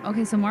 I thought,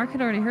 okay, so Mark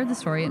had already heard the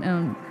story,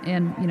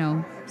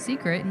 and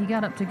secret, he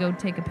got up to go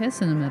take a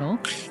piss in the middle.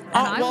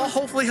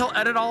 Hopefully he'll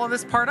edit all of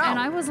this part out. And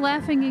I was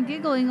laughing and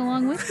giggling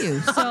along with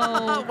you.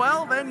 So,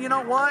 well, then you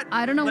know what?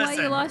 I don't know why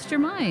you lost your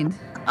mind.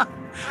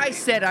 I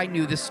said I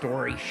knew the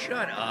story.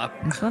 Shut up.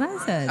 That's what I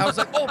said. I was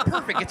like, oh,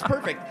 perfect. It's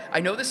perfect. I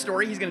know the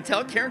story. He's going to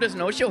tell it. Karen doesn't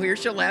know. She'll hear.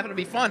 She'll laugh. It'll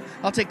be fun.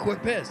 I'll take a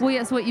quick piss. Well,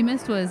 yes, what you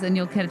missed was, and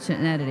you'll catch it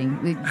in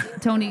editing,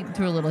 Tony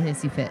threw a little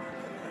hissy fit.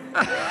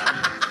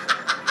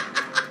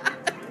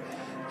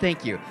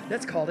 Thank you.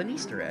 That's called an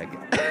Easter egg.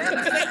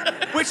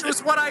 Which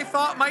was what I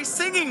thought my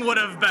singing would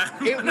have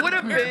been. It would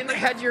have been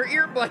had your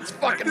earbuds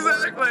fucking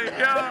worked. Exactly,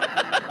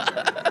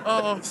 yeah.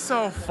 Oh,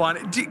 so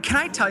fun. Can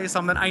I tell you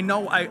something? I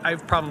know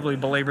I've probably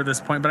belabored this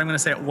point, but I'm going to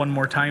say it one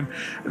more time.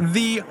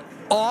 The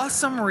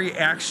awesome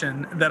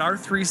reaction that our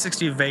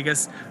 360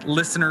 Vegas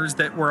listeners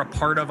that were a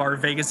part of our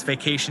Vegas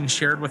vacation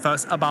shared with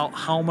us about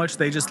how much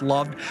they just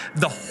loved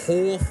the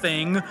whole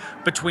thing,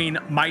 between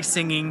my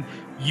singing,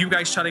 you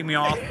guys shutting me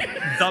off,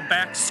 the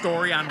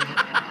backstory on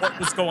what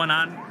was going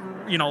on,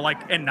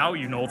 and now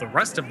you know the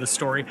rest of the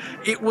story.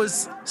 It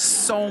was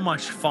so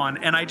much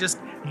fun. And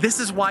this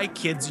is why,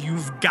 kids,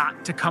 you've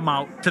got to come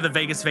out to the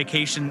Vegas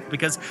vacation,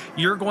 because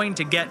you're going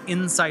to get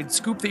inside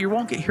scoop that you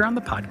won't get here on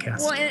the podcast.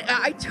 Well, and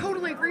I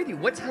totally agree with you.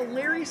 What's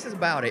hilarious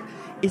about it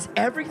is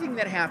everything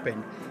that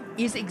happened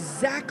is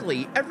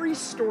exactly every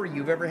story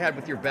you've ever had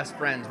with your best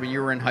friends when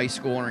you were in high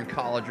school or in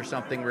college or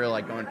something, where you're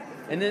like going,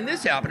 and then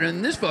this happened, and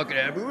then this fucking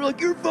happened. We're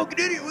like, you're a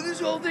fucking idiot when this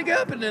whole thing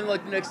happened. And then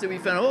like the next day we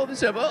found out, this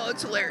happened. Oh,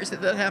 it's hilarious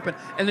that happened.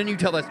 And then you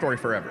tell that story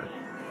forever.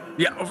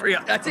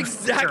 Yeah. That's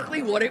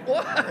exactly what it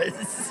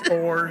was.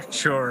 For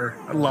sure.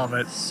 I love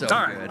it. So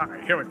all right, good. All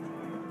right, here we go.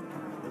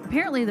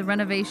 Apparently, the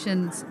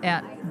renovations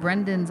at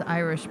Brendan's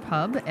Irish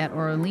Pub at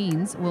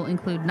Orleans will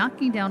include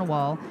knocking down a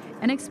wall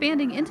and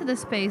expanding into the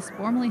space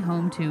formerly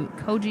home to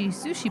Koji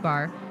Sushi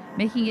Bar,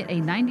 making it a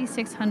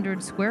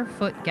 9,600 square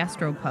foot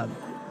gastropub.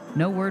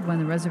 No word when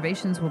the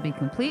reservations will be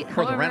complete.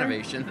 For the However-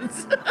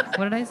 renovations.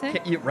 What did I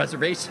say?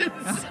 Reservations?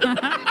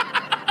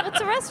 It's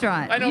a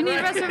restaurant. I know, You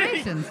need right?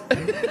 reservations.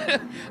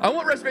 I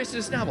want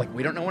reservations now. I'm like,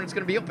 we don't know when it's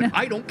going to be open.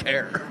 I don't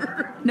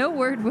care. No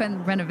word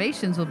when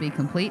renovations will be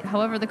complete.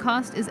 However, the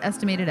cost is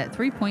estimated at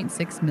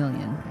 $3.6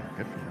 million.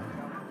 Good for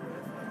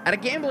them. At a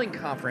gambling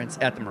conference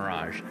at the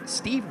Mirage,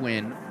 Steve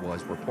Wynn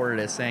was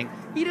reported as saying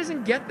he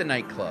doesn't get the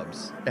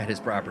nightclubs at his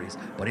properties,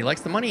 but he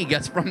likes the money he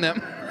gets from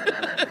them.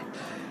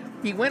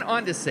 He went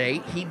on to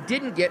say he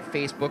didn't get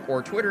Facebook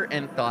or Twitter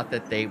and thought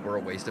that they were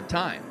a waste of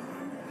time.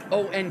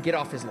 Oh, and get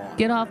off his lawn.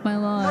 Get off my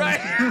lawn. Right.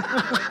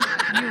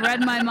 You read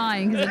my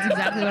mind because that's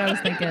exactly what I was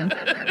thinking.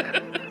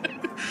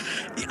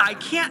 I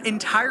can't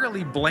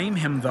entirely blame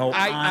him though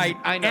I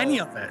on know. any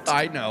of it.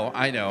 I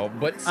know,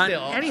 but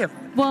still. On any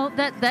of Well,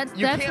 that's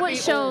you can't what be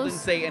shows. old and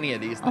say any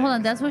of these things. Hold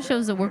on, that's what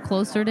shows that we're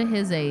closer to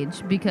his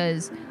age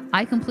because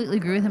I completely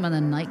agree with him on the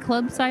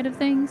nightclub side of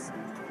things.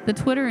 The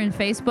Twitter and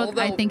Facebook,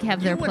 Although I think,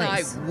 have their you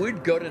place. and I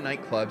would go to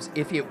nightclubs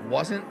if it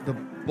wasn't the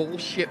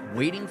bullshit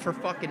waiting for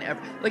fucking ever.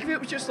 Like if it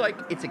was just like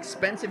it's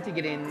expensive to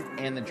get in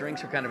and the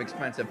drinks are kind of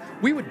expensive,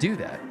 we would do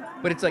that.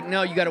 But it's like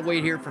no, you got to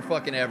wait here for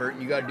fucking ever.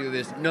 You got to do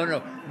this.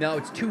 No,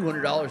 it's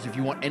 $200 if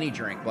you want any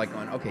drink. Like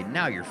going, okay,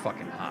 now you're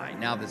fucking high.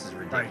 Now this is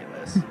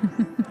ridiculous.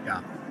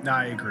 Yeah, no,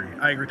 I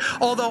agree.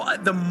 Although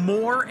the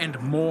more and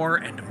more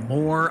and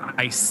more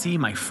I see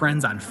my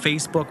friends on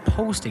Facebook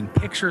posting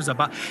pictures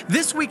about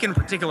this week in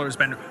particular has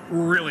been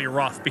really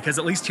rough because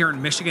at least here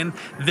in Michigan,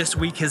 this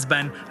week has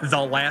been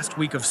the last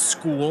week of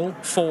school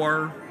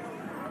for,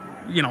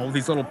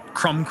 these little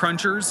crumb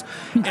crunchers.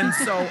 And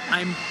so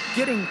I'm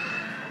getting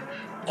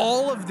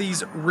all of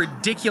these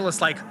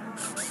ridiculous, like,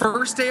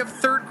 first day of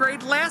third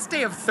grade, last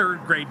day of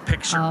third grade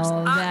pictures.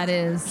 Oh, that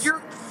is. Your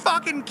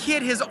fucking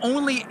kid has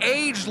only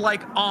aged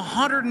like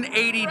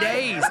 180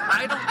 days.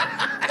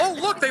 Oh,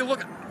 look, they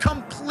look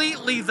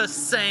completely the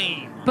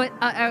same. But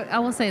I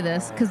will say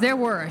this, because there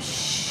were a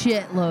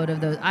shitload of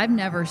those. I've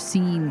never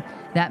seen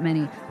that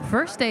many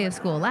first day of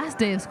school, last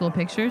day of school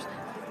pictures.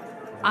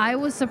 I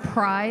was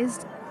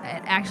surprised.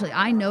 Actually,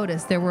 I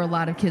noticed there were a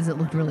lot of kids that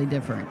looked really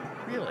different.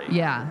 Really?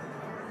 Yeah,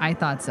 I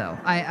thought so.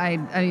 I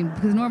mean,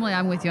 because normally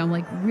I'm with you. I'm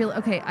like, really?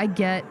 Okay, I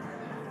get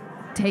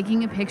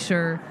taking a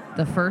picture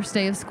the first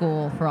day of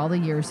school for all the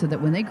years so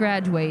that when they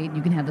graduate,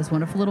 you can have this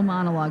wonderful little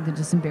monologue that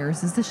just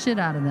embarrasses the shit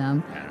out of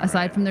them,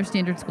 aside from their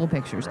standard school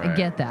pictures. I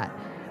get that.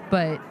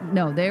 But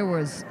no, there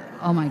was,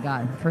 oh my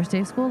God, first day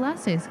of school,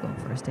 last day of school,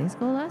 first day of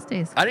school, last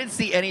day of school. I didn't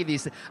see any of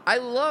these. I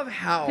love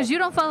how... Because you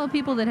don't follow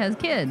people that has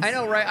kids. I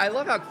know, right? I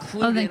love how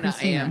clued in I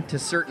Christina. am to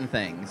certain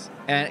things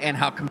and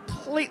how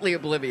completely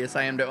oblivious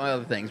I am to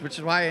other things, which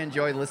is why I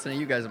enjoy listening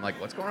to you guys. I'm like,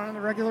 what's going on in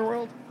the regular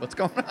world? What's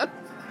going on?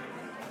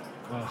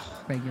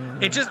 Regular.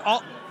 It just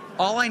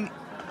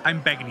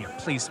I'm begging you,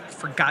 please,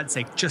 for God's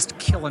sake, just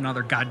kill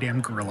another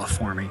goddamn gorilla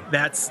for me.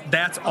 That's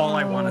all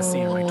I want to see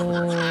in my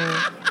Twitter.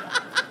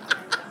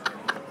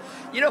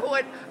 You know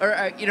what?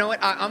 You know what?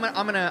 I'm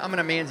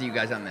gonna manzy you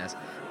guys on this.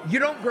 You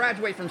don't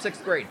graduate from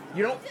 6th grade.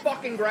 You don't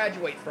fucking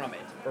graduate from it,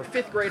 or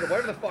 5th grade, or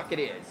whatever the fuck it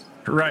is.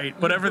 Right,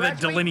 whatever the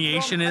graduate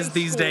delineation from is high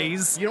these school.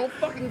 days. You don't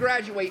fucking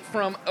graduate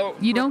from.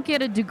 You don't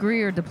get a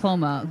degree or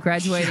diploma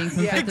graduating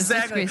from 5th to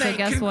 6th grade, so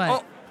guess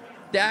what?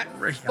 That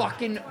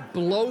fucking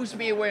blows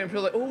me away. I'm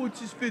like, oh, it's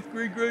his 5th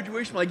grade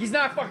graduation. I'm like, he's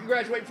not fucking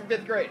graduating from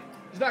 5th grade.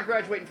 He's not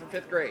graduating from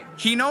 5th grade.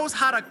 He knows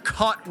how to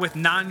cut with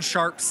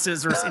non-sharp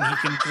scissors and he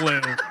can glue.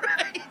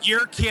 Right.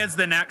 Your kid's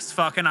the next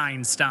fucking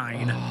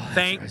Einstein.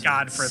 Thank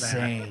God for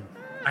that.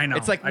 I know.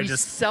 It's like we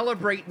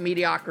celebrate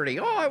mediocrity.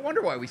 Oh, I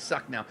wonder why we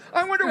suck now.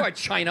 I wonder why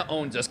China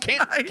owns us.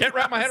 Can't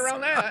wrap my head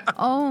around that.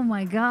 Oh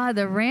my God,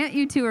 the rant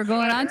you two are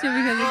going on to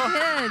because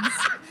of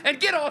kids. And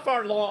get off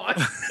our lawn.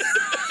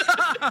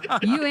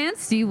 You and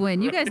Steve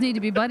Wynn, you guys need to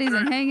be buddies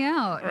and hang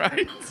out.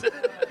 Right.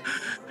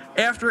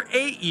 After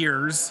 8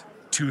 years,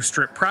 2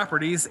 strip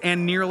properties,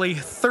 and nearly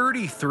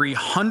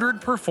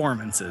 3,300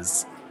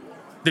 performances,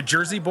 the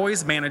Jersey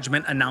Boys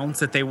management announced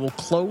that they will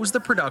close the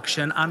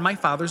production on my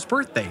father's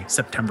birthday,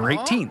 September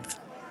 18th,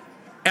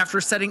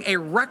 after setting a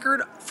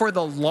record for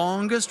the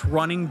longest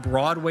running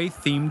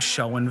Broadway-themed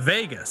show in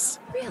Vegas.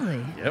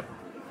 Really? Yep.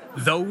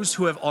 Those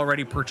who have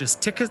already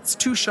purchased tickets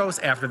to shows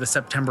after the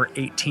September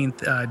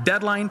 18th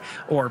deadline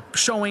or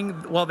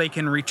showing, well, they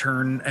can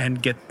return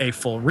and get a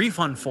full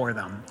refund for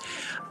them.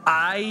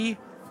 I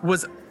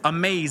was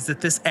amazed that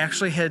this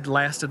actually had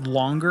lasted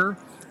longer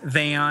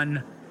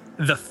than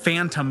the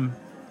Phantom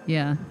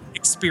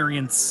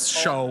experience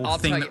show I'll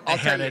thing tell that they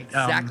had you at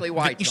exactly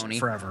why, Vacation Tony.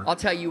 Forever. I'll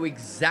tell you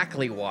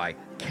exactly why.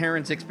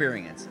 Karen's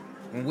experience.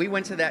 When we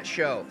went to that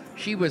show,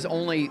 she was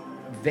only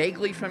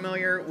vaguely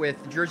familiar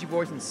with the Jersey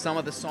Boys and some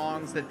of the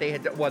songs that they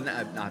had. Well,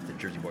 not the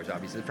Jersey Boys,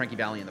 obviously. Frankie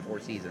Valli and the Four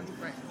Seasons.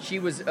 Right. She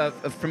was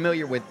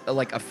familiar with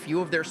like a few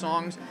of their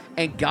songs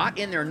and got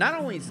in there. Not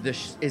only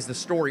is the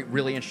story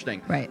really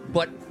interesting, right,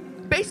 but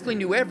basically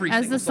knew every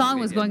As single the song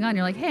they was did. going on,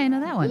 you're like, hey, I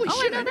know that one. Holy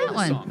Oh, shit, I know I know that this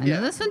one. song. I Yeah.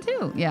 know this one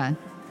too. Yeah.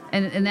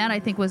 And that I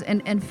think was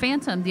and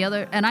Phantom, the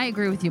other, and I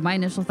agree with you. My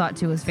initial thought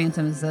too was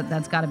Phantom is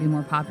that's got to be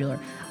more popular.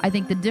 I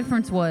think the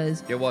difference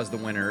was It was the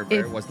winner.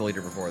 If- It was the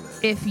leader before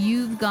this. if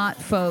you've got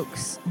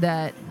folks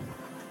that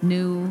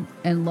knew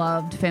and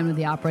loved Phantom of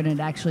the Opera and had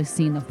actually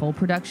seen the full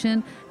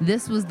production,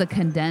 this was the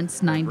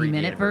condensed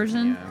 90-minute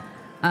version.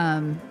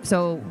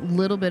 So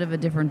little bit of a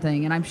different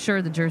thing. And I'm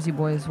sure the Jersey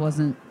Boys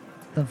wasn't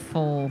the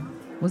full.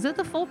 Was it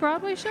the full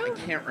Broadway show? I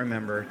can't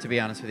remember, to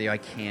be honest with you. I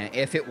can't.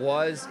 If it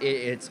was,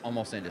 it's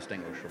almost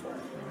indistinguishable.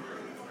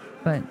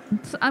 But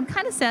I'm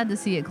kind of sad to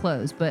see it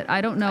close. But I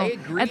don't know. I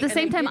agree, At the and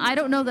same they time, didn't- I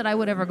don't know that I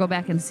would ever go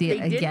back and see They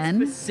it didn't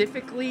again.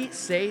 specifically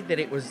say that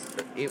it was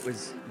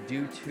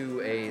due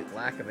to a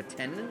lack of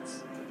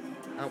attendance,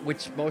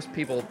 which most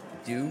people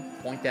do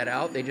point that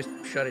out. They just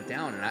shut it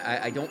down, and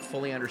I don't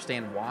fully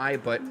understand why,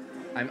 but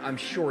I'm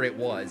sure it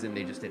was, and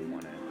they just didn't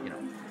want to,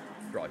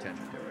 draw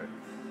attention to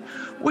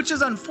it. Which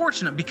is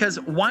unfortunate because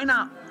why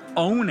not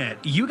own it?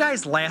 You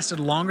guys lasted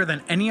longer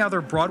than any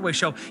other Broadway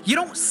show. You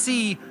don't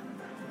see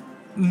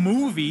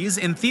movies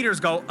in theaters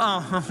go,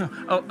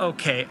 oh,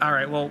 okay, all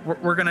right, well,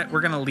 we're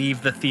gonna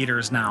leave the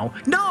theaters now.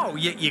 No,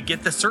 you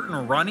get the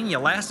certain running, you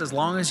last as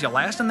long as you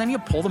last, and then you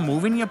pull the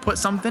movie and you put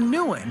something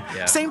new in.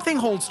 Yeah. Same thing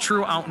holds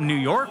true out in New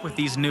York with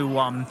these new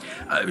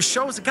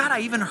shows. God,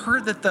 I even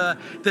heard that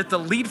the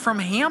lead from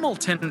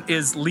Hamilton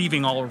is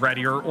leaving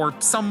already, or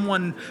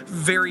someone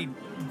very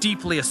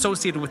deeply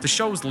associated with the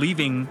show's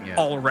leaving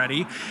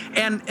already,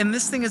 and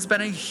this thing has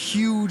been a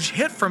huge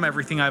hit from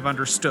everything I've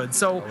understood.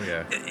 So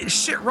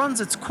shit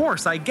runs its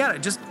course. I get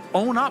it. Just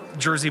own up,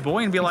 Jersey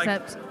Boy, and be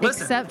listen.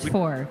 Except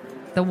for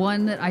the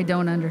one that I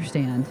don't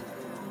understand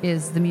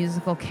is the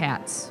musical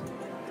Cats.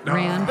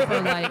 Ran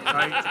for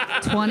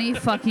like 20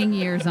 fucking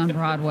years on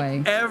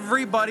Broadway.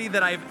 Everybody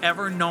that I've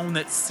ever known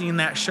that's seen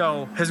that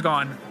show has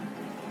gone,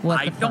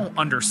 I don't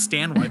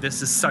understand why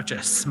this is such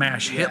a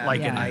smash hit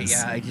it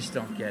is. I just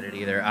don't get it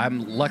either.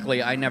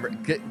 Luckily I never,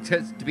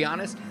 because to be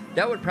honest,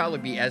 that would probably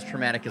be as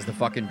traumatic as the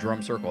fucking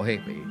drum circle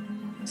hate me.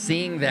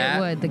 Seeing that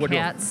would. The would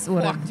Cats have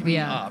would fucked have, me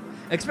up.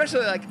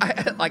 Especially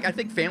I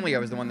think Family Guy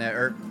was the one that,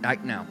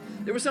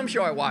 there was some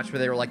show I watched where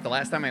they were like, the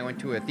last time I went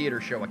to a theater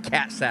show, a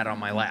cat sat on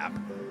my lap.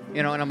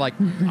 And I'm like,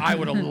 I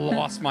would have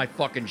lost my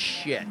fucking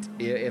shit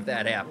if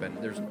that happened.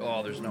 There's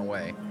no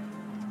way.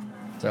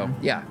 So,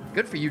 yeah,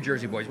 good for you,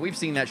 Jersey Boys. We've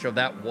seen that show.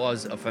 That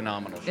was a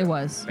phenomenal show. It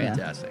was.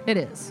 Fantastic. Yeah. It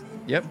is.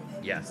 Yep.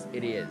 Yes,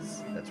 it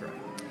is. That's right.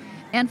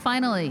 And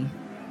finally,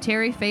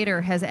 Terry Fader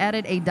has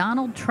added a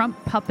Donald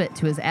Trump puppet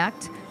to his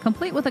act,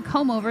 complete with a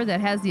comb-over that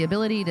has the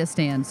ability to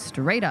stand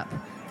straight up.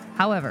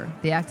 However,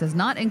 the act does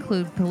not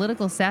include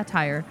political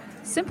satire,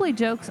 simply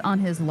jokes on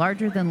his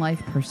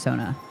larger-than-life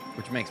persona.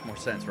 Which makes more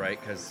sense, right?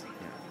 Because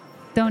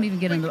don't even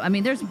get into. I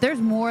mean, there's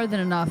more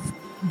than enough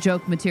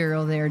joke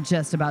material there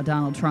just about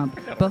Donald Trump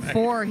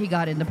before he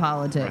got into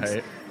politics.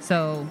 Right.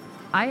 So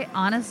I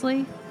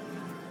honestly,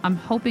 I'm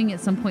hoping at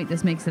some point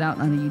this makes it out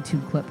on a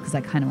YouTube clip because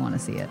I kind of want to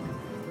see it.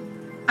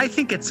 I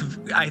think it's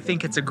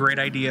a great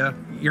idea.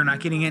 You're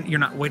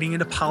not wading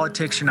into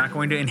politics. You're not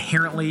going to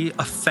inherently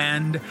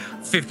offend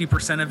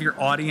 50% of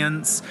your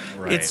audience.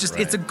 Right, it's just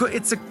it's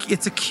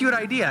a cute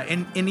idea.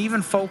 And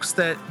even folks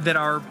that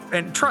are,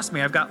 and trust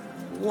me, I've got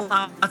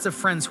lots of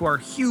friends who are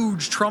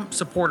huge Trump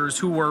supporters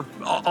who were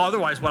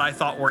otherwise what I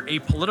thought were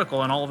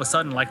apolitical, and all of a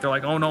sudden they're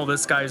like, oh no,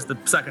 this guy's the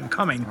second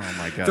coming. Oh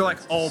my God, they're like,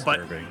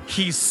 disturbing. But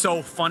he's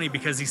so funny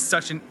because he's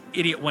such an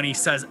idiot when he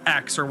says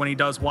X or when he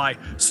does Y.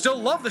 Still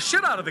love the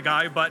shit out of the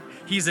guy, but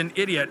he's an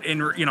idiot.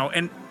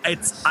 And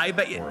it's, I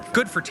bet,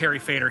 good for Terry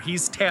Fader.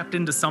 He's tapped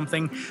into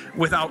something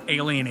without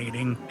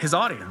alienating his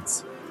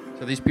audience.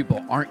 So these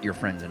people aren't your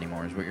friends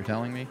anymore, is what you're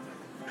telling me?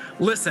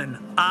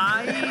 Listen,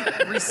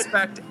 I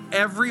respect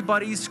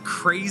everybody's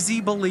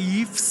crazy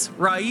beliefs,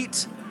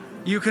 right?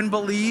 You can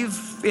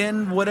believe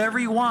in whatever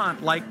you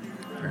want, like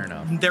fair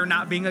enough. There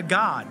not being a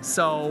god.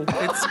 So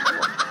it's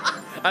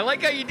I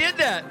like how you did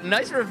that.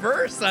 Nice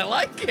reverse. I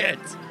like it.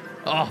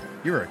 Oh,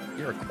 you're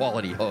a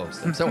quality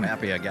host. I'm so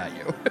happy I got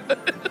you.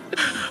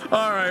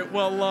 All right.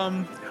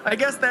 Well, I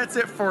guess that's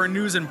it for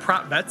news and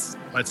prop bets.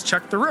 Let's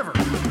check the river.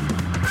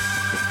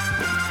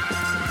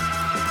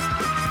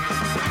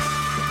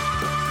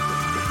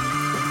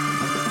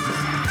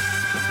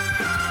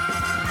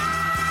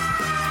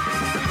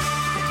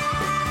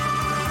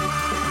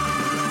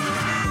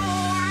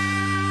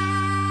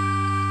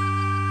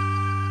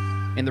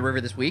 In the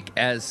river this week,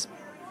 as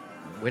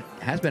it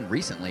has been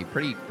recently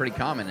pretty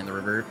common in the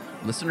river,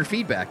 listener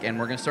feedback, and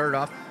we're going to start it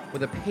off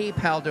with a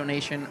PayPal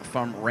donation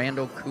from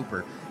Randall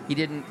Cooper. He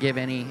didn't give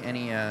any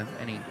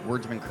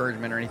words of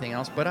encouragement or anything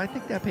else, but I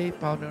think that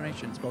PayPal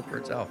donation spoke for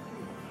itself.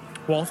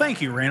 Well,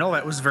 thank you, Randall.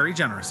 That was very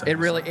generous.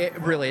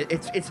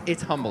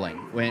 It's humbling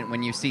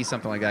when you see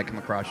something like that come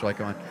across. You're like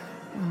going,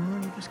 oh,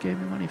 you just gave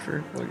me money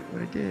for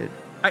what I did.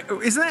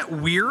 Isn't that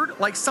weird?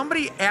 Like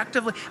somebody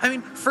actively. I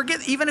mean,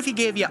 forget even if he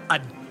gave you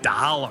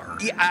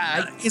 $1.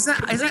 Yeah,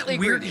 isn't that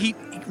weird?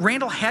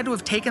 Randall had to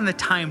have taken the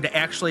time to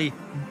actually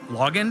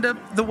log into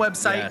the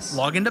website, Yes.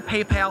 log into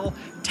PayPal,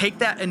 take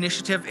that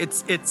initiative.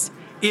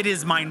 It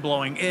is mind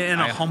blowing in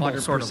a humble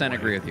sort of way. 100%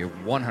 agree with you.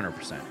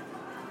 100%.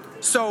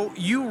 So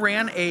you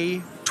ran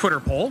a Twitter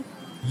poll.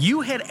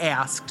 You had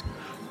asked,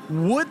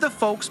 would the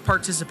folks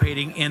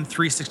participating in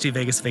 360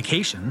 Vegas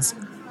Vacations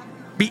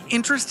be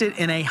interested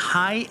in a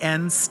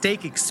high-end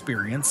steak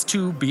experience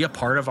to be a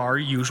part of our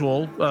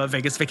usual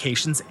Vegas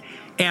Vacations?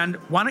 And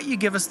why don't you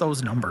give us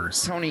those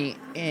numbers? Tony,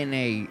 in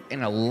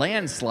a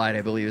landslide,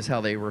 I believe is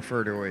how they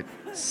refer to it,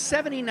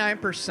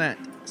 79%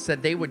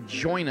 said they would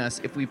join us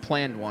if we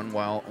planned one,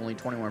 while only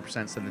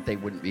 21% said that they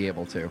wouldn't be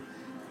able to.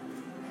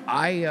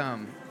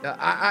 I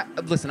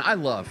listen, I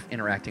love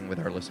interacting with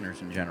our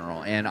listeners in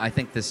general, and I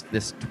think this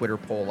Twitter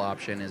poll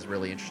option is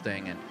really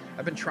interesting, and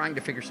I've been trying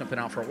to figure something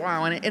out for a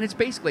while, and it's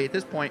basically at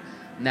this point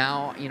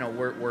now,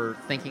 we're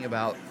thinking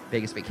about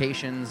Vegas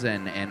Vacations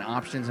and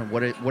options and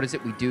what is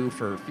it we do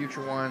for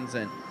future ones,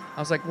 and I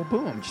was like, well,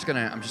 boom, I'm just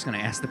gonna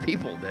ask the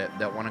people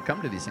that want to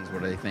come to these things,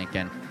 what do they think?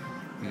 And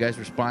you guys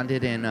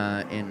responded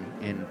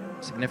in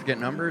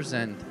significant numbers,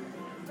 and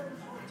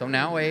so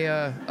now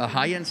a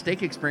high-end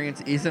steak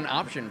experience is an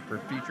option for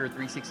future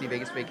 360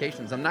 Vegas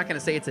Vacations. I'm not going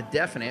to say it's a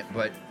definite,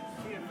 but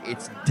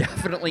it's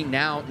definitely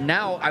now.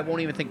 Now I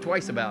won't even think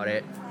twice about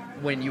it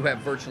when you have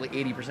virtually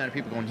 80% of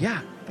people going,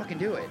 yeah, fucking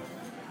do it.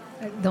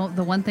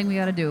 The one thing we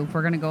got to do if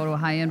we're going to go to a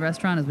high-end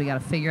restaurant is we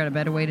got to figure out a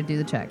better way to do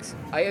the checks.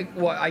 I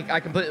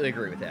completely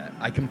agree with that.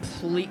 I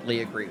completely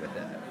agree with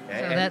that.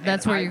 So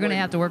that's where you're going to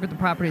have to work with the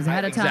properties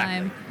ahead of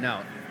time.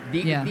 No.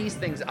 These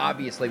things,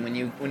 obviously, when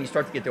you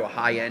start to get to a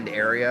high-end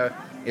area,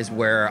 is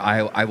where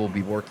I will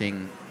be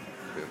working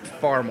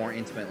far more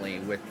intimately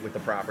with the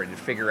property to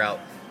figure out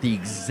the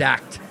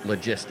exact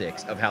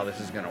logistics of how this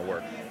is going to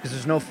work. Because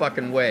there's no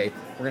fucking way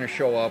we're going to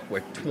show up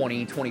with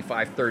 20,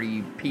 25,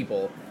 30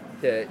 people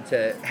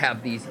to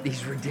have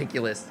these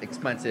ridiculous,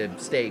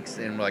 expensive steaks,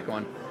 and we're like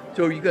going,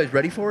 so are you guys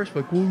ready for us?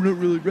 Like, well, we're not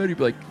really ready.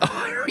 But like,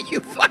 oh, are you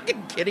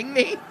fucking kidding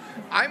me?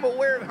 I'm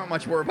aware of how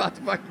much we're about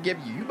to fucking give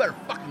you. You better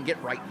fucking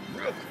get right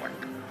real quick.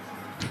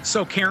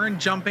 So Karen,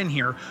 jump in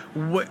here.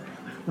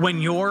 When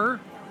you're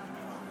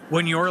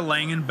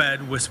laying in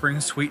bed whispering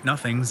sweet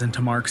nothings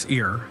into Mark's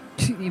ear.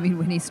 You mean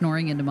when he's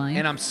snoring into mine?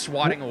 And I'm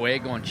swatting away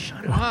going,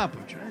 shut up,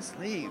 I'm trying to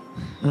sleep.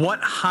 What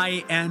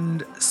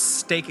high-end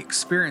steak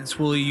experience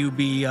will you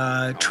be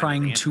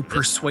trying to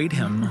persuade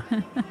him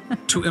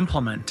to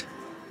implement?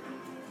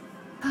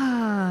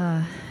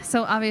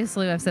 So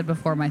obviously, I've said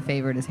before, my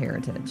favorite is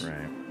Heritage.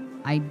 Right.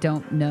 I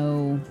don't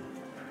know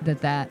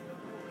that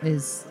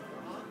is...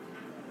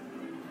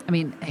 I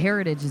mean,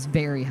 Heritage is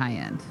very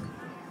high-end.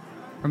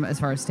 From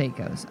as far as steak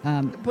goes,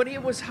 but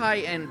it was high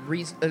end.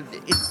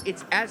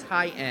 It's as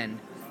high end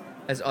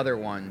as other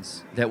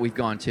ones that we've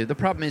gone to. The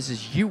problem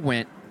is you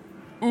went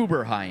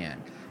uber high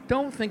end.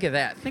 Don't think of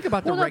that. Think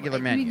about the regular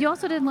menu. You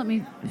also didn't let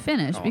me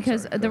finish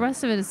because the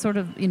rest of it is sort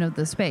of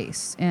the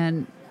space.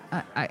 And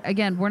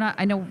again, we're not.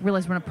 I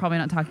realize we're probably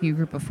not talking a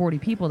group of 40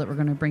 people that we're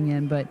going to bring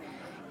in, but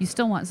you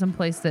still want some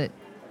place that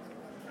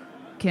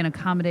can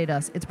accommodate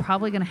us. It's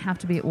probably going to have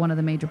to be at one of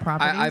the major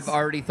properties. I've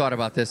already thought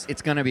about this.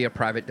 It's going to be a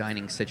private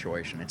dining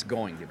situation. It's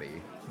going to be.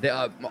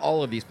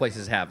 All of these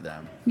places have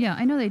them. Yeah,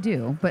 I know they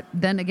do. But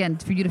then again,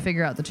 for you to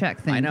figure out the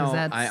check thing, because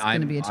that's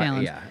going to be a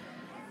challenge.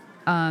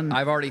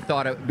 I've already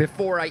thought of,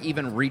 before I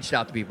even reached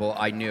out to people,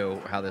 I knew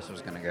how this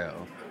was going to go.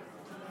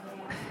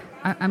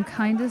 I'm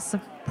kind of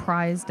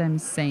surprised I'm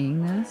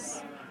saying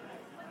this.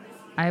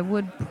 I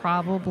would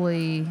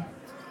probably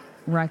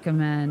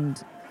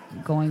recommend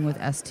going with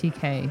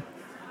STK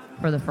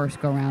for the first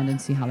go round and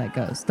see how that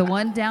goes. The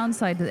one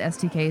downside to the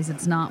STK is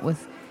it's not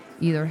with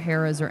either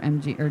Harrah's or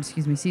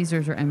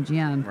Caesars or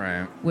MGM,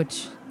 right?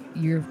 Which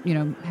you're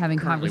having Currently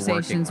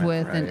conversations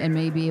with right. and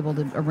may be able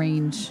to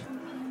arrange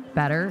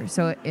better.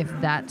 So if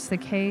that's the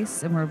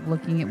case and we're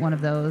looking at one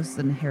of those,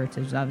 then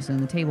Heritage is obviously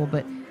on the table.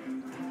 But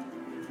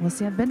we'll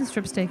see. I've been to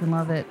Strip Steak and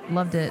loved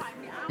it,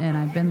 and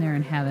I've been there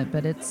and haven't.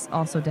 But it's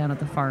also down at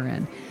the far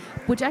end.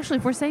 Which actually,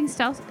 if we're staying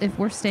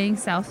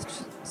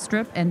South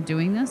Strip and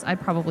doing this,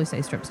 I'd probably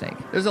say Strip Steak.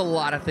 There's a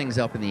lot of things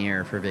up in the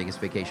air for Vegas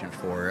Vacation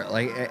 4.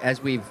 Like,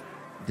 as we've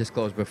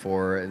disclosed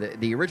before,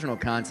 the original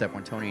concept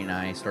when Tony and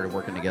I started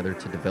working together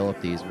to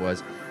develop these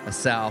was a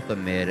South, a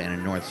Mid, and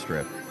a North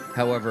Strip.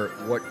 However,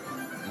 what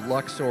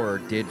Luxor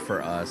did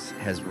for us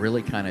has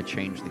really kind of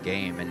changed the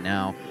game, and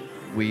now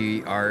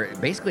we are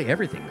basically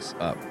everything's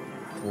up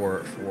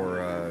for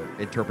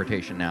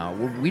interpretation now.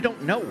 We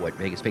don't know what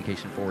Vegas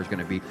Vacation 4 is going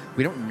to be.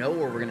 We don't know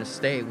where we're going to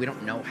stay. We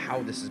don't know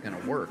how this is going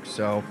to work.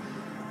 So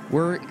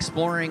we're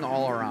exploring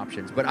all our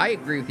options. But I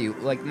agree with you.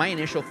 Like, my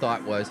initial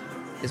thought was,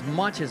 as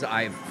much as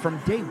from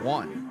day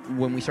one,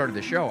 when we started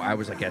the show, I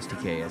was like,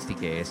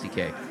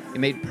 STK. It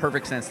made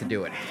perfect sense to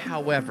do it.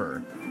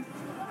 However,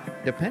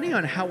 depending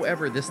on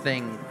however this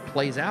thing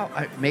plays out,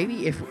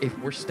 maybe if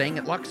we're staying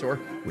at Luxor,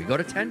 we go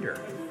to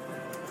Tender.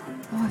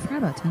 Oh, I forgot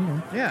about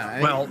Tender.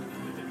 Yeah.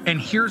 And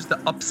here's the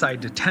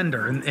upside to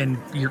Tender, and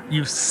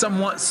you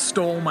somewhat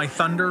stole my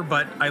thunder,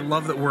 but I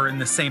love that we're in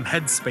the same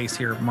headspace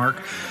here,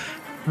 Mark.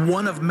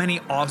 one of many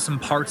awesome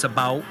parts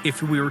about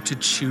if we were to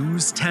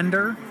choose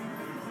Tender,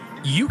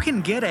 you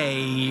can get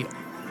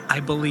I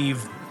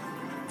believe,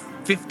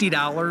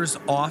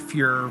 $50 off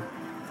your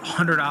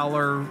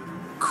 $100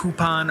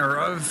 coupon or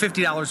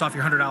 $50 off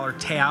your $100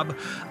 tab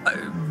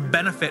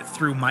benefit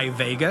through My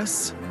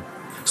Vegas.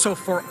 So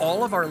for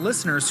all of our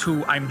listeners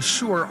who I'm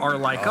sure are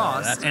like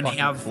us that's and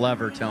have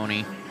clever,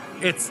 Tony.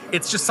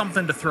 it's just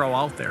something to throw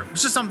out there.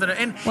 It's just something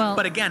to,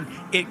 but again,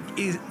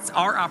 it's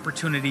our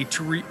opportunity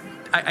to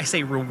I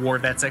say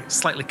reward, that's a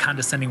slightly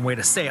condescending way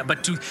to say it,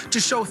 but to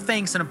show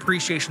thanks and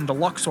appreciation to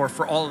Luxor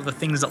for all of the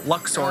things that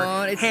Luxor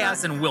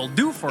has and will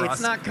do for us.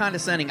 It's not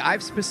condescending.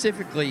 I've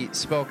specifically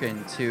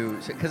spoken to,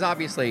 because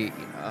obviously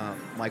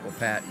Michael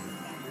Patton,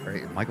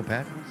 right? Michael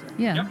Patton?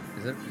 Yeah. Yep.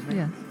 Is that his name?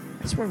 Yeah.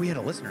 I swear we had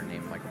a listener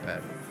named Michael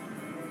Patton.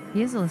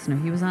 He is a listener.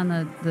 He was on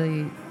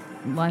the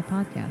live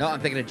podcast. No, I'm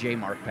thinking of J.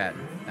 Mark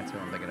Patton. That's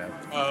what I'm thinking of.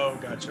 Oh,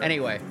 gotcha.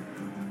 Anyway,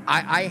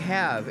 I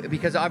have,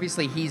 because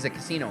obviously he's a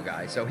casino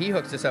guy, so he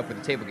hooks us up with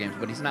the table games,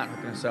 but he's not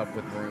hooking us up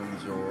with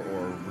rooms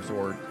or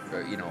resort,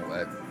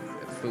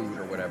 food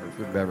or whatever,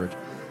 food and beverage.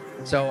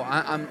 So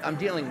I'm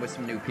dealing with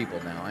some new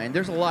people now, and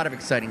there's a lot of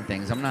exciting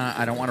things.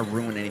 I don't want to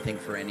ruin anything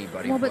for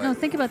anybody. Well, but no,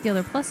 think about the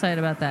other plus side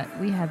about that.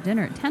 We have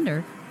dinner at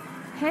Tender.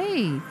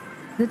 Hey,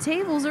 the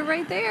tables are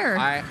right there.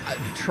 I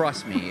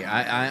trust me.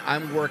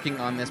 I'm working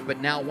on this,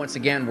 but now once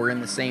again we're in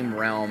the same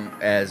realm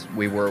as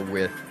we were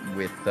with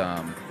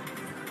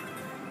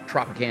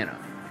Tropicana,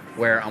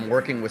 where I'm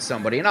working with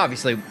somebody, and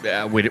obviously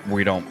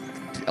we don't.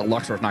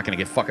 Luxor's not going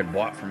to get fucking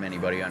bought from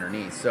anybody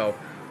underneath. So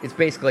it's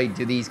basically,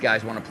 do these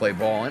guys want to play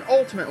ball? And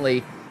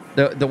ultimately,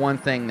 the one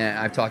thing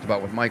that I've talked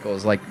about with Michael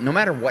is like, no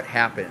matter what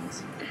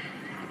happens,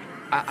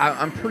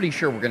 I'm pretty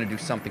sure we're going to do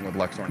something with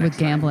Luxor next with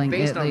gambling, time,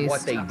 based at on least.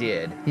 what they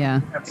did.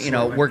 Yeah,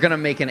 Absolutely. We're going to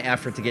make an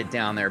effort to get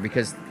down there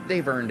because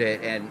they've earned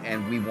it,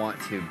 and we want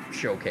to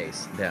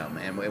showcase them,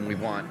 and we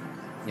want,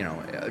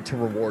 to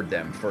reward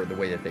them for the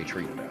way that they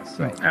treated us.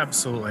 So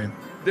Absolutely.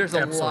 there's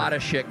a lot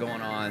of shit going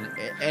on.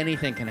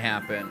 Anything can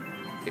happen.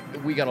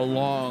 We got a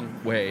long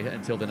way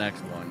until the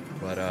next one,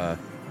 but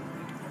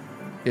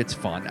it's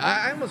fun.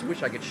 I almost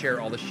wish I could share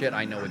all the shit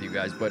I know with you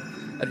guys, but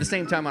at the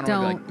same time, I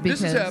don't want to be like,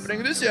 this is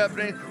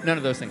happening. None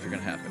of those things are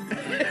going to happen.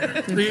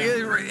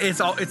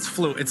 It's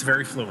fluid. It's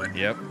very fluid.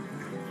 Yep.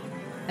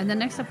 And then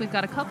next up, we've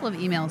got a couple of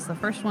emails. The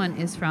first one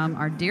is from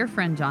our dear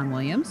friend John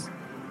Williams,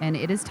 and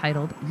it is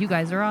titled, "You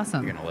Guys Are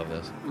Awesome." You're going to love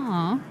this.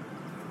 Aw.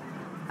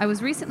 I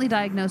was recently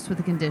diagnosed with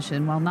a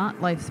condition. While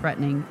not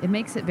life-threatening, it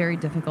makes it very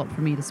difficult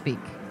for me to speak.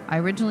 I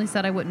originally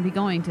said I wouldn't be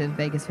going to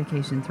Vegas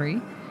Vacation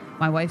 3.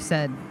 My wife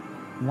said,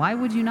 "Why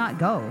would you not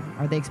go?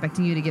 Are they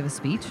expecting you to give a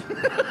speech?"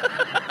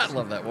 I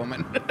love that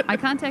woman. I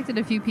contacted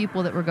a few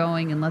people that were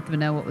going and let them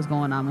know what was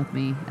going on with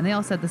me, and they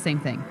all said the same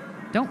thing.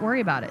 Don't worry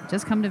about it.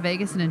 Just come to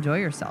Vegas and enjoy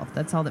yourself.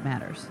 That's all that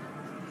matters.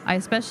 I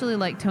especially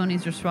liked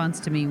Tony's response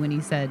to me when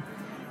he said,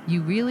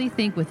 "You really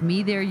think with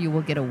me there you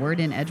will get a word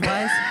in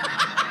edgewise?"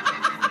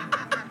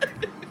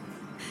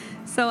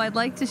 So I'd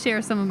like to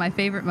share some of my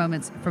favorite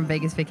moments from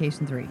Vegas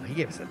Vacation 3. He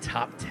gave us a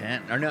top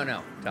 10. Or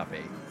no, top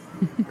 8.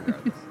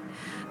 Regardless.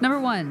 Number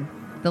 1,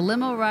 the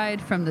limo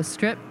ride from the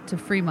Strip to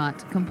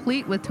Fremont,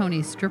 complete with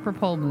Tony's stripper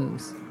pole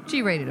moves.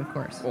 G-rated, of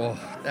course. Oh,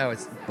 that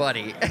was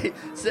buddy.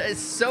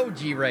 It's so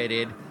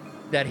G-rated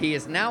that he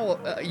is now.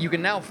 You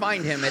can now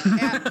find him at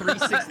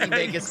 360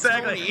 Vegas.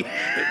 Exactly. Tony.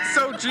 It's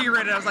so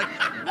G-rated. I was like,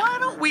 why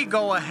don't we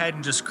go ahead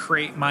and just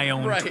create my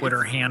own Right.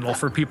 Twitter handle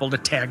for people to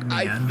tag me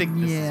I in? think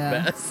this Yeah,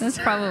 is best. that's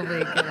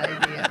probably a good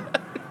idea.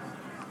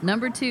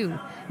 Number 2,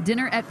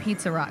 dinner at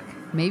Pizza Rock.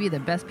 Maybe the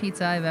best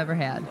pizza I've ever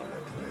had.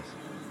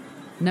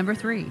 Number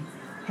 3,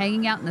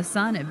 hanging out in the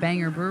sun at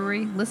Banger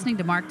Brewery, listening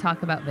to Mark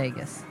talk about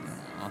Vegas.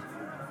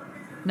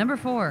 Number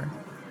 4,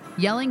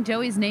 yelling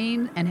Joey's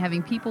name and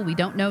having people we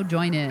don't know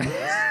join in.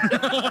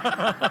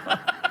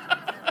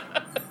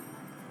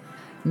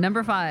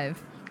 Number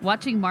 5,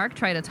 watching Mark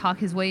try to talk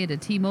his way into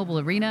T-Mobile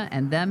Arena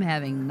and them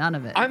having none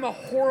of it. I'm a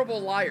horrible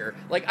liar.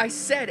 Like I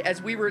said,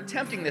 as we were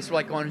attempting this, we're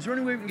like, is there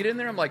any way we can get in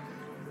there? I'm like,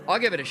 I'll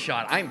give it a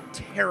shot. I'm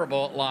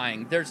terrible at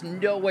lying. There's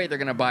no way they're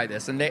gonna buy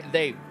this, and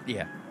they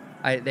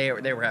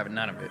were having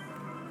none of it.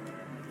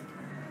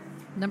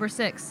 Number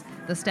 6,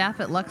 the staff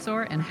at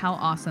Luxor and how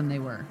awesome they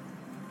were.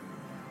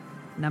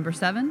 Number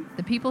 7,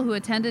 the people who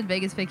attended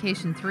Vegas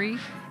Vacation 3,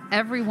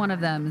 every one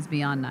of them is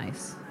beyond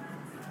nice.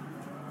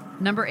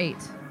 Number 8,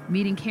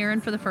 meeting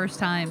Karen for the first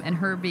time and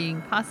her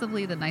being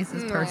possibly the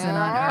nicest person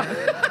on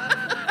earth.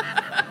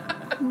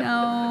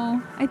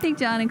 No, I think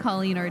John and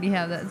Colleen already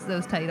have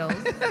those titles.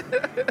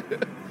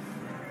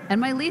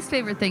 And my least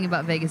favorite thing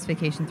about Vegas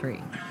Vacation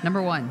 3,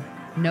 number 1,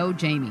 no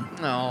Jamie.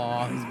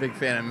 Oh, he's a big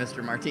fan of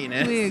Mr.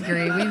 Martinez. We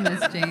agree. We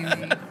miss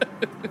Jamie.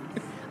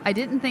 I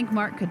didn't think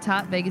Mark could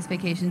top Vegas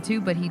Vacation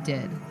 2, but he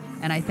did,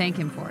 and I thank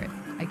him for it.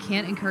 I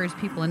can't encourage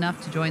people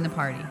enough to join the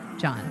party.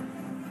 John.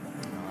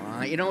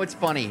 You know, it's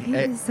funny. He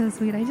is so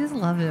sweet. I just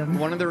love him.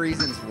 One of the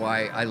reasons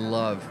why I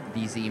love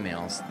these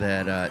emails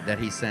that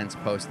he sends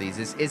post these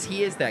is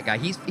he is that guy.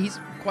 He's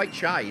quite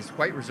shy. He's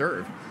quite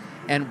reserved.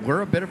 and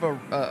we're a bit of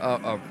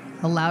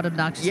a loud,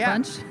 obnoxious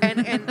bunch.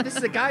 and this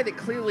is a guy that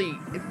clearly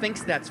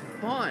thinks that's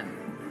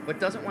fun, but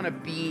doesn't want to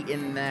be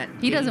in that.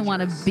 He doesn't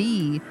want to dangerous-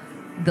 be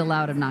the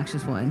loud,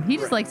 obnoxious one. He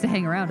just likes to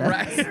hang around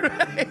us.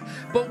 Right.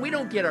 But we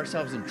don't get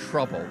ourselves in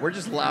trouble. We're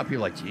just loud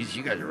people like, geez,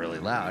 you guys are really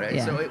loud.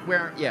 Yeah. So we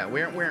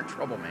aren't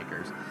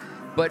troublemakers.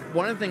 But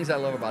one of the things I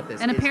love about this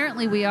And is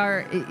apparently we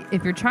are,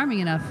 if you're charming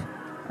enough,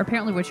 or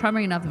apparently we're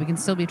charming enough that we can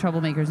still be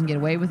troublemakers and get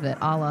away with it,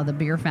 a la the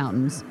beer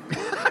fountains.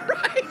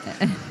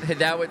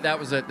 that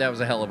was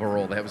a hell of a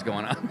roll that was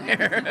going on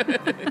there.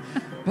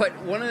 But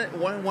one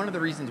of the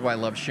reasons why I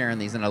love sharing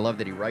these, and I love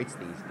that he writes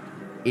these,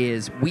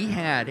 is we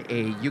had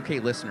a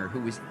UK listener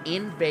who was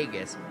in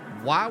Vegas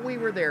while we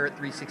were there at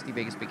 360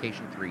 Vegas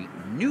Vacation 3,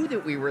 knew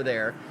that we were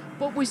there,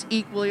 but was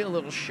equally a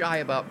little shy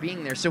about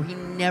being there, so he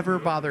never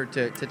bothered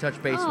to touch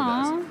base with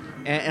us.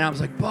 And I was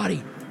like,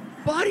 buddy,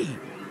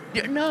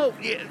 no,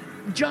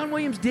 John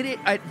Williams did it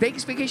at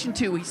Vegas Vacation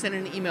 2. He sent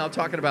an email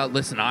talking about,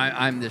 listen,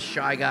 I'm this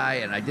shy guy,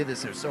 and I did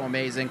this, it was so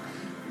amazing.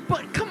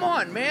 But come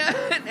on, man.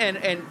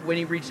 And when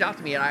he reached out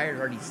to me, and I had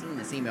already seen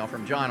this email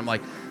from John, I'm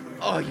like,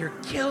 oh, you're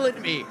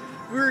killing me.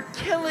 We're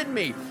killing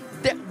me.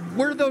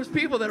 We're those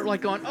people that are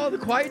like going, oh, the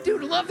quiet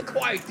dude, love the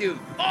quiet dude.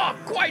 Oh,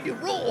 quiet dude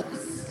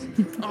rules.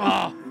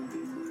 Oh,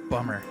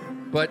 bummer.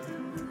 But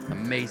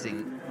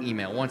amazing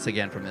email once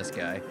again from this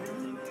guy.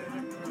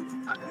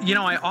 You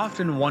know, I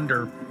often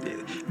wonder,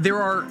 there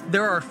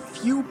are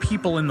few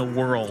people in the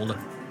world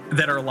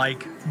that are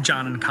like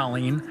John and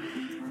Colleen.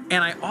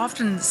 And I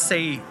often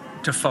say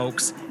to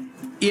folks,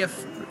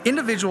 if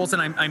individuals,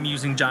 and I'm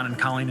using John and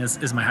Colleen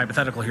as my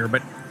hypothetical here,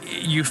 but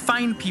you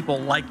find people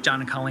like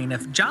John and Colleen.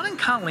 If John and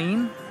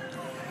Colleen,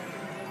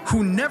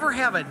 who never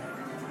have a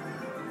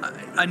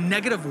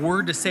negative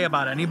word to say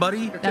about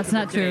anybody. That's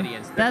not true.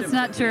 That's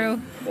not true.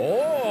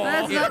 Oh.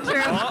 That's not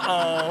true.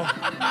 Uh-oh.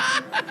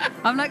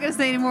 I'm not going to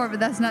say anymore,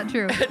 but that's not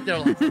true. They're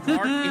like,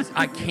 Mark,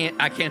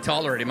 I can't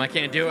tolerate him. I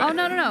can't do it. Oh,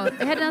 no. It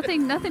had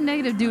nothing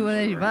negative to do with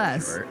any of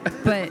us.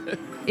 But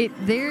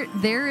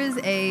there is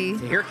a...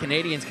 To hear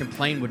Canadians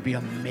complain would be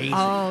amazing.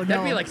 Oh,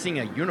 That'd no. be like seeing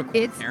a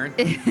unicorn, Aaron.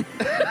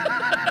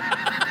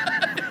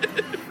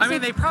 I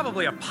mean, they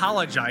probably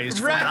apologized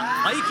for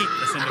not liking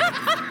this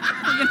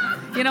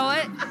individual. You know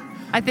what?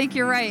 I think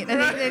you're right.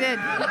 I think they did.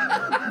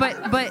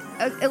 But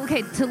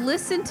okay, to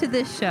listen to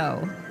this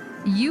show,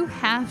 you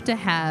have to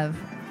have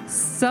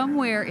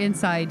somewhere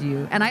inside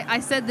you, and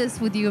I said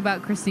this with you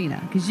about Christina,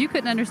 because you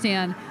couldn't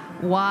understand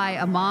why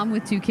a mom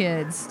with two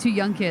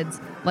young kids,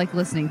 like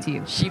listening to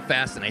you. She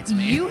fascinates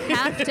me. You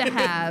have to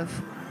have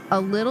a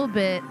little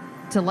bit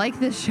to like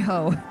this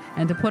show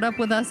and to put up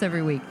with us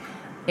every week.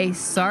 A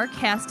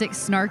sarcastic,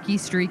 snarky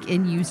streak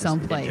in you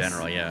someplace. In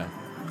general, yeah.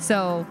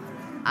 So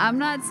I'm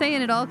not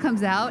saying it all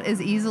comes out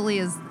as easily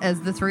as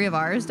the three of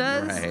ours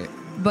does. Right.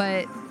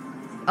 But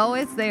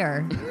it's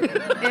there.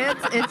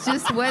 it's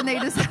just when they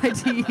decide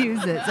to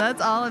use it. So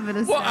that's all I'm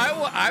gonna say. Well,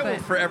 I will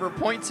forever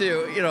point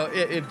to,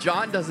 if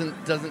John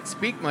doesn't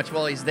speak much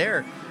while he's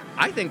there,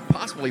 I think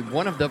possibly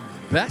one of the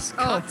best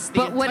cuts.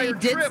 But what he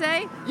did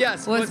say,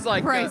 was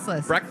like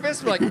priceless.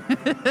 Breakfast. Like,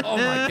 oh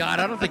my God,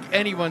 I don't think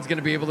anyone's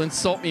gonna be able to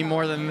insult me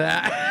more than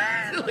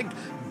that. Like,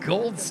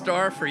 gold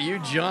star for you,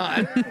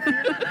 John.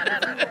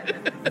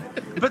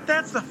 But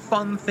that's the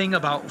fun thing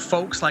about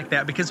folks like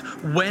that, because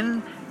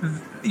when,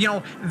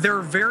 they're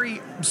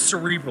very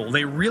cerebral.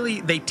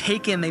 They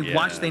take in, they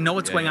watch, they know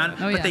what's going on,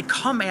 but they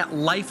come at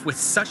life with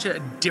such a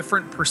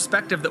different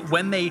perspective that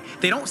when they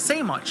don't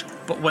say much,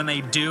 but when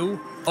they do,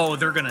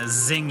 they're going to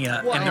zing you,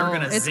 and they're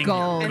going to zing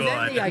gold. you good.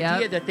 And then the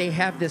idea that they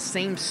have this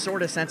same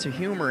sort of sense of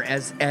humor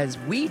as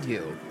we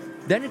do,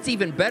 then it's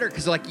even better,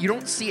 because you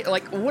don't see it.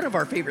 Like, one of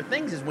our favorite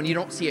things is when you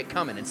don't see it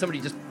coming and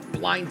somebody just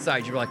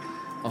blindsides you. You're like,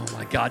 oh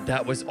my God,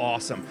 that was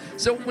awesome.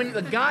 So when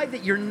the guy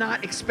that you're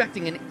not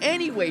expecting in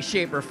any way,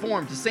 shape, or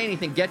form to say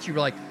anything gets you,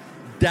 you're like,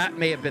 that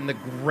may have been the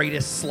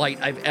greatest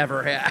slight I've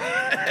ever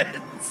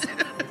had.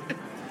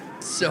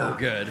 So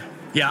good.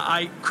 Yeah,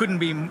 I couldn't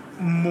be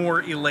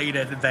more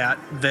elated that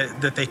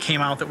they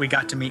came out, that we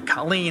got to meet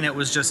Colleen. It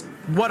was just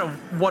what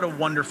a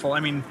wonderful.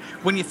 I mean,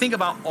 when you think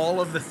about all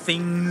of the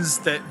things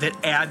that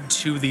add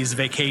to these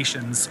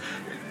vacations,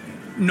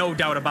 no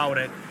doubt about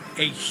it,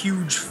 a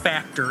huge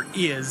factor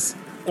is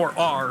or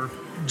are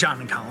John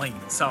and Colleen.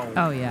 So.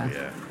 Oh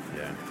yeah.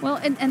 Yeah. Well,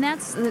 and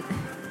that's the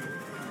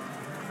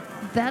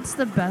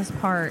best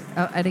part.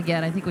 And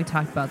again, I think we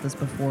talked about this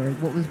before.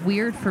 What was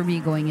weird for me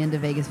going into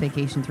Vegas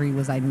Vacation 3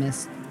 was I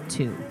missed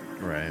 2.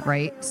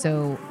 Right.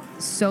 So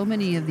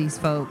many of these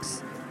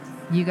folks,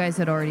 you guys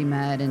had already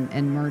met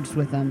and merged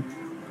with them.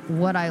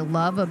 What I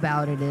love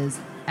about it is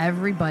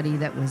everybody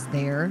that was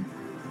there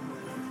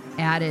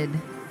added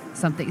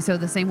something. So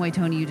the same way,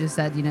 Tony, you just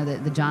said,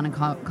 that the John and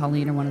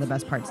Colleen are one of the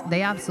best parts.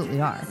 They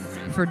absolutely are.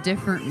 For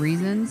different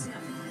reasons,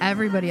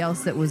 everybody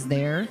else that was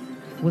there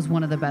was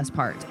one of the best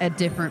parts at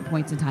different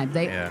points in time.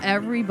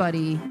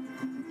 Everybody,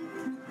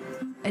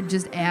 it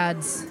just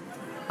adds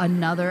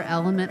another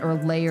element or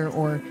layer,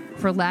 or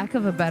for lack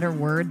of a better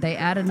word, they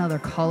add another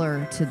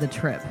color to the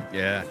trip.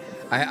 Yeah.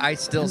 I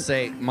still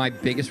say my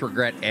biggest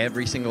regret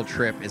every single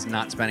trip is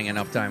not spending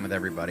enough time with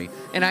everybody.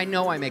 And I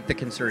know I make the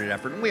concerted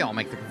effort, and we all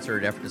make the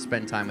concerted effort to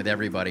spend time with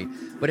everybody.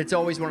 But it's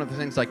always one of the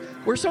things like,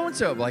 where's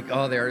so-and-so? Like,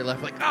 oh, they already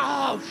left. Like,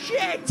 oh,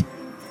 shit!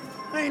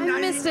 I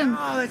missed him.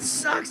 Oh, that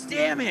sucks,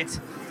 damn it.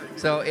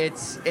 So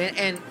it's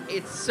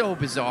so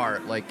bizarre.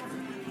 Like,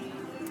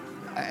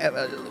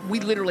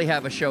 we literally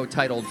have a show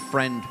titled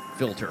Friend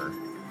Filter.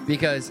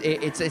 Because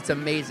it's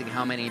amazing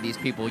how many of these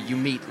people you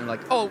meet and like,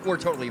 oh, we're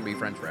totally gonna be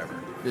friends forever.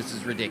 This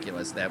is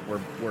ridiculous that we're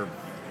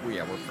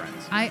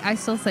friends. I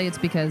still say it's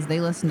because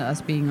they listen to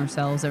us being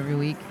ourselves every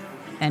week,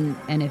 and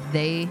if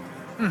they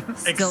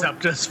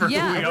accept us for who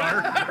we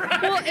are.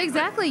 Well,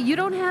 exactly. You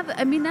don't have.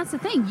 I mean, that's the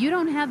thing. You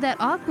don't have that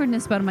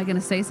awkwardness about, am I going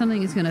to say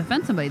something that's going to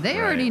offend somebody? They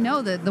already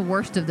know the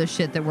worst of the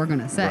shit that we're going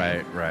to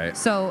say. Right.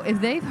 So if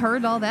they've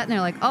heard all that and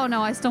they're like, oh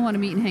no, I still want to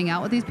meet and hang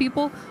out with these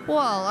people. Well,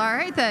 all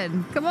right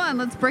then, come on,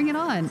 let's bring it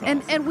on.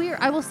 That's And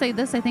I will say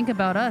this. I think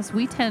about us,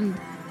 we tend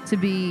to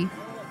be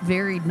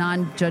very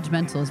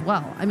non-judgmental as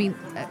well. I mean,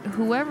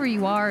 whoever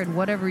you are and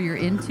whatever you're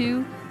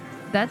into,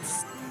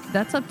 that's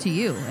up to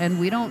you. And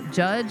we don't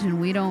judge, and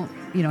we don't,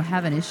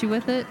 have an issue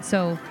with it.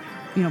 So,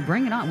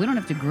 bring it on. We don't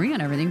have to agree on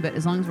everything, but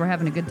as long as we're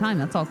having a good time,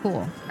 that's all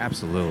cool.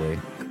 Absolutely.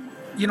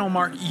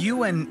 Mark,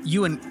 you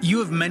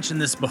have mentioned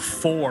this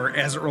before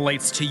as it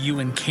relates to you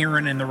and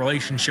Karen and the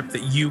relationship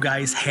that you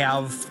guys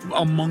have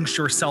amongst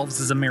yourselves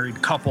as a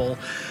married couple.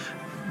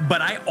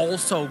 But I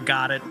also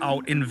got it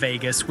out in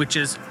Vegas, which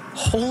is,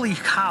 holy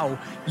cow,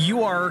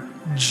 you are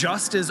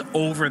just as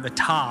over the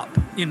top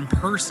in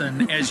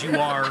person as you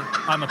are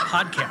on the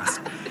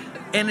podcast.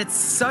 And it's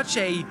such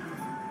a,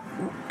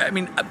 I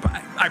mean,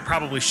 I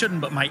probably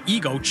shouldn't, but my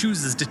ego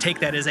chooses to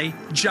take that as a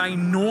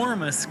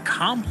ginormous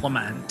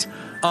compliment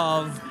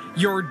of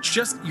you're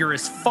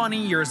as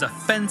funny, you're as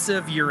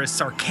offensive, you're as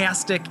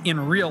sarcastic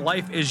in real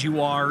life as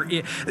you are.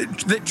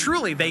 That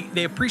truly,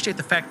 they appreciate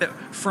the fact that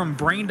from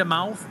brain to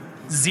mouth,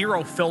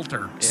 zero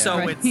filter. Yeah. So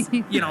right. It's,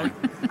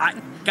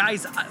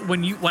 guys,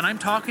 when I'm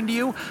talking to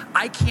you,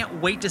 I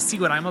can't wait to see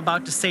what I'm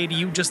about to say to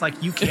you, just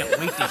like you can't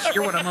wait to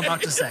hear what I'm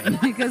about to say.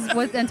 Because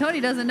Tony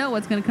doesn't know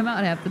what's going to come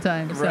out half the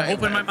time. So. Right.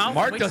 Open my mouth,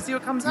 wait to see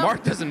what comes out.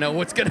 Mark doesn't know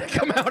what's going to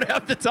come out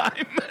half the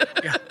time.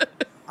 Yeah.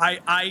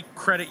 I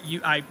credit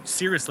you. I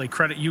seriously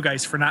credit you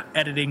guys for not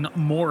editing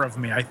more of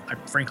me.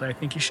 Frankly, I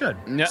think you should.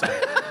 Yeah. So.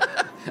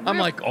 I'm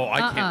like,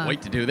 I can't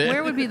wait to do this.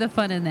 Where would be the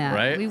fun in that?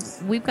 Right?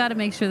 We've got to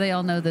make sure they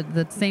all know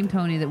the same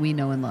Tony that we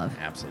know and love.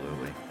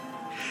 Absolutely.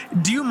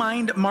 Do you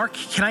mind, Mark,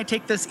 can I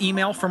take this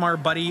email from our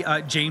buddy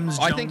James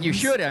Jones? I think you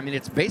should. I mean,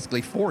 it's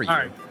basically for you. All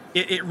right.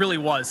 It really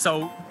was.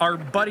 So our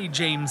buddy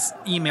James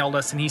emailed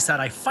us and he said,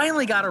 I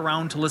finally got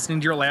around to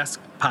listening to your last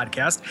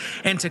podcast.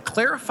 And to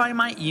clarify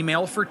my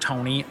email for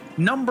Tony,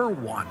 number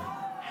one,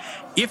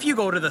 if you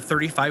go to the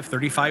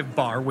 3535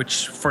 bar,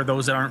 which for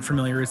those that aren't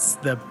familiar, it's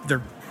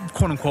their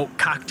quote unquote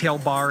cocktail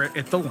bar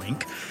at the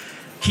Link,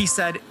 he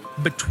said,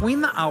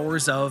 between the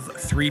hours of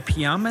 3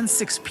 p.m. and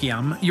 6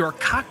 p.m., your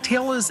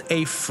cocktail is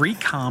a free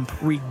comp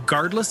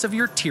regardless of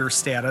your tier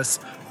status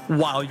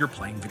while you're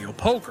playing video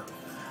poker.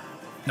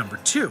 Number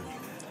two,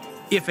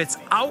 if it's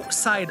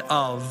outside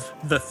of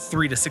the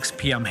 3 to 6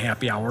 p.m.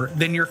 happy hour,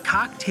 then your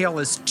cocktail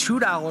is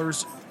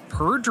 $2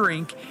 per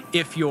drink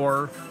if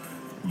you're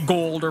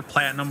gold or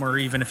platinum, or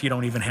even if you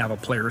don't even have a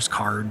player's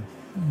card,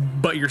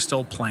 but you're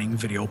still playing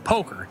video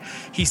poker.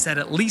 He said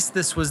at least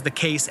this was the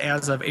case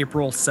as of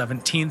April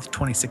 17th,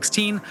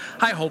 2016.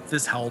 I hope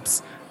this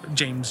helps.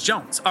 James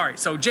Jones. All right,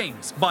 so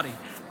James, buddy,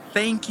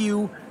 thank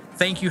you.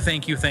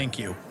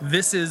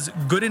 This is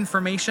good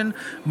information.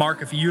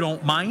 Mark, if you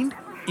don't mind,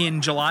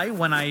 in July,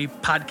 when I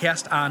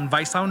podcast on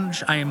Vice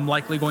Lounge, I am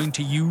likely going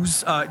to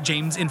use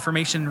James'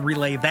 information,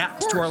 relay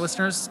that to our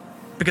listeners,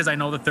 because I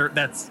know that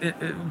that's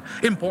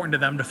important to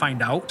them to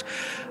find out.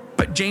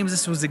 But James,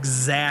 this was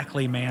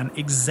exactly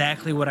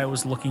what I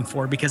was looking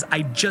for, because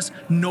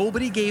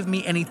nobody gave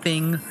me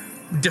anything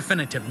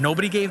definitive.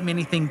 Nobody gave me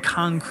anything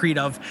concrete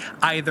of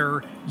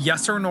either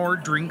yes or no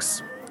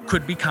drinks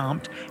could be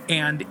comped,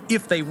 and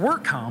if they were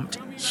comped,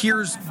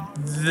 here's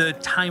the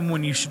time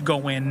when you should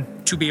go in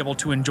to be able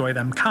to enjoy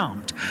them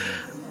comped.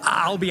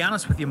 I'll be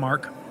honest with you,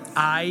 Mark.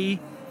 I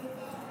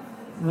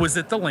was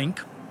at the Link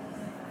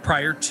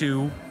prior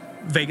to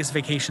Vegas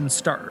vacation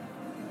start.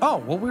 Oh,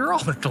 well, we were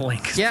all at the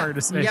Link. Yeah,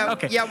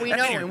 okay. Yeah, we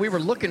know, and we were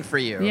looking for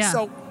you. Yeah.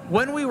 So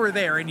when we were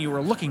there and you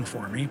were looking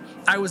for me,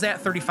 I was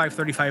at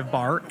 3535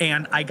 bar,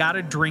 and I got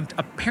a drink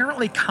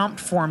apparently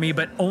comped for me,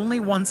 but only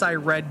once I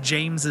read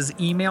James's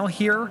email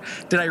here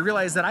did I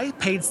realize that I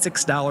paid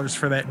 $6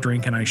 for that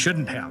drink, and I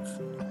shouldn't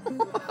have.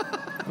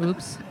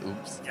 Oops.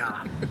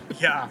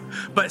 Yeah.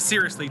 But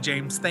seriously,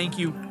 James, thank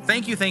you.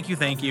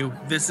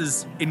 This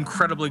is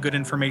incredibly good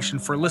information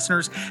for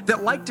listeners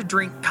that like to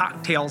drink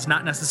cocktails,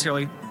 not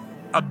necessarily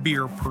a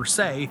beer per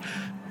se.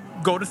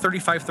 Go to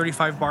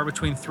 3535 bar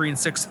between 3 and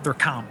 6, they're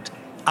comped.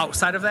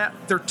 Outside of that,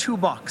 they're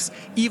 $2.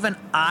 Even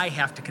I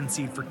have to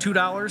concede for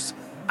 $2.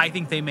 I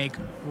think they make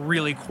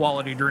really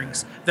quality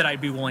drinks that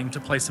I'd be willing to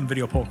play some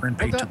video poker and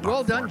pay $2.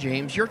 Well done,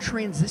 James. You're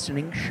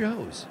transitioning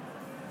shows.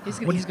 He's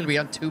going to be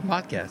on 2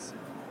 podcasts.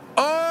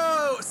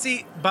 Oh,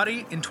 see,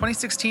 buddy, in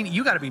 2016,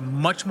 you got to be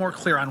much more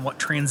clear on what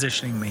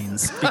transitioning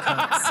means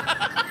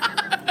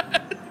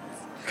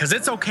because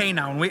it's okay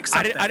now, and we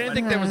accept I didn't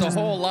think there was a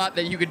whole lot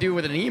that you could do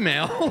with an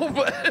email,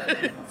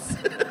 but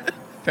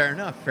fair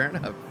enough.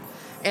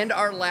 And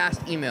our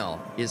last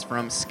email is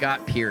from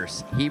Scott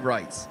Pierce. He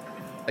writes,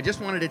 I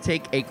just wanted to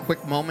take a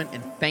quick moment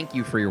and thank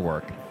you for your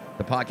work.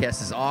 The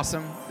podcast is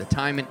awesome. The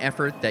time and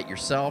effort that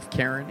yourself,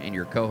 Karen, and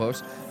your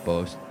co-hosts,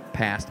 both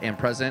past and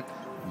present,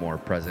 more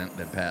present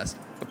than past,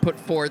 put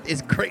forth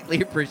is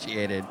greatly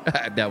appreciated.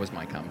 That was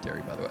my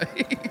commentary, by the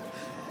way.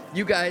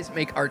 You guys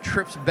make our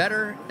trips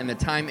better and the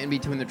time in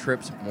between the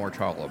trips more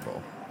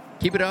tolerable.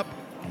 Keep it up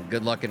and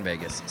good luck in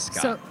Vegas,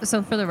 Scott.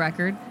 So for the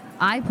record,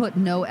 I put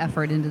no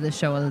effort into this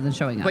show other than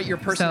showing up. But your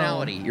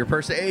personality,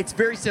 it's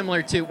very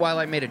similar to, while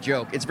I made a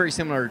joke, it's very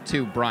similar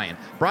to Brian.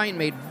 Brian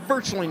made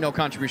virtually no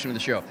contribution to the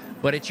show,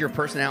 but it's your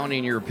personality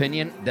and your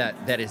opinion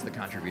that is the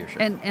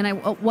contribution.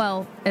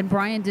 And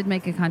Brian did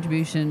make a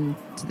contribution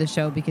to the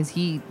show because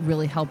he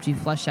really helped you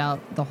flesh out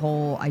the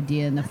whole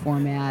idea and the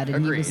format, and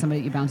Agreed. he was somebody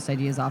that you bounced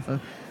ideas off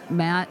of.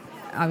 Matt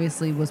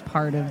obviously was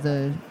part of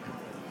the.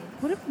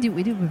 What did we do?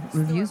 We did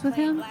reviews with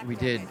him. We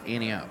did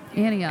Annie Up.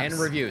 And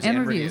reviews.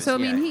 So I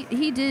mean,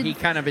 he did.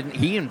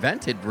 He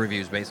invented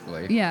reviews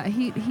basically. Yeah,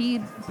 he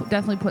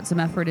definitely put some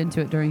effort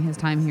into it during his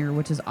time here,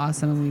 which is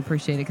awesome, and we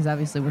appreciate it because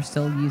obviously we're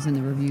still using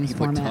the reviews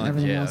format and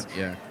everything else.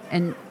 Yeah.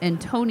 And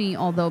Tony,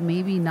 although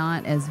maybe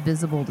not as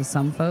visible to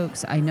some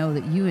folks, I know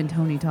that you and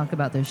Tony talk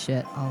about this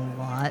shit a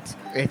lot.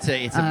 It's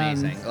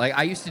amazing. Like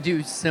I used to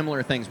do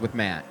similar things with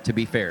Matt. To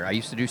be fair, I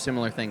used to do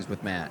similar things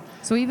with Matt.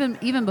 So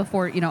even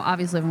before,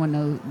 obviously everyone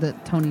knows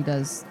that Tony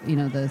does,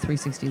 the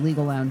 360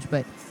 Legal Lounge,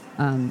 but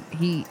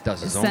he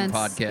does his own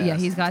podcast. Yeah,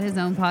 he's got his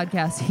own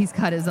podcast. He's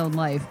got his own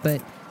life,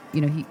 but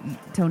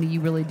Tony, you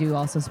really do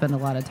also spend a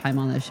lot of time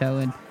on the show,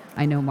 and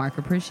I know Mark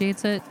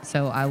appreciates it,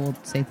 so I will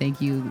say thank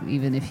you,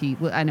 even if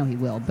I know he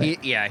will. But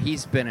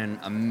he's been an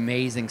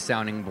amazing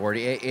sounding board.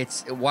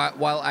 It's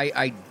while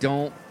I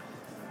don't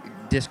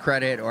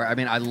discredit,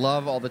 I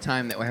love all the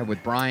time that we have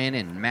with Brian,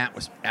 and Matt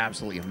was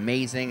absolutely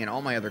amazing, and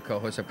all my other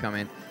co-hosts have come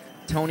in.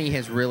 Tony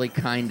has really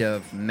kind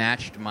of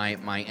matched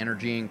my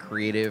energy and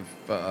creative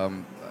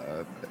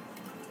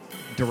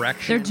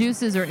direction. Their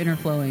juices are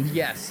interflowing.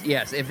 Yes,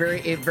 it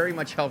very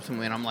much helps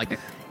me, and I'm like.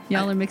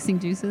 Y'all are mixing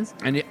juices?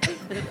 And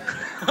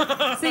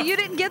See, you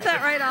didn't get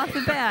that right off the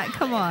bat.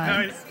 Come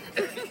on.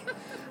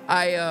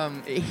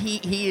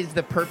 He is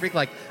the perfect,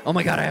 like, oh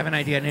my God, I have an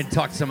idea. I need to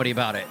talk to somebody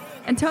about it.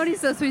 And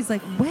Tony's so sweet. He's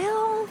like,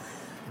 well,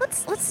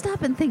 let's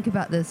stop and think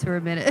about this for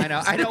a minute.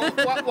 I know.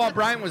 While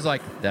Brian was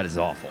like, that is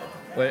awful.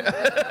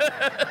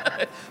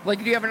 Like,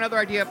 do you have another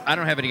idea? I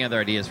don't have any other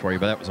ideas for you,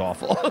 but that was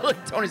awful.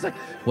 Tony's like,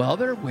 well,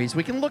 there are ways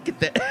we can look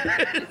at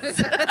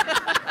this.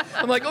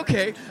 I'm like,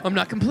 okay, I'm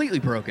not completely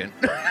broken.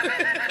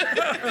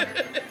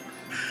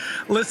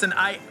 Listen,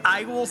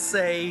 I will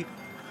say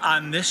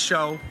on this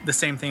show the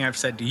same thing I've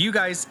said to you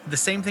guys, the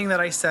same thing that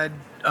I said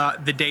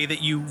the day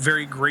that you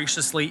very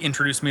graciously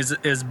introduced me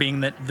as being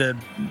the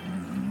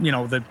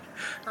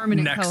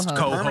permanent next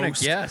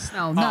co-host. Yes.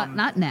 No,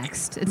 not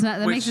next. It's not.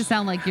 That makes it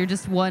sound like you're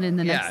just one in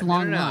the next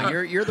long line.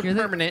 You're the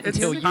permanent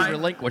until you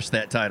relinquish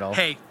that title.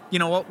 Hey, you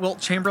know what, Wilt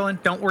Chamberlain?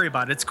 Don't worry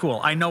about it. It's cool.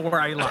 I know where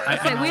I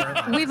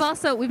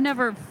lie. We've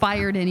never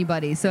fired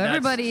anybody, so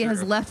everybody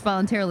has left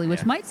voluntarily,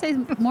 which might say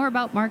more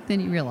about Mark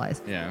than you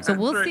realize. Yeah. So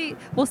we'll see.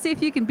 We'll see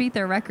if you can beat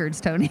their records,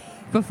 Tony,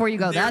 before you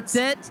go. That's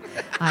it.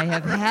 I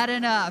have had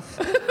enough.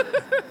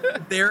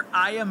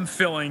 I am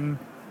filling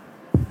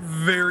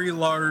very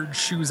large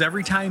shoes.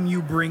 Every time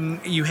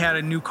you had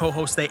a new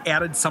co-host, they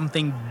added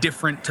something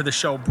different to the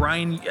show.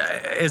 Brian,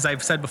 as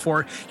I've said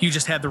before, you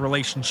just had the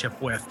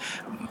relationship with.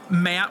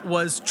 Matt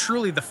was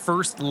truly the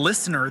first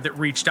listener that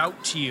reached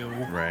out to you.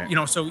 Right.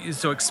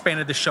 So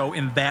expanded the show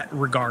in that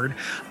regard.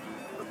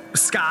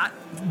 Scott,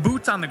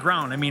 boots on the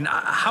ground. I mean,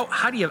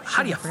 how do you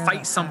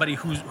fight somebody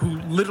who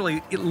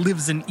literally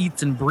lives and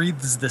eats and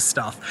breathes this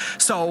stuff?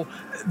 So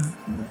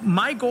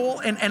my goal,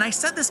 and I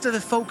said this to the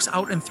folks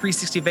out in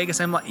 360 Vegas,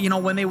 I'm like,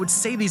 when they would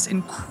say these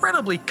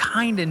incredibly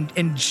kind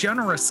and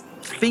generous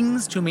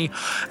things to me,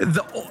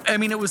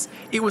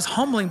 it was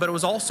humbling, but it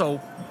was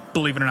also,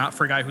 believe it or not,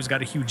 for a guy who's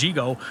got a huge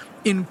ego,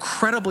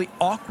 incredibly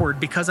awkward,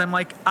 because I'm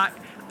like,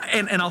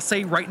 and I'll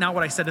say right now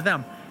what I said to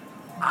them.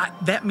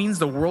 That means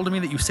the world to me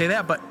that you say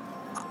that, but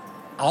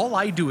all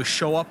I do is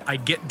show up, I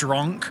get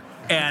drunk,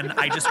 and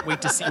I just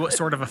wait to see what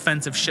sort of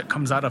offensive shit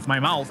comes out of my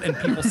mouth. And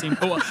people seem,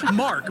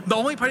 Mark, the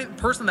only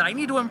person that I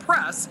need to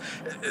impress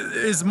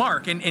is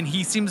Mark, and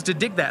he seems to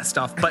dig that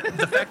stuff. But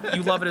the fact that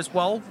you love it as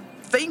well,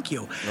 thank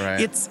you. Right.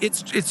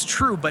 It's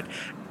true, but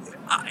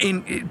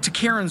to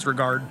Karen's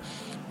regard,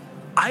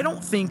 I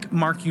don't think,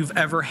 Mark, you've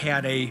ever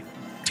had a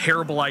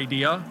terrible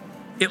idea.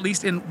 At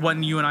least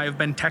when you and I have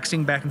been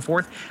texting back and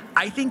forth,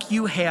 I think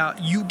you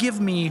give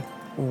me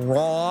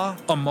raw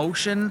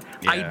emotion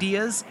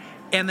ideas,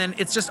 and then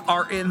it's just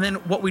and then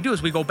what we do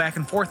is we go back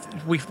and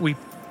forth. We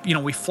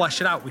we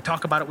flesh it out. We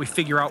talk about it. We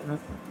figure out,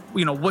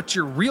 what's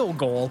your real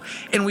goal,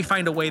 and we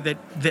find a way that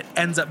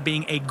ends up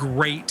being a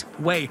great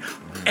way.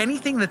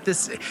 Anything that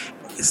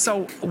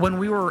so when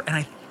we were, and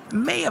I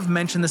may have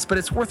mentioned this, but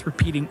it's worth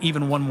repeating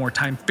even one more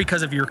time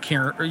because of your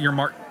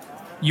remark,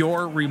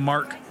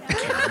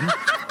 Karen.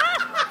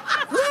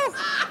 Woo!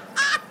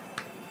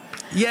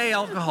 Yay,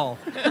 alcohol.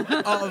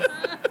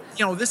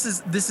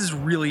 This is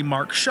really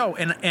Mark's show,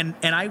 and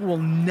I will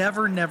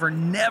never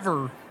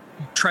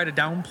try to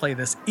downplay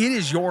this. It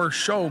is your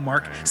show,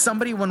 Mark.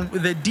 Somebody, when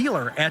the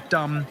dealer at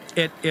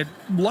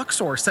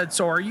Luxor said,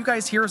 "So are you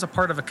guys here as a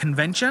part of a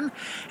convention?"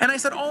 And I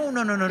said, "Oh,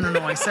 no.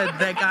 I said,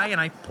 that guy," and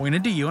I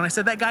pointed to you, and I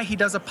said, "That guy, he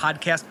does a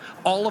podcast.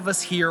 All of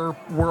us here,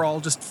 we're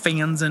all just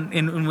fans,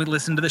 and we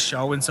listen to the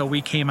show." And so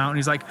we came out, and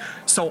he's like,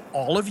 "So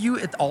all of you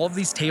at all of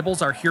these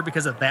tables are here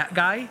because of that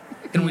guy?"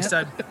 And we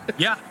said,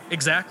 "Yeah,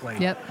 exactly."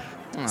 Yep.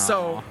 Aww.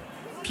 So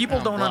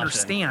people don't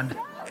understand.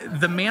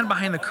 The man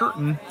behind the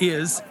curtain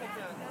is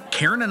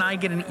Karen and I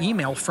get an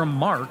email from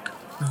Mark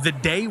the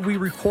day we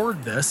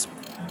record this,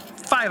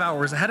 5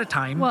 hours ahead of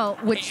time. Well,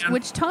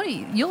 which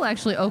Tony, you'll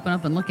actually open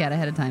up and look at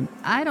ahead of time.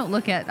 I don't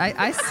look at.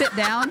 I sit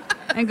down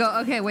and go,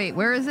 okay, wait,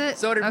 where is it?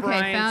 So did okay,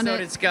 Brian. found So it.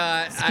 did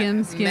Scott.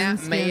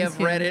 Matt may have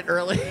read it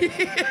early.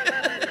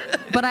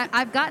 But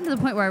I've gotten to the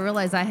point where I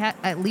realize I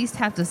at least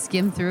have to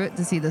skim through it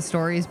to see the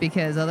stories,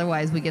 because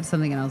otherwise we get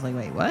something and I was like,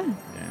 wait, what?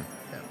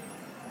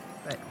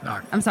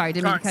 I'm sorry,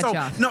 didn't mean to cut you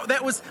off. No,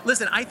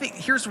 listen, I think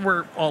here's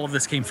where all of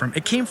this came from.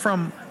 It came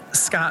from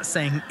Scott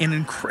saying,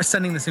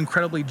 sending this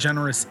incredibly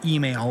generous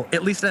email,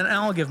 at least, and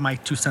I'll give my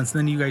 2 cents, and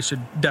then you guys should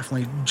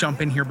definitely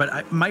jump in here.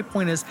 But my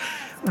point is,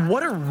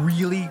 what a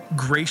really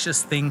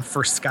gracious thing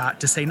for Scott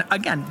to say.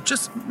 Again,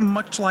 just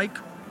much like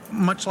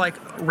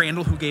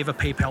Randall, who gave a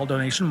PayPal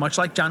donation, much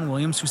like John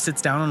Williams, who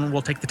sits down and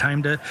will take the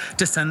time to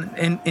send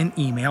an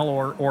email,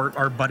 or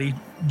our buddy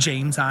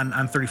James on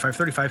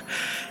 3535.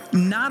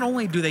 Not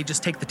only do they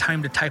just take the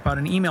time to type out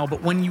an email,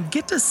 but when you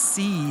get to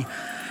see,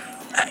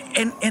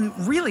 and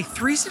really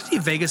 360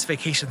 Vegas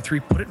Vacation 3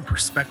 put it in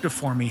perspective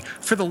for me.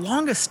 For the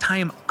longest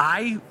time,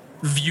 I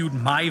viewed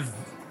my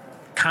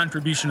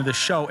contribution to the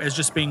show as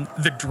just being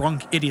the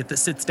drunk idiot that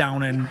sits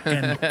down and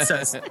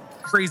says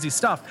crazy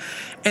stuff.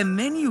 And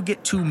then you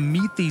get to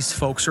meet these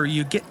folks, or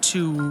you get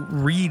to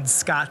read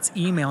Scott's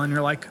email, and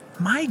you're like,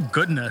 my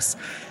goodness,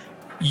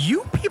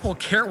 you people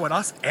care what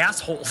us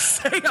assholes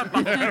say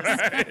about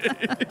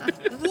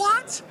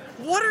this.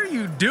 What are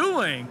you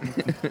doing?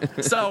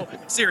 So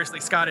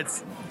seriously, Scott,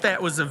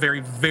 that was a very,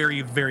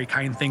 very, very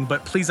kind thing,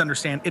 but please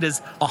understand, it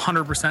is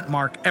 100%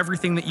 Mark.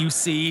 Everything that you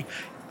see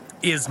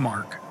is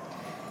Mark.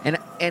 And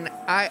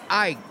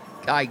I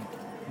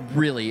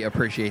really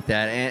appreciate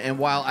that. And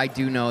while I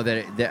do know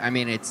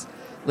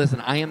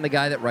listen, I am the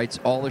guy that writes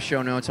all the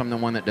show notes. I'm the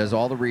one that does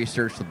all the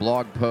research, the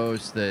blog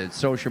posts, the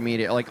social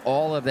media, like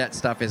all of that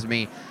stuff is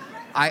me.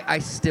 I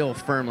still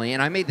firmly,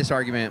 and I made this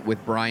argument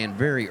with Brian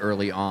very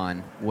early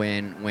on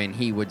when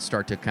he would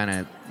start to kind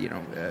of,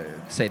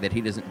 say that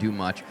he doesn't do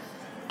much.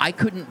 I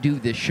couldn't do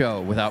this show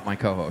without my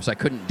co-host. I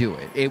couldn't do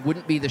it. It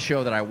wouldn't be the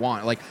show that I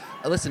want. Like,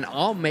 listen,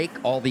 I'll make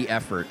all the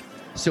effort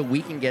so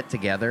we can get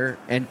together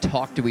and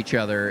talk to each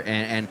other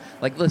and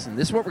like, listen,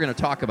 this is what we're going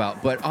to talk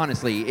about, but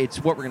honestly,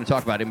 it's what we're going to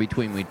talk about in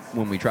between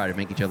when we try to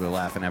make each other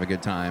laugh and have a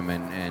good time,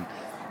 and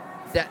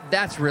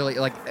that's really,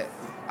 like,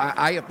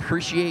 I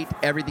appreciate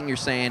everything you're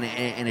saying,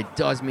 and it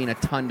does mean a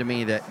ton to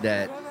me that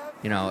the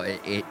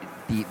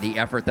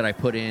effort that I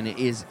put in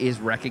is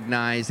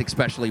recognized,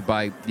 especially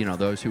by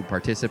those who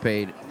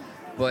participate.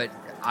 But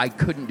I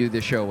couldn't do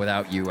this show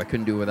without you. I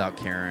couldn't do it without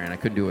Karen. I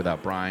couldn't do it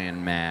without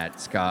Brian,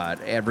 Matt, Scott,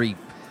 every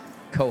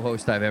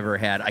co-host I've ever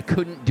had. I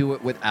couldn't do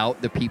it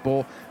without the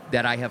people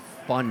that I have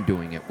fun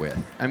doing it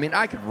with. I mean,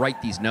 I could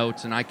write these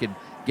notes and I could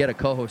get a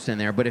co-host in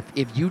there, but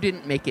if you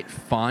didn't make it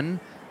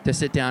fun to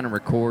sit down and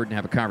record and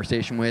have a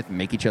conversation with and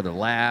make each other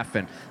laugh,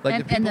 and like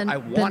the people I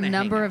want to hang the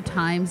number of out with.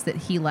 times that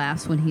he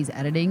laughs when he's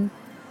editing,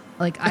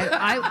 like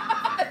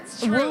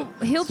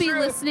he'll be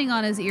listening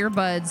on his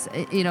earbuds,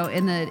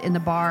 in the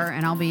bar,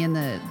 and I'll be in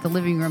the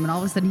living room, and all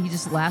of a sudden he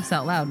just laughs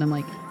out loud, and I'm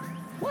like,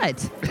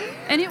 what?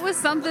 And it was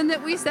something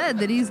that we said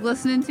that he's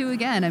listening to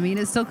again. I mean,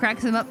 it still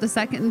cracks him up the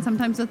second and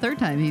sometimes the third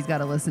time he's got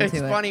to listen to it.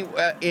 It's funny,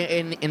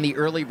 in the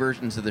early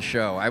versions of the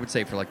show, I would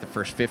say for like the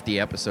first 50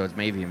 episodes,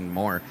 maybe even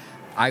more,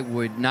 I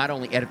would not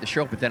only edit the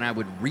show, but then I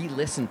would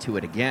re-listen to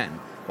it again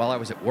while I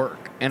was at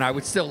work. And I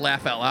would still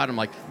laugh out loud. I'm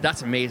like,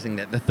 that's amazing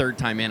that the third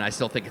time in, I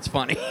still think it's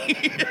funny.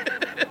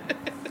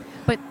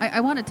 But I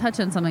want to touch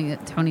on something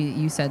that, Tony,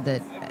 you said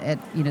that at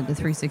the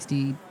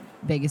 360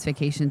 Vegas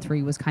Vacation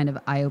 3 was kind of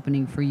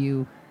eye-opening for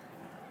you,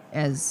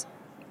 as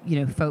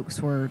folks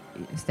were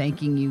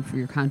thanking you for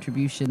your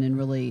contribution, and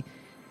really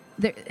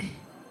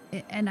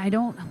and I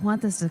don't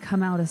want this to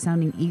come out as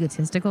sounding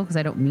egotistical, because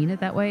I don't mean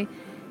it that way.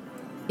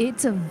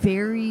 It's a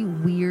very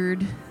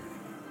weird,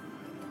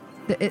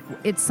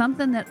 it's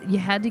something that you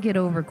had to get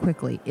over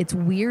quickly. It's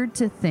weird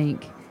to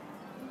think,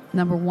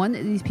 number one,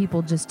 that these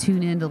people just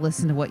tune in to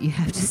listen to what you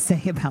have to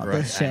say about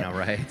this shit. I know,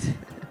 right?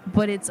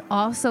 But it's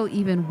also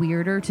even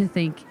weirder to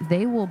think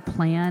they will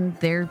plan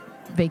their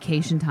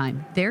vacation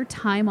time, their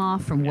time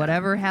off from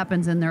whatever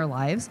happens in their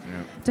lives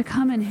to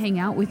come and hang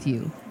out with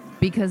you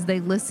because they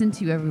listen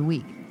to you every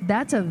week.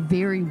 That's a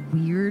very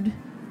weird,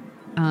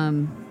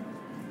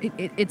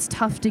 it's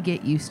tough to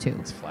get used to.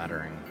 It's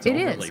flattering. It's It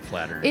overly is.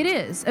 flattering. It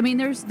is. I mean,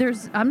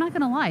 there's. I'm not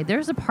gonna lie.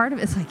 There's a part of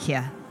it. It's like,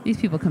 yeah, these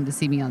people come to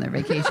see me on their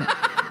vacation.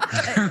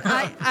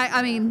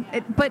 I mean,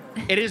 but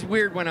it is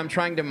weird when I'm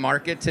trying to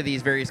market to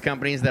these various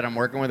companies that I'm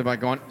working with about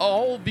going,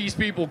 all these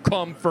people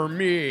come for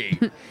me,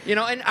 and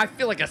I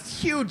feel like a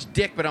huge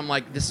dick, but I'm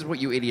like, this is what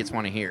you idiots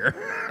want to hear.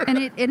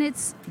 and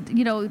it's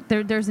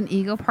there's an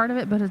ego part of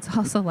it, but it's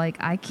also like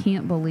I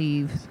can't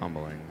believe. It's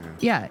humbling.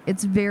 Yeah,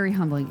 it's very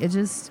humbling. It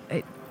just.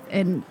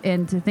 And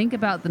to think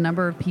about the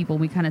number of people,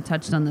 we kind of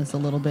touched on this a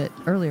little bit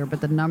earlier, but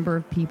the number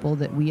of people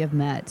that we have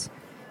met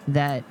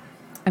that,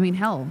 I mean,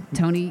 hell,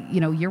 Tony,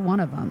 you're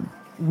one of them.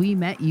 We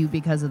met you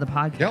because of the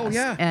podcast. Oh,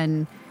 yeah.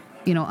 And,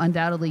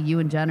 undoubtedly you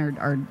and Jen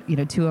are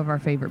two of our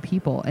favorite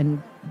people.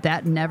 And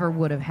that never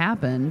would have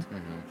happened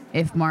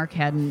if Mark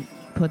hadn't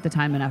put the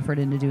time and effort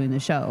into doing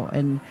the show.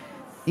 And,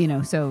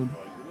 so,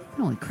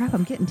 holy crap,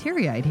 I'm getting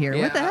teary-eyed here.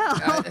 Yeah, what the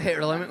hell?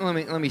 Here,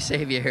 let me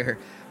save you here.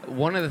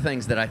 One of the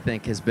things that I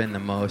think has been the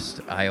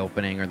most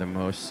eye-opening or the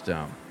most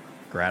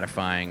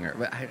gratifying,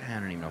 or I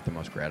don't even know if the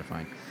most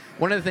gratifying.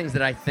 One of the things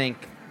that I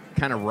think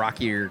kind of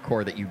rock your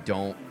core that you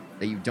don't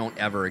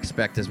ever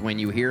expect is when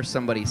you hear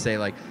somebody say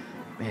like,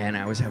 "Man,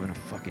 I was having a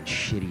fucking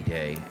shitty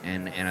day,"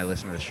 and I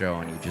listened to the show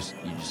and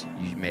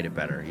you made it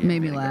better. You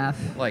made me it laugh.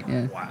 better. Like,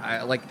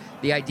 like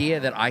the idea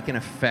that I can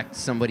affect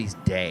somebody's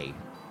day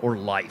or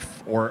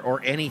life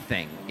or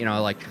anything,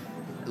 like.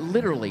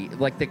 Literally,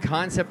 like the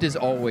concept is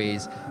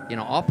always,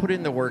 I'll put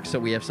in the work so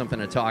we have something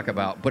to talk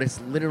about, but it's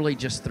literally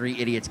just three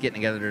idiots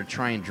getting together to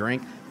try and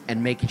drink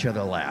and make each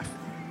other laugh.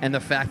 And the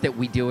fact that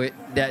we do it,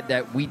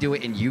 that we do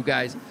it and you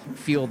guys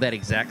feel that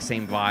exact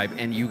same vibe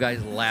and you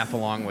guys laugh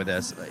along with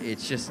us,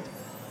 it's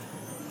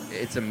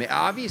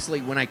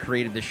obviously when I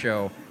created the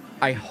show,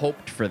 I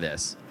hoped for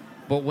this.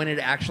 But when it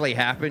actually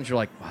happens, you're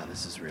like, wow,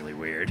 this is really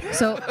weird.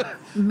 So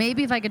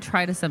maybe if I could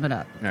try to sum it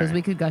up, because right.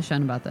 we could gush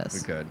on about this.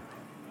 We could.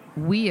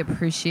 We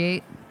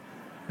appreciate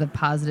the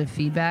positive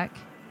feedback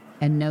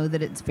and know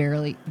that it's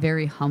very,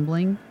 very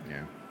humbling.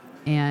 Yeah.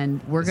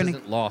 And we're going to...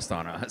 isn't lost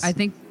on us. I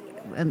think,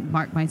 and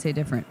Mark might say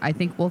different, I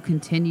think we'll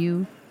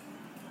continue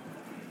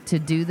to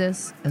do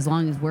this as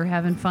long as we're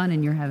having fun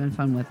and you're having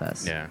fun with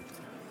us. Yeah.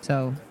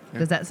 So,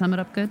 does that sum it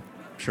up good?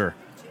 Sure.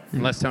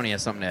 Unless Tony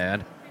has something to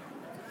add.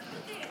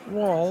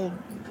 Well,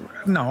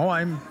 no,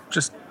 I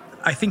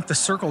think the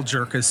circle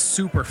jerk is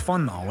super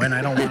fun, though, and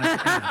I don't want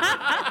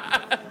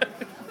to...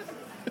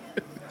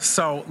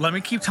 So let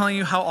me keep telling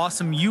you how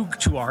awesome you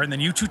two are, and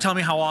then you two tell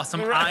me how awesome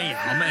I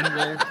am,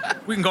 and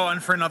we can go on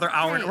for another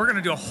hour, and we're going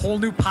to do a whole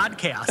new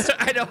podcast.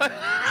 I know.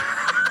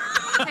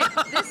 Hey,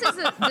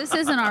 this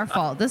isn't our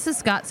fault. This is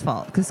Scott's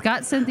fault, because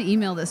Scott sent the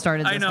email that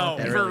started this I know, whole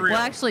thing. for real.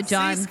 Well, actually,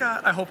 John... See,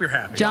 Scott, I hope you're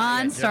happy.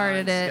 John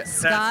started it.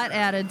 Scott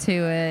added to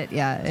it.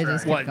 Yeah, it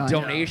just kept going.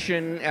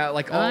 Donation?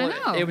 Like all. I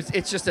know.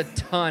 It's just a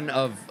ton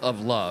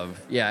of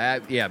love.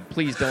 Yeah.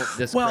 Please don't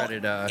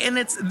discredit. And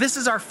this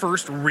is our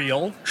first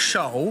real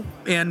show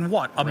in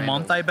a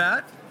month, I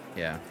bet.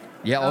 Yeah.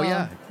 Yeah. Oh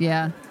yeah.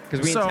 Yeah.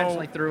 Because we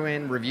intentionally threw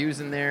in reviews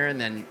in there, and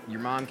then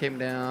your mom came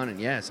down,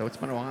 and so it's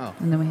been a while.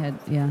 And then we had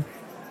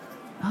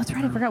Oh, that's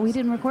right. I forgot we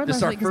didn't record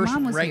last week because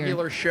Mom was This is our first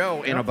regular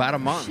show in about a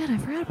month. Shit, I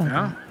forgot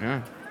about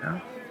that. Yeah.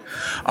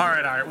 All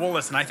right. Well,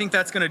 listen, I think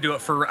that's going to do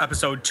it for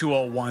episode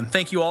 201.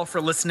 Thank you all for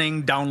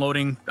listening,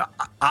 downloading.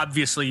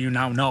 Obviously, you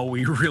now know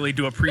we really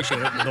do appreciate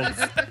it.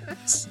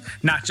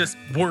 Not just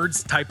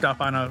words typed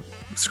up on a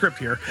script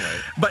here.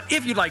 Right. But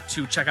if you'd like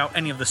to check out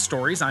any of the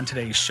stories on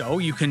today's show,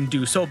 you can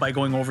do so by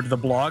going over to the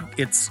blog.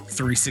 It's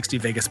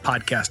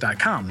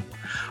 360vegaspodcast.com.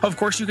 Of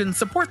course, you can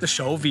support the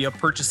show via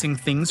purchasing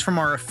things from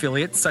our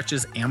affiliates such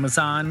as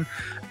Amazon,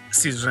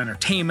 Caesars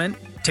Entertainment,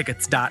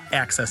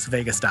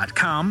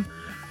 tickets.accessvegas.com,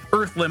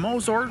 Earth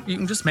Limos, or you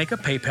can just make a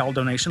PayPal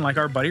donation like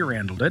our buddy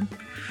Randall did.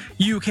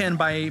 You can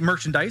buy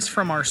merchandise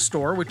from our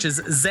store, which is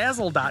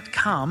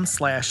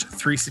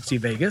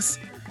zazzle.com/360vegas.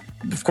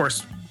 Of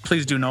course,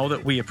 please do know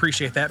that we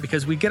appreciate that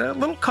because we get a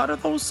little cut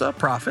of those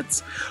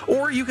profits.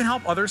 Or you can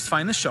help others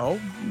find the show.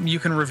 You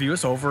can review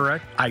us over at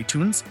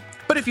iTunes.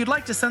 But if you'd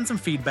like to send some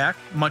feedback,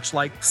 much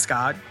like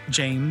Scott,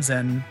 James,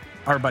 and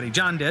our buddy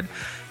John did,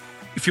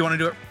 if you want to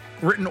do it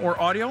written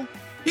or audio,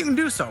 you can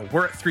do so.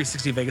 We're at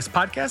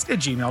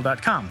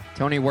 360vegaspodcast@gmail.com.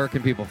 Tony, where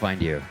can people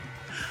find you?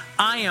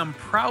 I am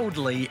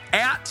proudly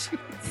at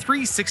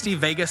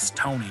 360Vegas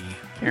Tony.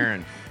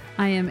 Karen.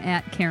 I am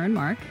at Karen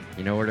Mark.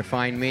 You know where to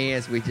find me,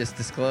 as we just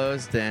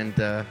disclosed. And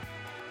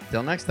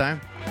till next time.